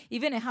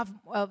even I have,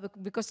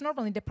 because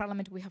normally in the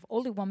Parliament we have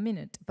only 1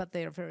 minute, but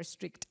they are very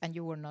strict, and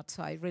you were not,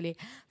 so I really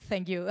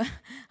thank you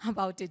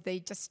about it. They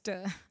just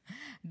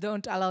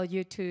don't allow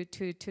you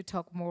to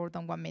talk more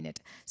than 1 minute.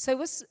 So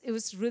it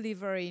was really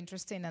very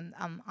interesting, and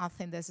I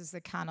think this is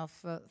the kind of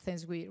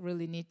things we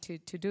really need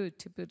to do,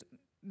 to put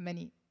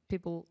many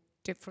people,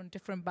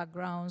 different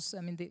backgrounds.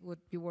 I mean, what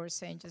you were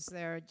saying just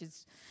there,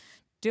 just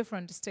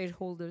different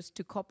stakeholders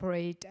to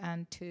cooperate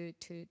and to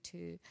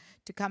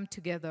come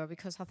together,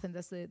 because I think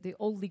that's the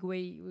only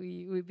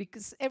way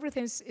because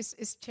everything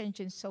is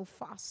changing so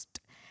fast,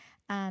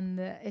 and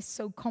it's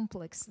so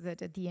complex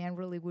that at the end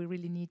really we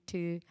really need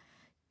to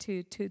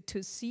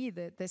see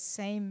the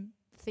same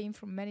thing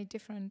from many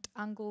different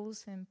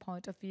angles and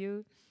point of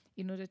view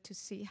in order to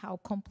see how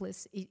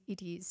complex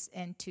it is,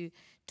 and to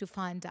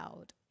find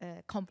out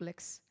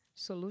complex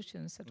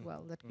solutions as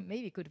well that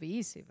maybe could be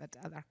easy but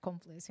are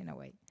complex in a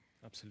way.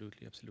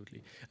 Absolutely,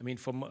 absolutely. I mean,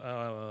 from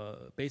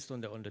based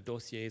on the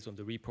dossiers, on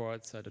the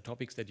reports, the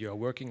topics that you are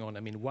working on, I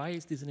mean, why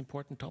is this an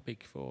important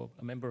topic for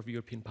a member of the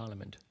European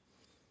Parliament?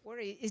 Well,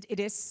 it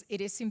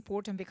is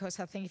important because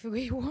I think if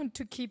we want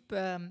to keep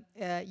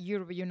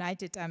Europe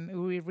united,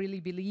 we really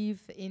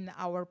believe in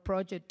our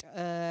project.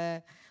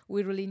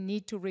 We really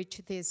need to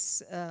reach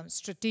this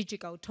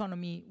strategic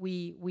autonomy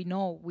we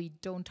know we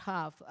don't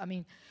have. I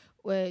mean,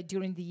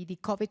 during the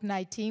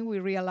COVID-19, we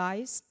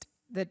realized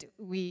that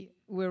we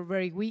were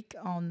very weak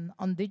on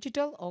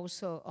digital,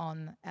 also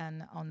on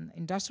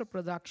industrial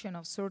production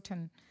of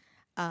certain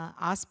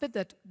aspect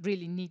that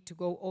really need to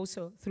go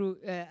also through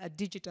a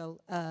digital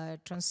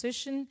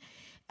transition.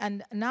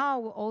 And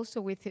now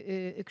also with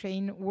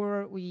Ukraine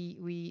war,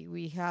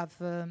 we have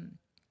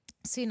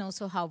seen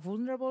also how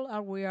vulnerable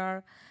we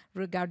are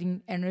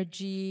regarding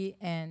energy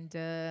and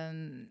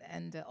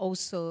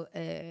also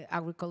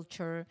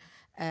agriculture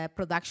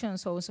production and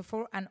so on and so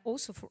forth. And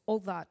also for all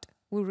that,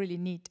 we really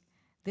need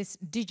this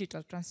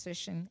digital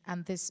transition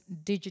and this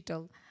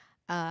digital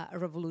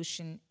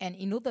revolution. And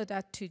in order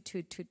that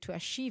to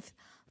achieve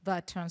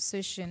that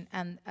transition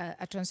and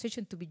a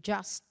transition to be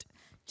just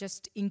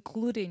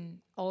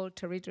including all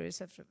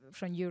territories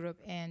from Europe,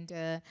 and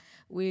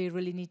we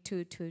really need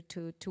to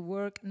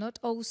work not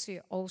also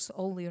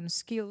only on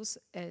skills,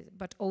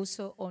 but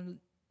also on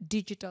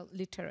digital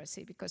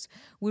literacy, because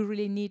we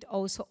really need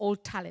also all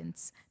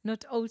talents,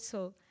 not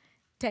also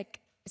tech,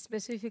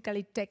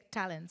 specifically tech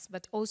talents,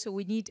 but also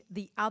we need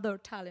the other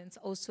talents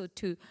also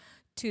to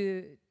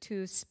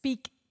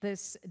speak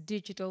this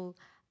digital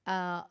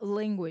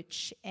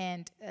language.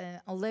 And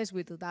unless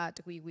we do that,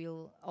 we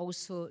will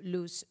also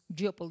lose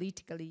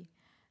geopolitically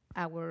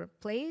our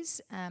place.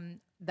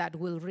 That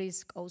will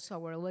risk also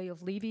our way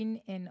of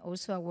living and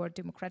also our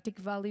democratic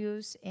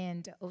values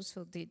and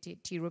also the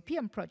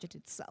European project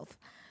itself.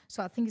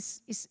 So I think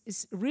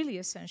it's really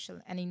essential.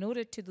 And in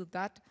order to do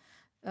that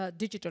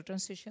digital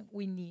transition,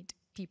 we need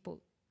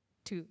people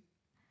to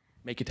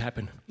make it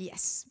happen.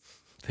 Yes.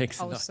 Thanks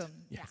a lot. Awesome.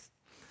 Yes.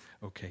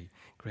 Okay,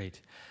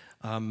 great.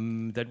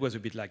 That was a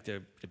bit like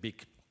the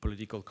big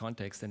political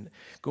context, and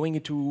going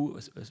into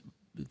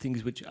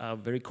things which are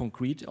very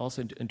concrete,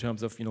 also in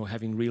terms of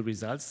having real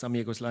results.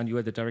 Samir Ghoslan, you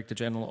are the Director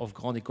General of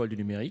Grande École du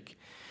Numérique.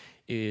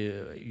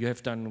 You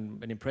have done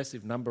an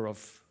impressive number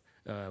of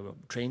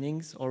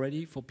trainings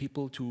already for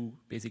people to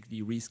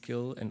basically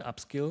reskill and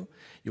upskill.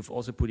 You've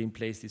also put in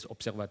place this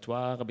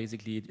observatoire,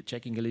 basically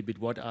checking a little bit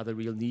what are the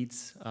real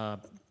needs,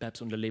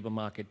 perhaps on the labor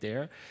market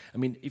there. I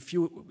mean, if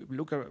you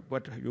look at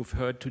what you've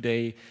heard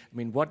today, I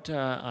mean, what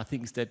are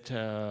things that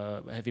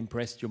have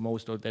impressed you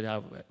most, or that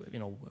are,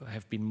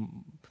 have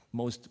been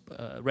most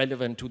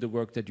relevant to the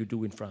work that you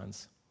do in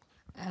France?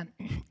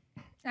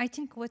 I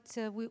think what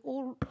we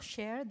all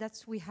share,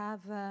 that we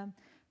have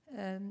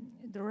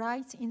the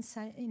right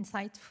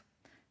insight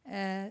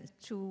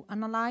to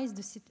analyze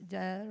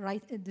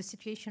the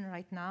situation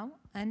right now,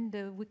 and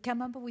we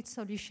come up with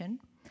solution.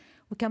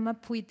 We come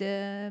up with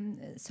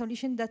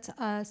solution that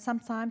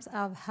sometimes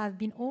have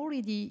been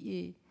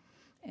already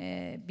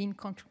been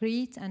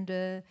concrete and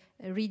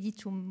ready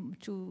to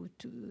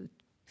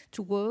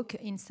work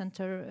in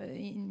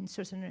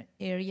certain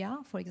area,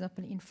 for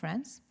example in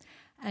France.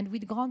 And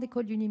with Grande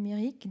École du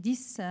Numérique,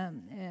 this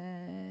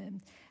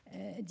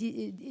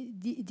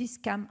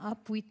came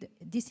up with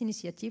this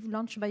initiative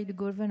launched by the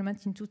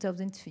government in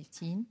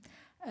 2015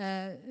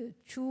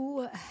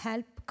 to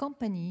help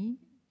companies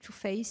to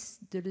face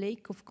the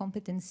lack of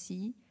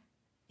competency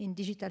in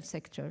digital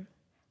sector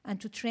and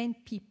to train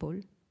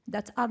people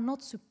that are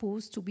not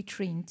supposed to be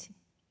trained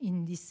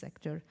in this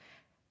sector.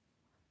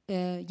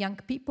 Young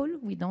people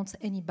without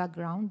any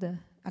background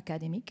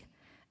academic,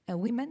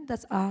 women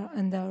that are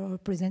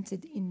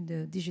underrepresented in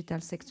the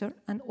digital sector,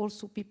 and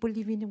also people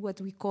living in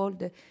what we call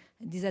the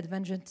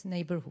disadvantaged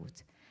neighborhood.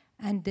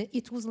 And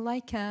it was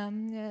like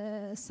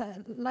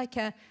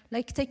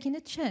taking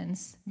a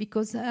chance,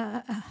 because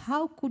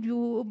how could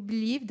you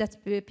believe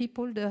that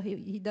people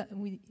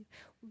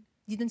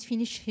didn't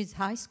finish his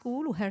high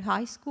school or her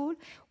high school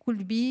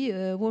could be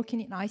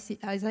working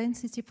as an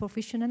ICT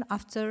professional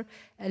after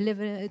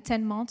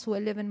 10 months or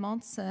 11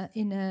 months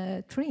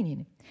in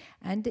training.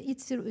 And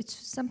it's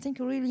something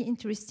really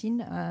interesting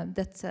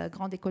that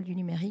Grande École du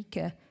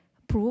Numérique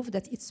proved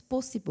that it's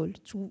possible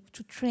to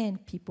train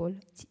people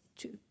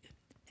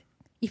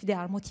if they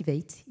are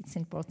motivated. It's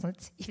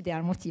important if they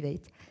are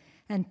motivated,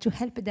 and to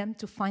help them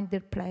to find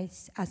their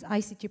place as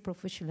ICT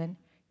professional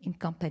in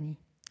company.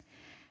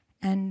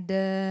 And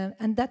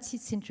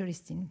it's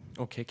interesting.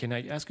 Okay, can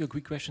I ask you a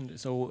quick question?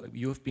 So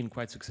you have been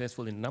quite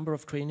successful in a number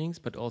of trainings,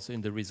 but also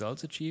in the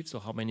results achieved. So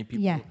how many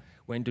people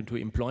went into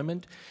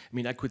employment? I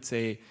mean, I could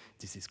say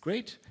this is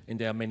great, and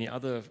there are many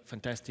other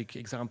fantastic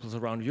examples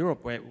around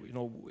Europe where,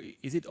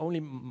 is it only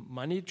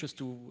money just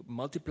to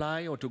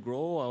multiply or to grow,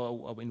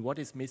 or I mean, what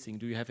is missing?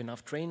 Do you have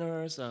enough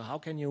trainers? How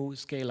can you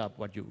scale up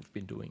what you've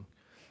been doing?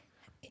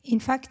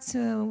 In fact,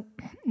 the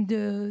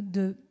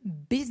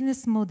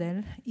business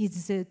model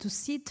is to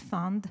seed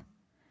fund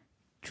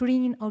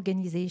training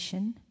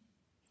organization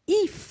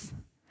if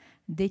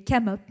they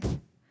came up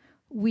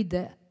with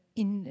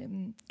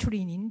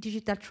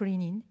digital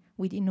training,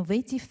 with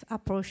innovative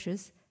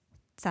approaches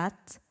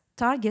that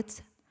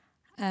target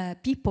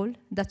people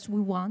that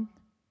we want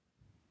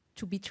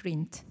to be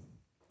trained.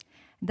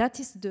 That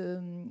is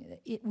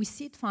we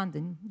seed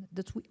funding,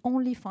 that we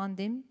only fund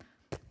them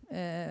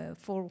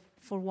for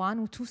 1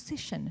 or 2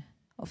 sessions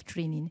of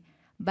training,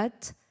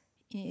 but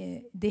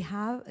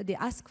they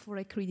ask for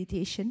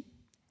accreditation,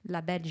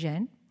 La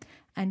Belgian,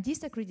 and this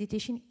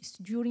accreditation is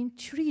during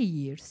 3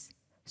 years.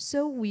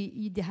 So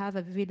they have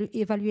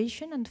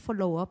evaluation and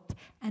follow-up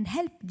and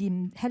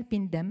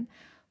helping them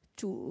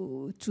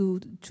to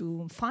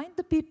find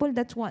the people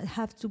that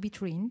have to be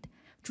trained,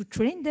 to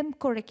train them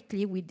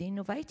correctly with the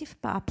innovative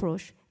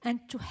approach, and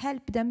to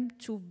help them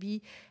to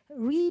be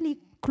really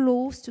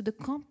close to the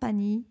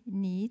company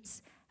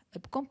needs. A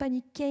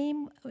company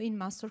came in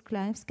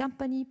masterclass,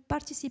 company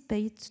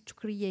participates to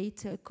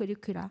create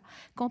curricula,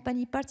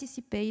 company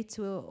participates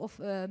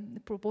of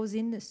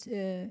proposing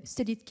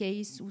studied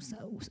case,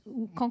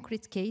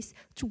 concrete case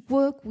to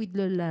work with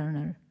the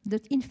learner.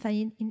 That in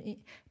fact,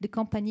 the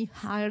company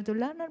hired the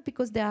learner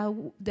because they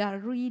are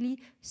really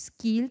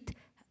skilled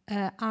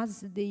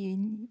as they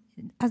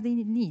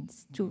need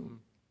to.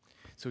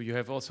 So you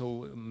have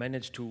also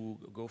managed to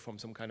go from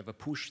some kind of a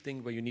push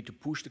thing where you need to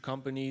push the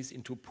companies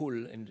into pull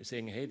and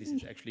saying, hey, this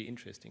is actually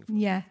interesting.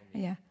 Yeah.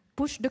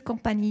 Push the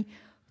company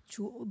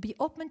to be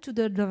open to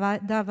the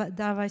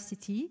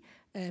diversity.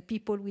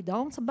 People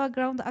without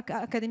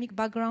academic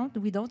background,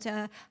 without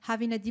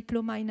having a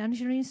diploma in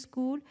engineering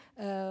school,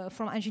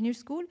 from engineering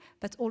school,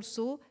 but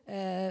also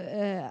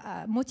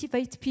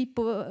motivate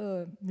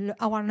people,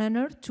 our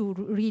learner, to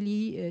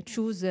really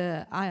choose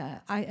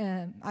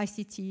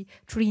ICT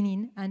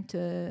training and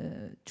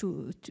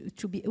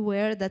to be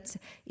aware that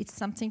it's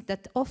something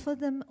that offers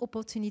them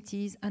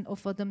opportunities and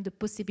offer them the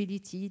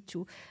possibility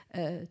to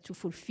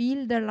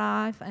fulfill their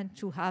life and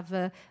to have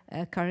a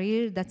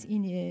career that's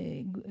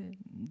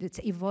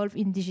evolve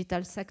in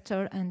digital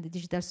sector, and the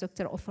digital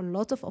sector offer a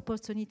lot of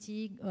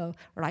opportunity,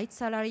 right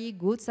salary,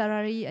 good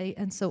salary,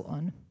 and so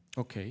on.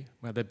 Okay,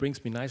 well that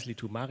brings me nicely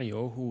to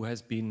Mario, who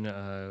has been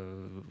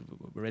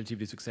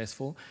relatively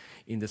successful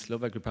in the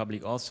Slovak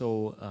Republic,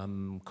 also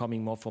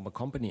coming more from a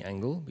company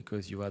angle,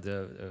 because you are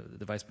the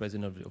vice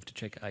president of the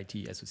Czech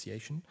IT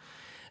Association.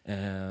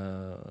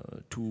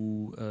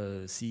 To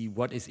see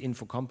what is in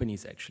for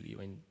companies actually.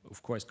 I mean,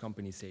 of course,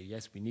 companies say,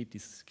 yes, we need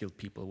these skilled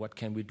people. What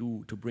can we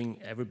do to bring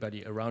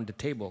everybody around the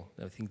table?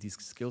 I think these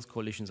skills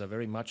coalitions are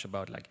very much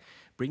about like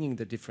bringing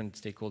the different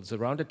stakeholders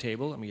around the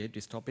table. I mean, we had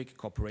this topic,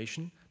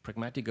 cooperation,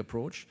 pragmatic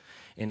approach,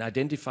 and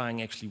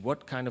identifying actually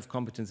what kind of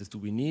competences do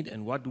we need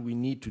and what do we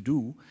need to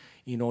do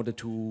in order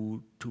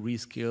to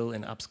reskill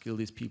and upskill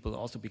these people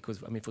also,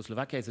 because I mean for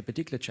Slovakia it's a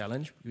particular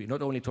challenge. We're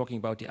not only talking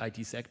about the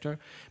IT sector,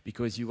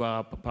 because you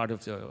are part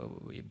of the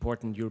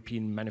important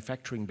European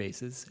manufacturing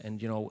bases,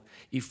 and you know,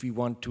 if we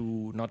want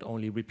to not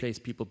only replace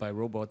people by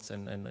robots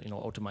and you know,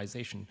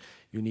 automation,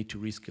 you need to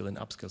reskill and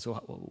upskill. So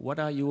what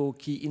are your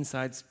key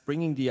insights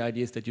bringing the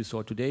ideas that you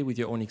saw today with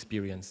your own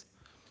experience?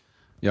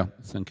 Yeah,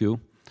 thank you.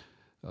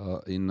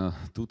 In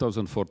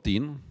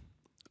 2014,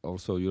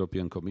 also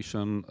European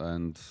Commission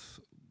and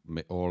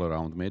all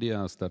around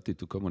media started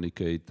to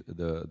communicate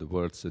the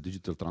words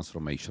digital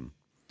transformation.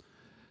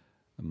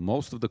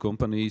 Most of the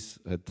companies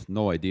had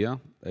no idea.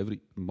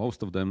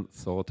 Most of them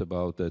thought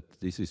about that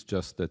this is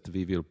just that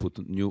we will put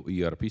new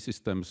ERP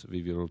systems,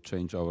 we will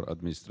change our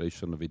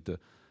administration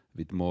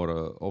with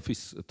more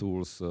office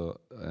tools,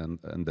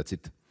 and that's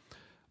it.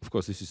 Of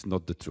course, this is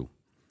not the truth.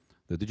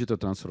 The digital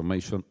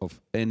transformation of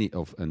any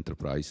of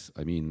enterprise,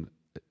 I mean,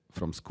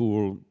 from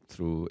school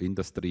through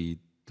industry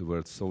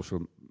towards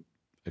social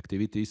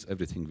activities,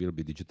 everything will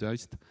be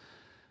digitized.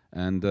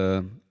 And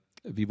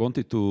we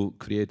wanted to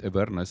create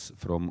awareness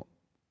from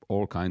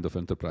all kinds of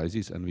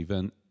enterprises, and we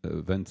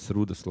went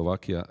through the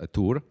Slovakia a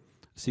tour,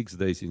 6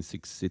 days in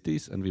 6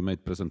 cities, and we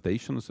made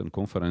presentations and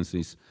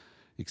conferences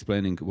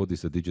explaining what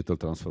is a digital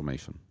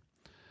transformation.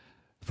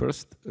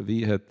 First,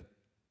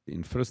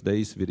 in first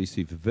days, we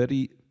received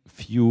very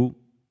few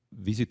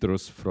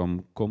visitors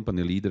from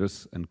company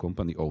leaders and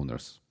company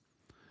owners.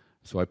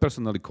 So I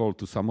personally called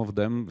to some of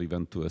them. We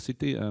went to a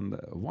city, and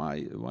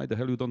why the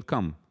hell you don't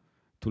come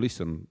to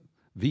listen?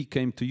 We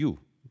came to you.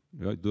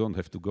 You don't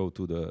have to go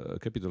to the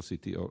capital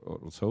city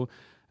or so.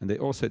 And they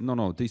all said,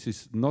 no, this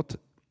is not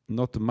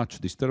much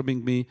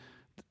disturbing me.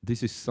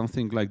 This is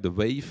something like the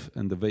wave,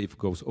 and the wave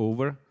goes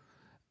over,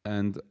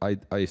 and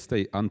I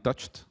stay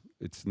untouched.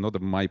 It's not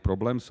my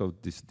problem. So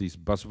these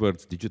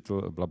buzzwords,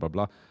 digital, blah, blah,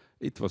 blah,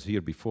 it was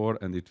here before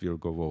and it will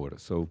go over.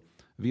 So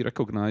we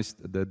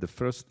recognized that the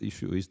first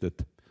issue is that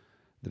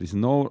there is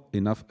no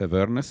enough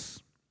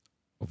awareness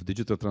of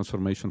digital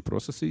transformation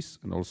processes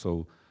and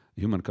also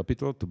human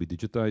capital to be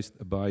digitized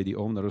by the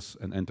owners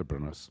and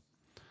entrepreneurs.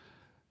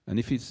 And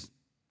if you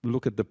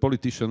look at the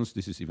politicians,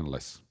 this is even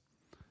less.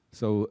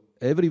 So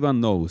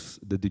everyone knows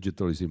that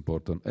digital is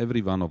important.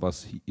 Every one of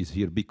us is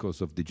here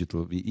because of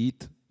digital. We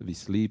eat, we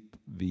sleep,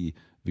 we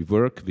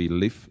work, we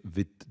live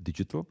with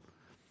digital.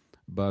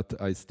 But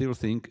I still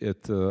think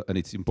it, and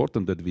it's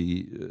important that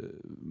we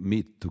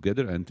meet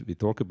together and we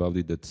talk about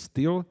it, that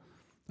still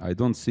I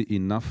don't see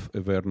enough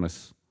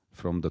awareness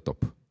from the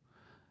top.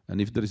 And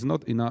if there is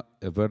not enough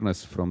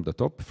awareness from the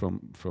top,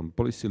 from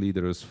policy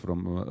leaders,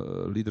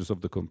 from leaders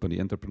of the company,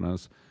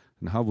 entrepreneurs,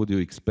 and how would you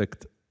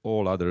expect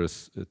all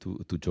others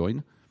to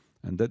join?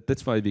 And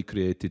that's why we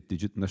created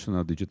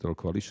National Digital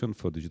Coalition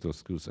for Digital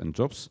Skills and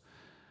Jobs.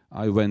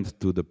 I went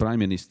to the Prime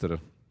Minister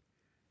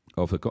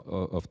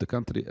of the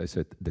country. I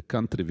said, the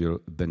country will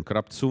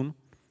bankrupt soon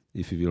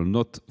if we will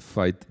not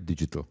fight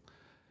digital.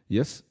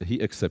 Yes, he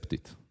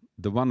accepted.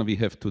 The one we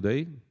have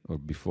today, or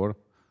before,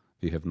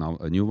 we have now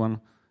a new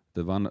one.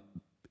 The one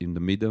in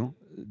the middle,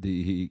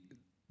 he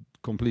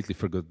completely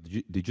forgot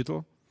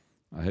digital.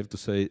 I have to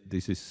say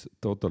this is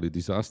totally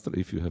disaster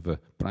if you have a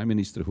prime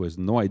minister who has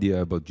no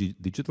idea about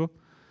digital,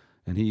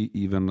 and he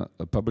even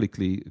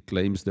publicly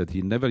claims that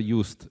he never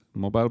used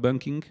mobile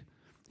banking,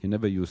 he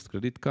never used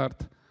credit card.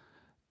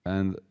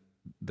 And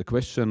the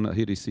question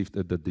he received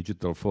at the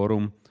digital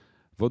forum,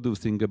 what do you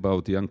think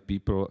about young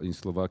people in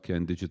Slovakia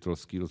and digital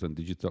skills and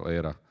digital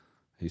era?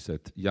 He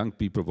said, young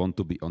people want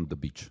to be on the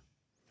beach.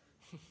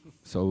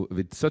 So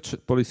with such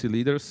policy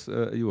leaders,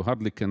 you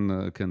hardly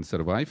can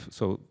survive.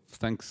 So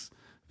thanks,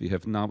 we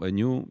have now a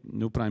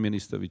new prime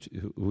minister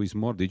who is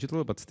more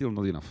digital, but still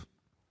not enough.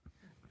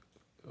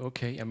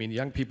 Okay, I mean,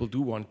 young people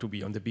do want to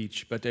be on the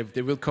beach, but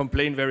they will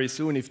complain very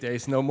soon if there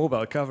is no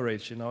mobile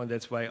coverage, you know, and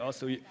that's why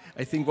also,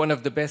 I think one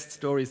of the best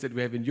stories that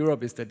we have in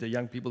Europe is that the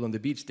young people on the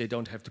beach, they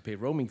don't have to pay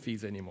roaming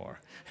fees anymore.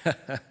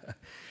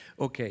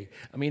 Okay,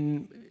 I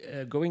mean,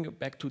 going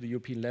back to the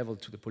European level,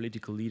 to the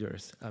political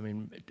leaders, I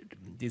mean,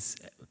 this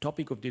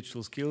topic of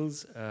digital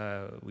skills,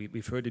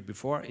 we've heard it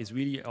before, is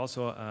really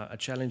also a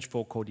challenge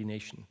for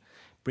coordination,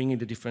 bringing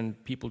the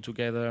different people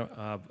together,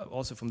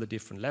 also from the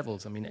different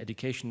levels. I mean,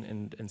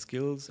 education and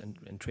skills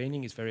and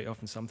training is very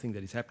often something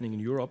that is happening in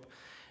Europe,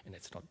 and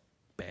it's not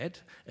bad,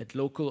 at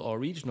local or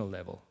regional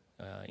level,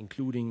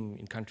 including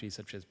in countries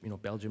such as, you know,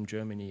 Belgium,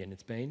 Germany, and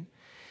Spain.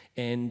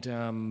 And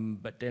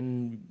but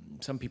then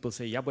some people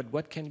say, yeah, but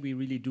what can we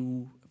really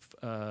do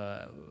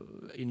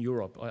in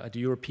Europe, or at the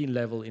European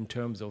level, in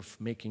terms of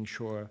making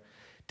sure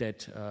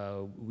that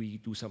we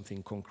do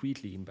something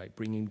concretely by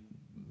bringing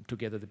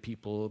together the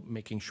people,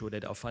 making sure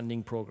that our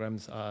funding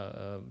programs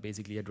are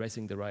basically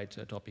addressing the right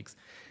topics.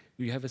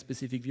 Do you have a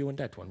specific view on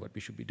that one, what we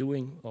should be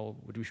doing or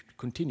what we should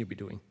continue be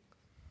doing?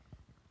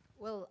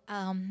 Well,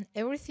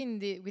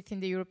 everything within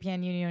the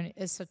European Union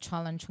is a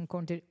challenge on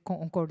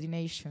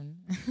coordination,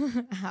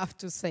 I have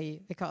to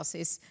say, because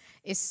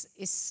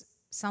it's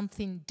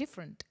something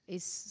different.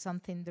 It's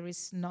something there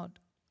is not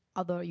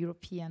other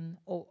European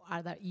or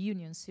other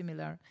unions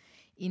similar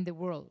in the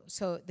world.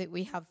 So that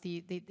we have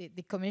the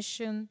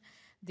Commission,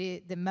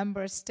 the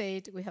member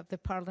state, we have the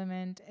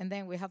parliament, and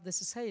then we have the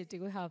society,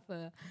 we have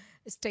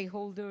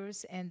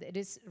stakeholders, and it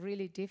is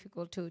really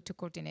difficult to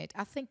coordinate.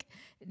 I think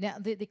now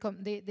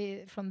from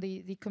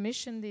the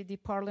Commission, the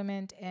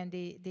parliament, and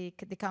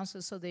the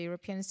council, so the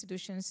European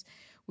institutions,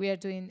 we are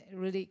doing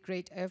really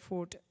great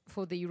effort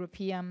for the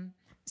European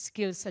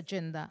skills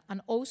agenda,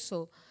 and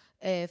also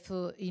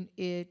to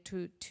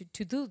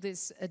do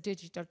this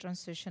digital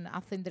transition. I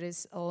think there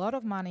is a lot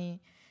of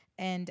money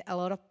and a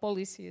lot of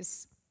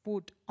policies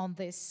put on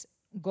this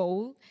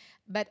goal,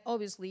 but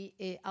obviously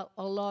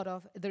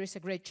there is a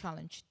great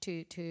challenge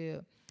to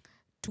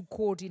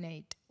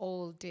coordinate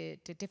all the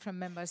different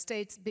member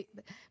states,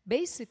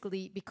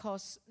 basically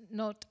because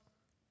not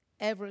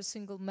every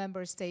single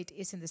member state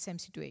is in the same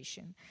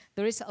situation.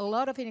 There is a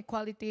lot of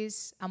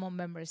inequalities among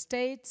member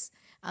states,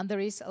 and there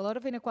is a lot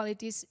of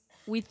inequalities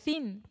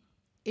within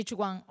each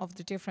one of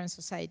the different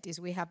societies.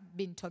 We have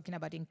been talking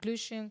about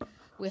inclusion,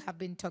 we have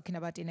been talking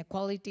about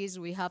inequalities,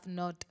 we have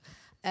not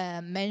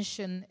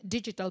mentioned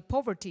digital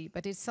poverty,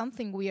 but it's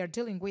something we are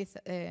dealing with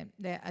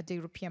at the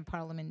European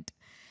Parliament.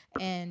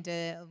 And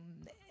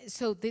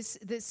so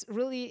this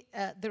really,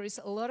 there is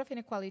a lot of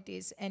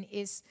inequalities, and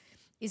is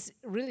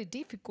really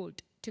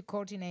difficult to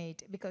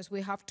coordinate because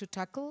we have to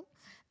tackle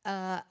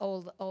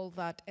all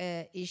that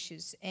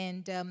issues.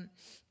 And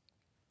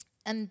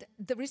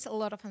there is a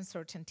lot of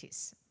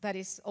uncertainties. That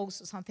is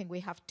also something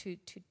we have to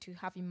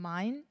have in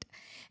mind,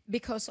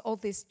 because all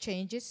these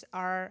changes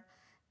are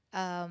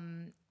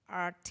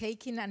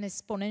taking an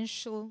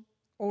exponential,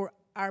 or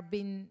are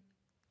being,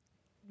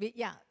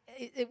 yeah,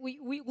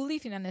 we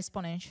live in an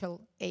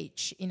exponential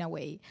age in a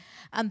way.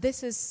 And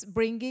this is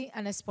bringing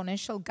an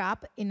exponential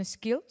gap in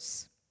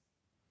skills,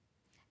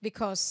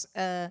 because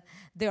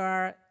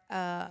there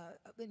are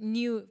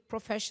new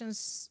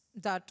professions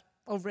that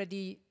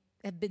already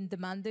have been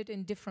demanded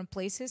in different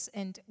places,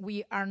 and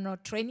we are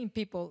not training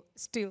people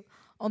still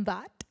on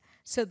that.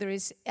 So there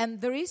is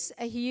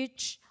a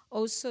huge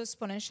also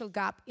exponential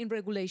gap in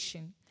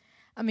regulation.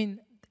 I mean,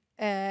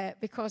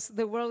 because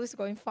the world is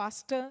going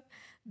faster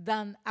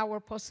than our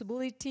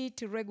possibility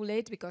to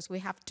regulate, because we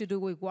have to do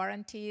with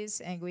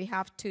warranties and we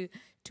have to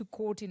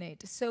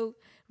coordinate. So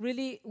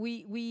really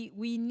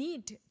we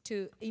need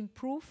to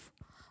improve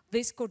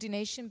this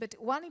coordination. But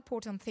one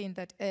important thing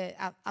that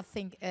I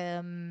think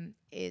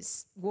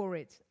is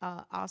worried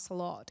us a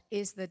lot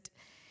is that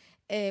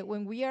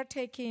when we are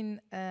taking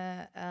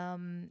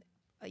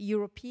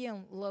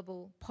European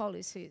level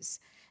policies,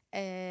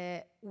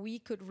 we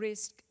could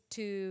risk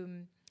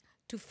to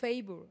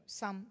favor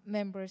some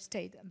member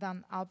state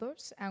than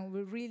others, and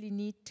we really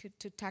need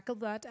to tackle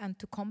that and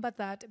to combat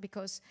that,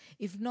 because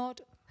if not,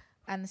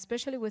 and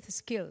especially with the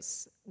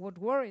skills, what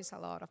worries a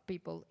lot of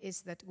people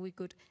is that we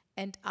could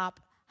end up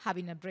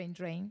having a brain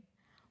drain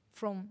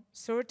from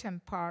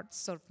certain parts,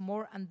 sort of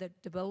more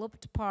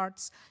underdeveloped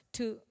parts,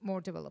 to more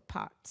developed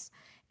parts.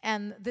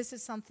 And this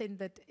is something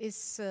that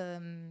is,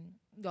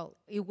 well,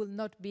 it will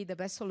not be the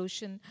best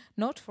solution,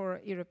 not for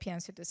European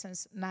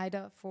citizens,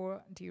 neither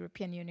for the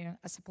European Union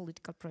as a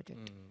political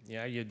project.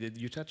 Yeah,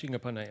 you're touching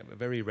upon a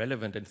very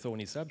relevant and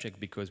thorny subject,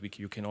 because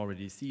you can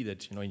already see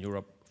that, you know, in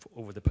Europe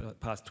over the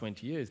past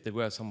 20 years, there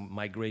were some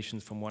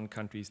migrations from one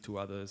countries to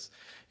others,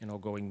 you know,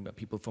 going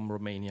people from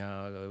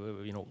Romania,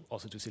 you know,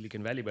 also to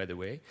Silicon Valley, by the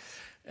way.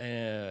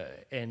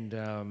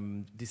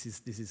 This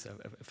is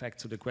a fact.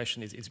 So the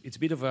question is, it's a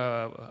bit of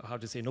a, how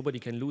to say, nobody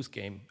can lose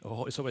game,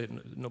 or sorry,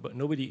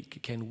 nobody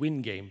can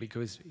win game,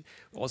 because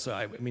also,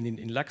 I mean,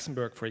 in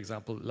Luxembourg, for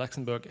example,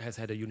 Luxembourg has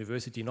had a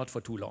university not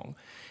for too long,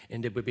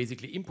 and they were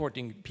basically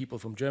importing people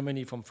from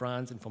Germany, from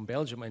France, and from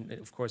Belgium, and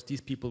of course, these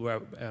people were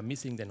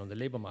missing then on the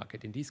labor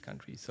market in these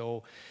countries.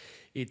 So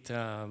it,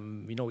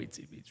 you know, it's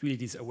really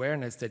this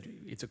awareness that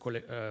it's a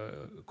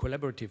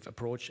collaborative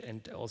approach,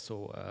 and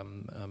also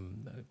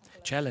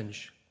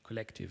challenge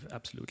collective,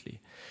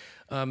 absolutely.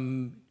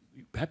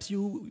 Perhaps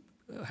you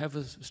have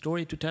a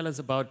story to tell us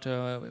about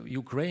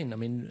Ukraine. I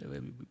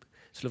mean,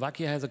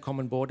 Slovakia has a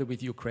common border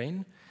with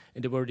Ukraine,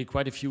 and there were already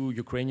quite a few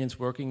Ukrainians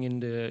working in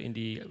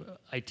the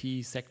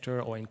IT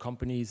sector or in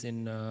companies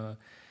in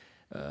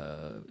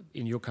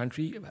your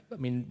country. I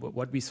mean,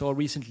 what we saw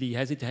recently,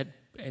 has it had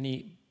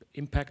any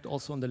impact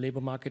also on the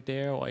labor market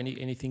there, or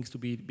any things to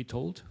be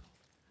told?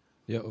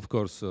 Yeah, of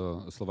course,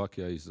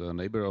 Slovakia is a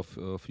neighbor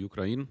of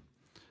Ukraine.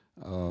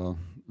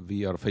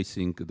 We are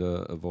facing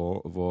the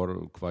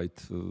war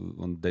quite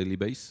on daily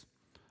basis.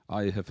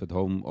 I have at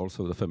home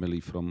also the family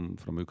from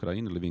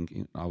Ukraine living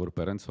in our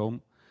parents'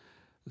 home.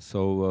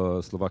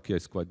 So Slovakia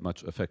is quite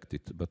much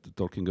affected. But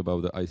talking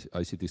about the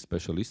ICT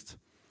specialists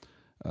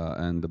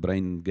and the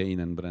brain gain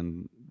and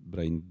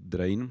brain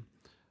drain,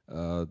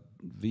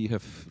 we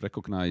have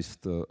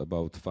recognized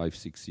about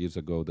 5-6 years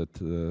ago that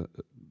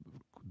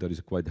there is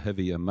a quite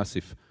heavy and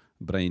massive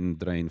brain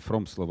drain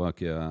from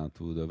Slovakia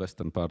to the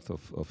western part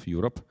of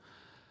Europe,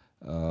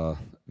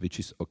 which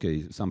is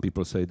okay. Some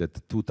people say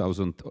that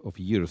 2000 of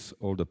years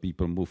older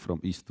people move from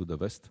east to the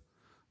west,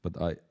 but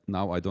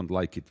now I don't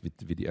like it with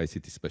the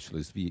ICT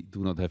specialists. We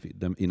do not have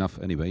them enough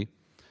anyway.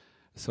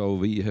 So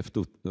we have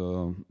to,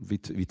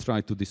 we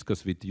try to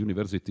discuss with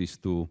universities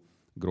to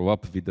grow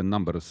up with the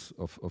numbers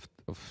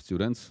of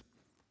students.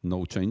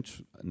 No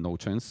change, no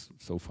chance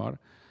so far.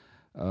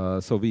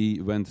 So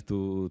we went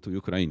to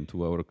Ukraine,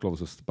 to our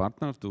closest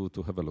partner,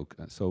 to have a look.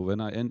 So when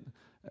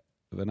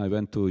I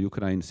went to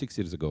Ukraine 6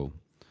 years ago,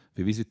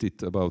 we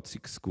visited about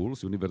 6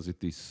 schools,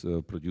 universities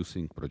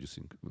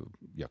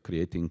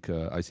creating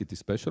ICT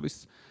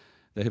specialists.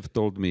 They have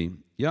told me,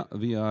 yeah,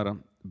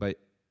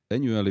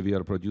 annually we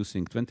are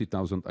producing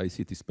 20,000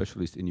 ICT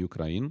specialists in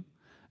Ukraine,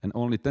 and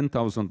only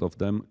 10,000 of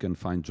them can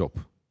find job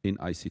in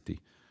ICT.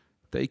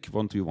 Take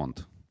what you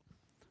want.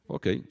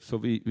 Okay, so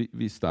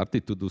we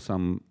started to do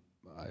some,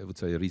 I would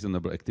say,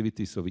 reasonable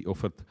activities. So we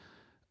offered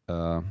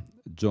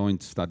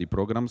joint study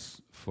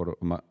programs for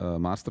a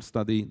master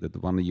study, that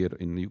 1 year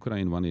in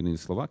Ukraine, 1 year in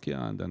Slovakia,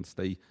 and then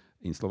stay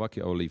in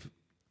Slovakia or leave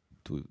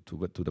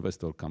to the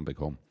west or come back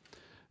home.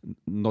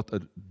 Not a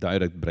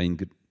direct brain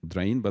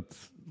drain, but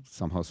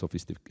somehow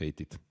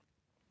sophisticated.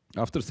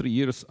 After 3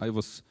 years, I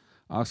was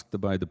asked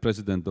by the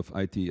president of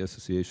IT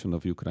Association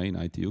of Ukraine,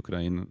 IT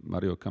Ukraine,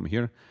 Mario, come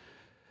here.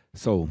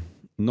 So,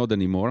 not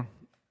anymore,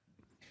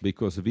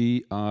 because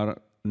we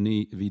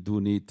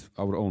do need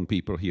our own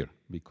people here,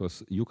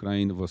 because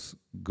Ukraine was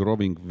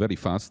growing very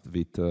fast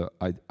with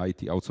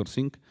IT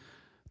outsourcing.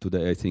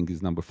 Today, I think,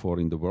 is number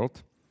 4 in the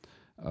world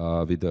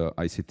with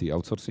ICT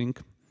outsourcing.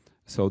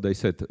 So they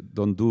said,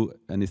 don't do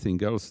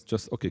anything else,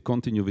 just, okay,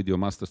 continue with your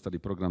master study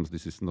programs.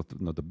 This is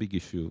not a big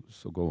issue,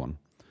 so go on.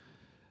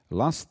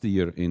 Last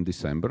year in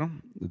December,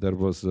 there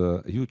was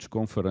a huge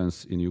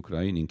conference in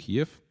Ukraine, in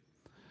Kiev,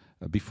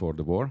 before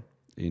the war,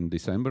 in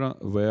December,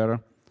 where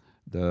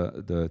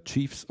the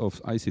chiefs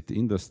of ICT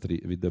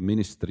industry with the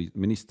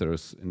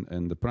ministers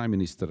and the prime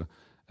minister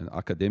and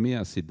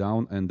academia sit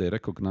down, and they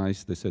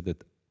recognize, they said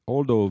that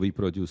although we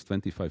produce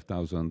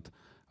 25,000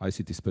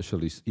 ICT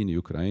specialists in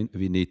Ukraine,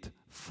 we need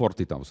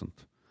 40,000.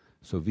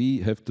 So we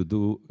have to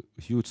do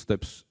huge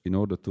steps in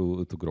order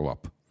to grow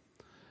up.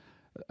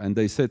 And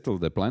they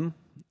settled the plan.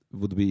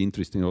 Would be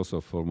interesting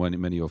also for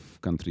many of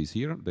countries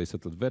here. They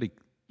settled a very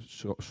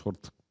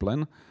short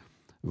plan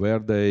where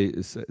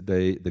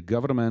the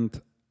government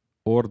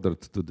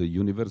ordered to the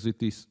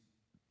universities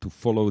to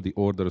follow the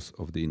orders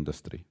of the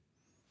industry.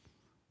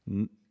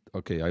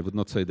 Okay, I would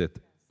not say that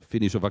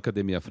finish of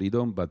academia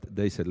freedom, but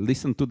they said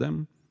listen to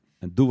them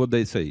and do what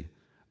they say.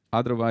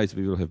 Otherwise,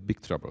 we will have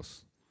big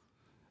troubles.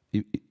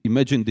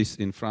 Imagine this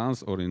in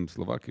France or in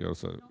Slovakia,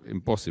 also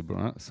impossible.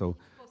 Huh? So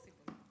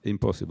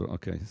impossible.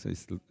 Okay, so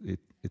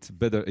it's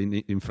better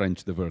in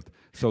French, the word.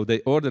 So they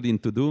ordered him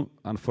to do.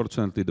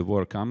 Unfortunately, the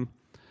war came,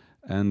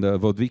 and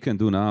what we can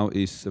do now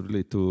is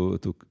really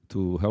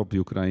to help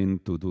Ukraine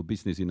to do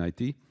business in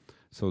IT.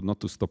 So not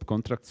to stop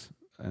contracts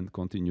and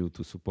continue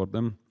to support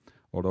them,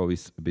 although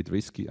it's a bit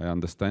risky, I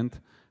understand.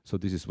 So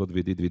this is what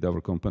we did with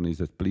our companies,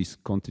 that please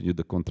continue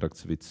the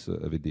contracts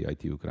with the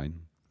IT Ukraine.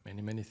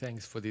 Many, many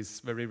thanks for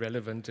this very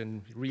relevant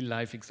and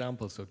real-life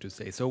example, so to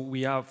say. So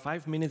we are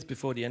 5 minutes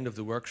before the end of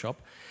the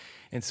workshop.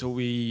 And so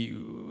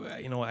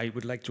I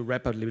would like to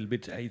wrap up a little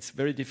bit. It's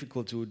very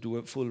difficult to do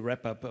a full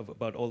wrap-up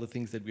about all the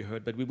things that we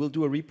heard, but we will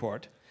do a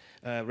report.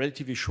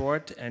 Relatively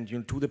short and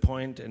to the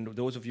point, and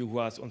those of you who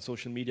are on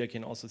social media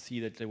can also see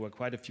that there were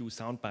quite a few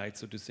sound bites,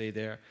 so to say,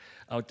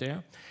 out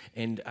there.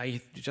 And I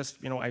just,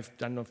 I've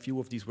done a few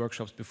of these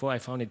workshops before. I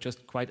found it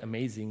just quite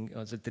amazing,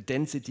 the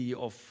density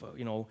of,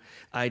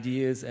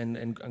 ideas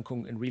and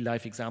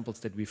real-life examples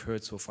that we've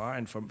heard so far.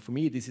 And for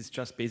me, this is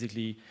just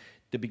basically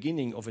the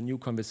beginning of a new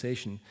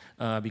conversation,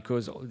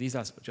 because these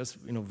are just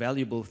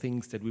valuable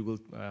things that we will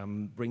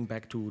bring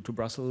back to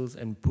Brussels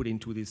and put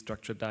into this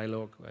structured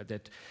dialogue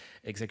that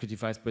Executive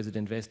Vice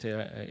President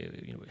Vester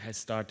has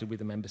started with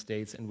the member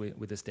states and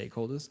with the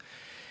stakeholders.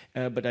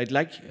 But I'd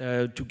like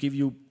to give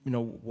you,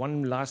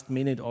 one last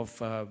minute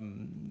of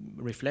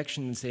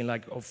reflection, saying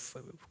of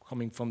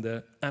coming from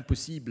the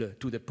impossible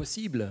to the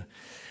possible,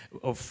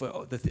 of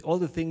all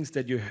the things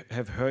that you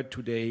have heard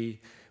today.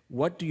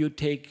 What do you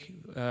take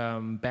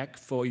back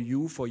for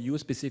your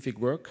specific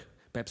work?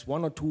 Perhaps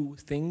one or two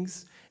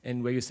things,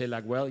 and where you say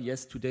well,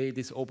 yes, today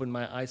this opened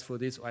my eyes for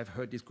this, or I've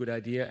heard this good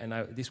idea, and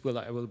I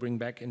will bring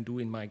back and do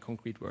in my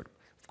concrete work.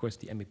 Of course,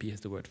 the MEP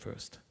has the word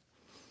first.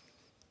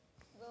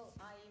 Well,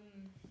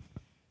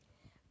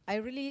 I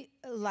really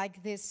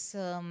like this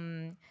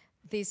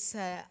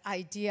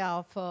idea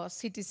of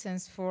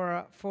citizens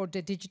for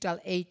the digital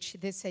age,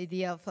 this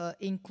idea of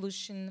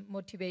inclusion,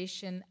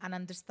 motivation, and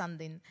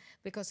understanding.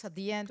 Because at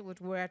the end, what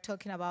we're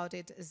talking about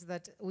is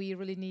that we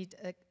really need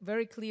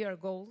very clear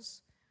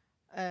goals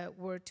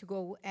where to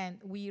go, and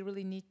we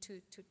really need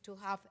to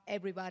have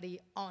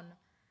everybody on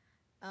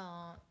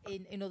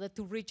in order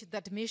to reach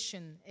that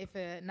mission. If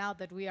now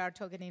that we are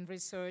talking in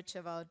research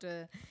about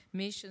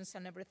missions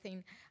and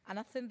everything, and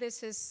I think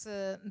this is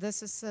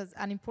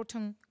an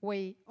important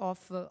way of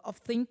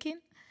thinking,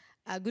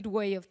 a good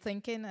way of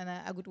thinking, and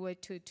a good way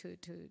to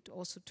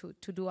also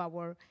do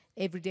our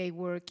everyday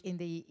work in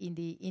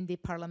the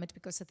Parliament,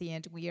 because at the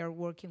end we are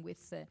working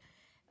with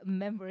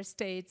member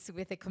states,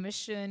 with the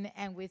Commission,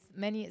 and with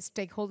many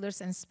stakeholders,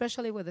 and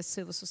especially with the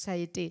civil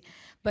society.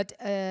 But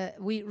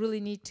we really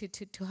need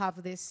to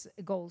have these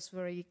goals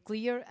very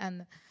clear,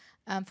 and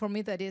for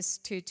me that is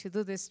to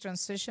do this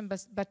transition,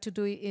 but to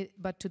do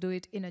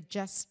it in a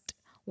just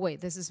way.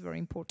 This is very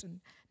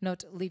important,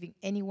 not leaving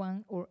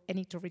anyone or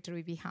any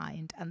territory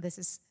behind, and this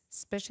is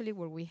especially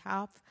where we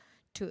have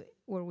to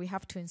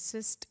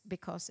insist,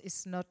 because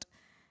it's not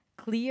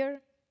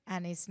clear.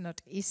 And it's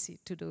not easy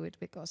to do it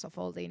because of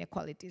all the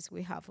inequalities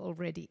we have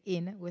already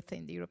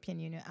within the European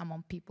Union,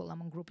 among people,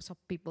 among groups of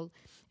people,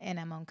 and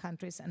among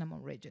countries and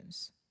among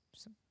regions.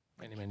 So.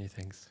 Many, many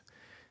thanks.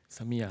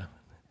 Samia.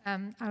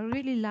 I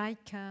really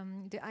like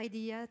the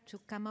idea to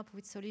come up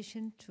with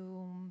solutions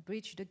to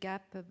bridge the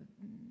gap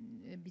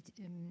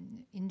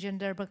in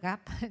gender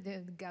gap,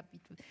 the gap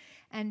between,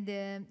 and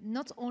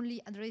not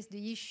only address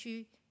the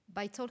issue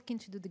by talking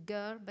to the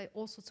girl, but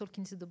also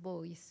talking to the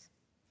boys.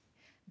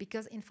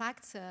 Because, in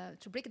fact,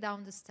 to break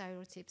down the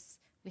stereotypes,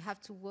 we have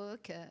to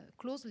work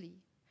closely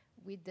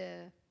with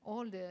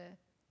all the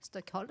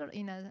stakeholders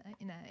in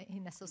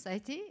a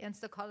society, and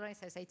stakeholders in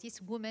society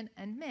is women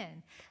and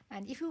men.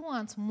 And if we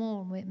want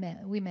more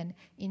women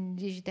in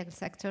the digital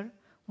sector,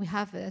 we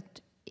have,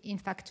 in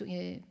fact,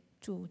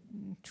 to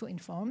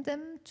inform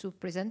them, to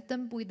present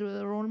them with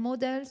role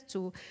models,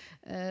 to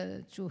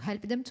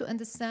help them to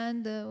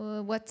understand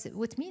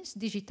what means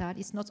digital.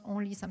 It's not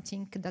only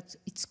something that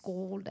it's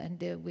called and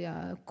we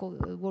are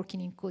working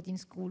in coding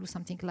school or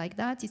something like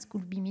that. It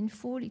could be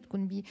meaningful. It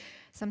could be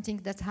something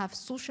that have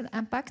social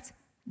impact.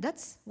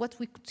 That's what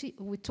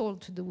we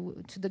told to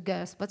the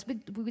girls, but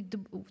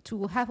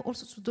to have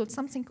also to do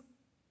something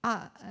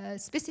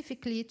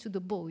specifically to the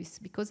boys,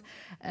 because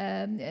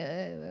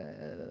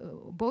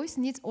boys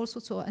need also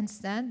to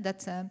understand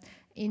that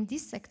in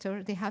this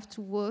sector they have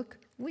to work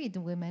with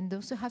women. They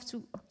also have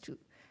to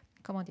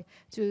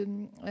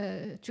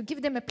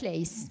give them a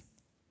place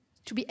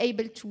to be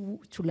able to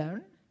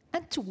learn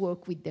and to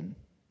work with them.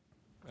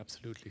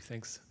 Absolutely,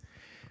 thanks.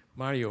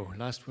 Mario,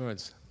 last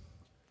words.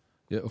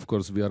 Yeah, of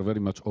course, we are very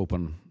much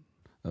open.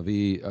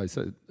 We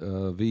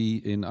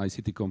in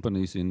ICT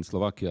companies in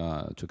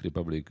Slovakia, Czech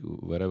Republic,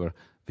 wherever,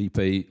 we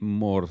pay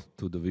more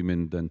to the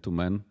women than to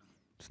men.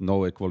 It's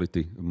no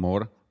equality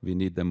more. We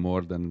need them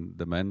more than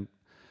the men.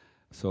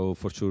 So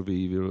for sure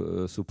we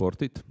will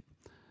support it.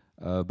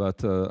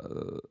 But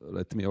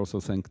let me also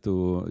thank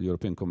to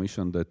European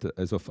Commission that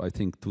as of, I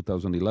think,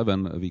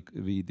 2011,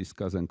 we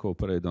discuss and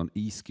cooperate on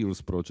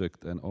e-skills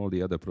project and all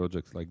the other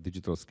projects like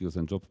digital skills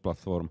and job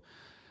platform,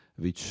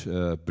 which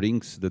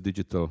brings the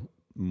digital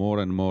more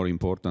and more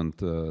important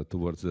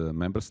towards the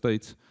member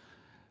states.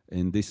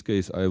 In this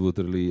case, I would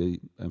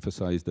really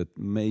emphasize that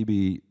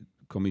maybe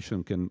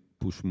Commission can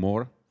push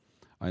more.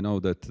 I know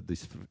that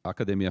this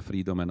academia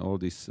freedom and all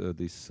these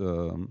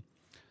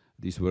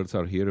words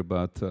are here,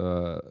 but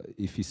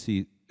if you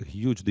see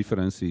huge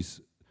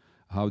differences,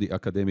 how the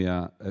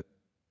academia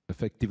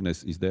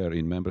effectiveness is there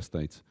in member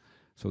states,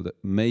 so that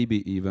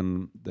maybe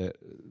even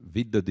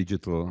with the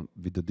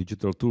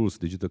digital tools,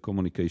 digital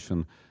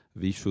communication,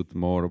 we should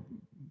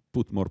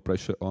put more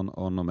pressure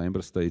on the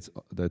member states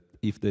that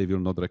if they will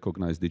not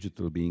recognize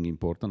digital being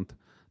important,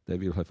 they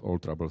will have all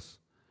troubles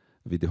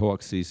with the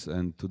hoaxes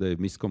and today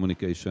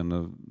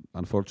miscommunication.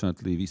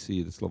 Unfortunately, we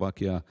see that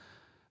Slovakia,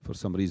 for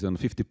some reason,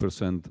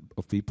 50%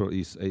 of people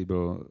is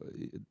able,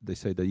 they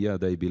say that, yeah,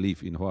 they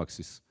believe in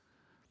hoaxes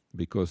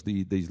because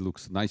these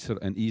looks nicer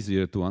and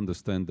easier to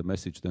understand the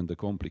message than the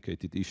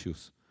complicated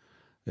issues.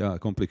 Yeah,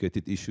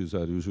 complicated issues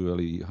are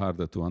usually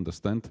harder to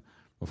understand,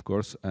 of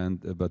course,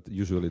 but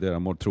usually they are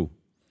more true.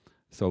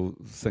 So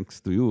thanks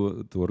to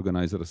you, to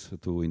organizers,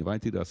 to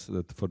invited us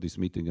for this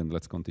meeting, and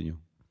let's continue.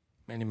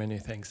 Many, many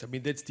thanks. I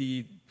mean, that's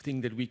the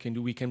thing that we can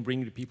do. We can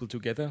bring the people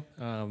together.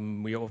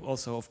 We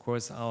also, of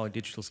course, our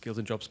Digital Skills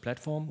and Jobs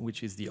platform,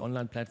 which is the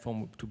online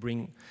platform to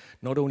bring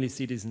not only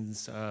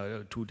citizens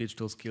to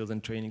digital skills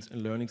and trainings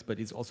and learnings, but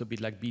it's also a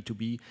bit like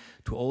B2B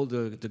to all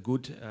the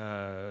good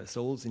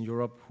souls in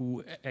Europe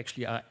who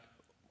actually are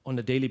on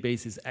a daily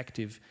basis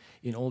active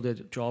in all their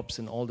jobs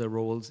and all their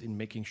roles in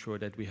making sure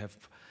that we have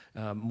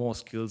more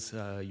skilled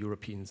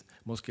Europeans.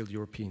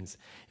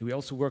 And we're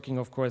also working,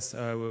 of course,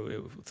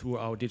 through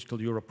our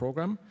Digital Europe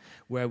program,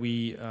 where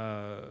we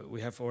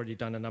have already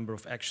done a number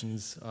of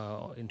actions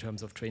in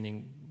terms of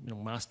training,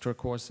 master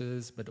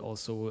courses, but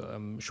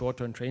also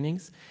short-term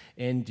trainings.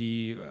 And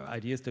the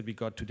ideas that we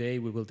got today,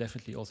 we will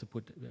definitely also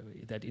put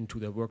that into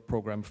the work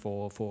program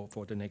for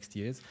the next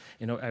years.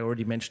 I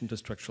already mentioned the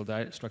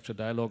structured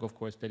dialogue, of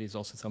course. That is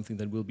also something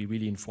that will be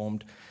really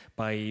informed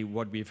by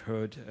what we've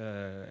heard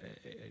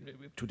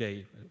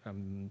today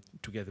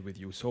together with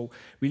you. So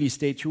really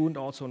stay tuned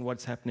also on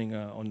what's happening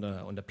on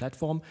the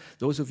platform.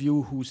 Those of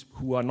you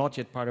who are not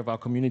yet part of our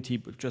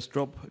community, just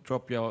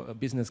drop your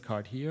business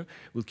card here.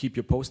 We'll keep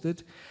you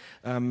posted.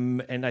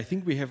 And I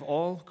think we have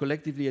all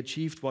collectively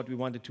achieved what we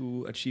wanted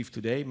to achieve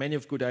today. Many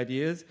of good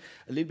ideas,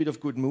 a little bit of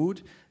good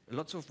mood,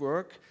 lots of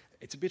work.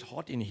 It's a bit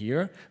hot in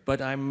here,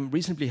 but I'm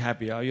reasonably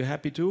happy. Are you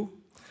happy too?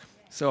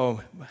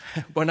 So,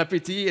 bon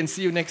appetit and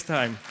see you next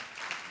time.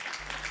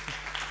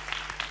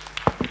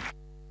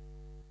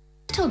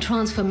 Digital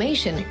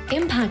transformation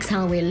impacts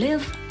how we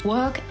live,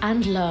 work,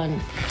 and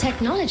learn.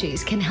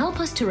 Technologies can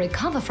help us to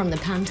recover from the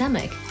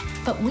pandemic,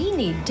 but we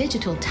need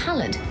digital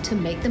talent to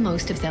make the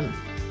most of them.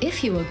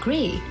 If you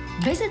agree,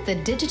 visit the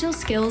Digital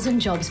Skills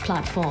and Jobs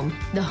platform,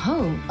 the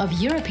home of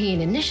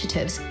European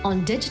initiatives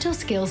on digital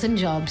skills and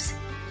jobs.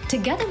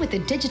 Together with the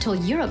Digital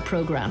Europe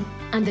programme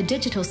and the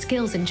Digital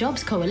Skills and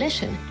Jobs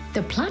Coalition,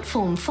 the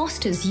platform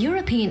fosters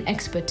European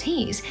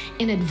expertise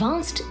in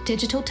advanced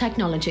digital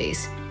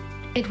technologies.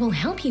 It will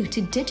help you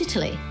to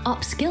digitally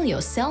upskill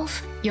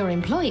yourself, your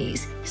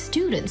employees,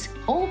 students,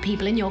 or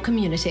people in your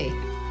community.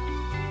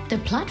 The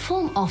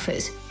platform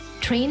offers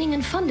training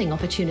and funding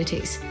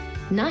opportunities,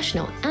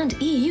 national and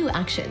EU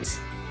actions,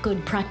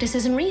 good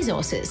practices and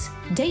resources,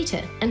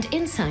 data and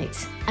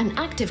insights, an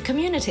active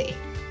community,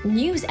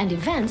 news and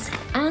events,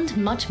 and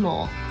much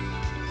more.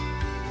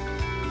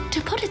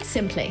 To put it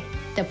simply,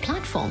 the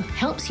platform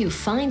helps you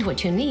find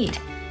what you need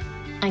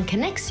and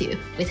connects you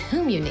with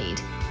whom you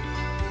need.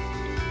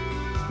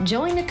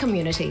 Join the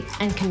community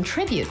and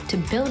contribute to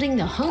building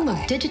the home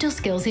of digital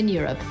skills in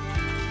Europe.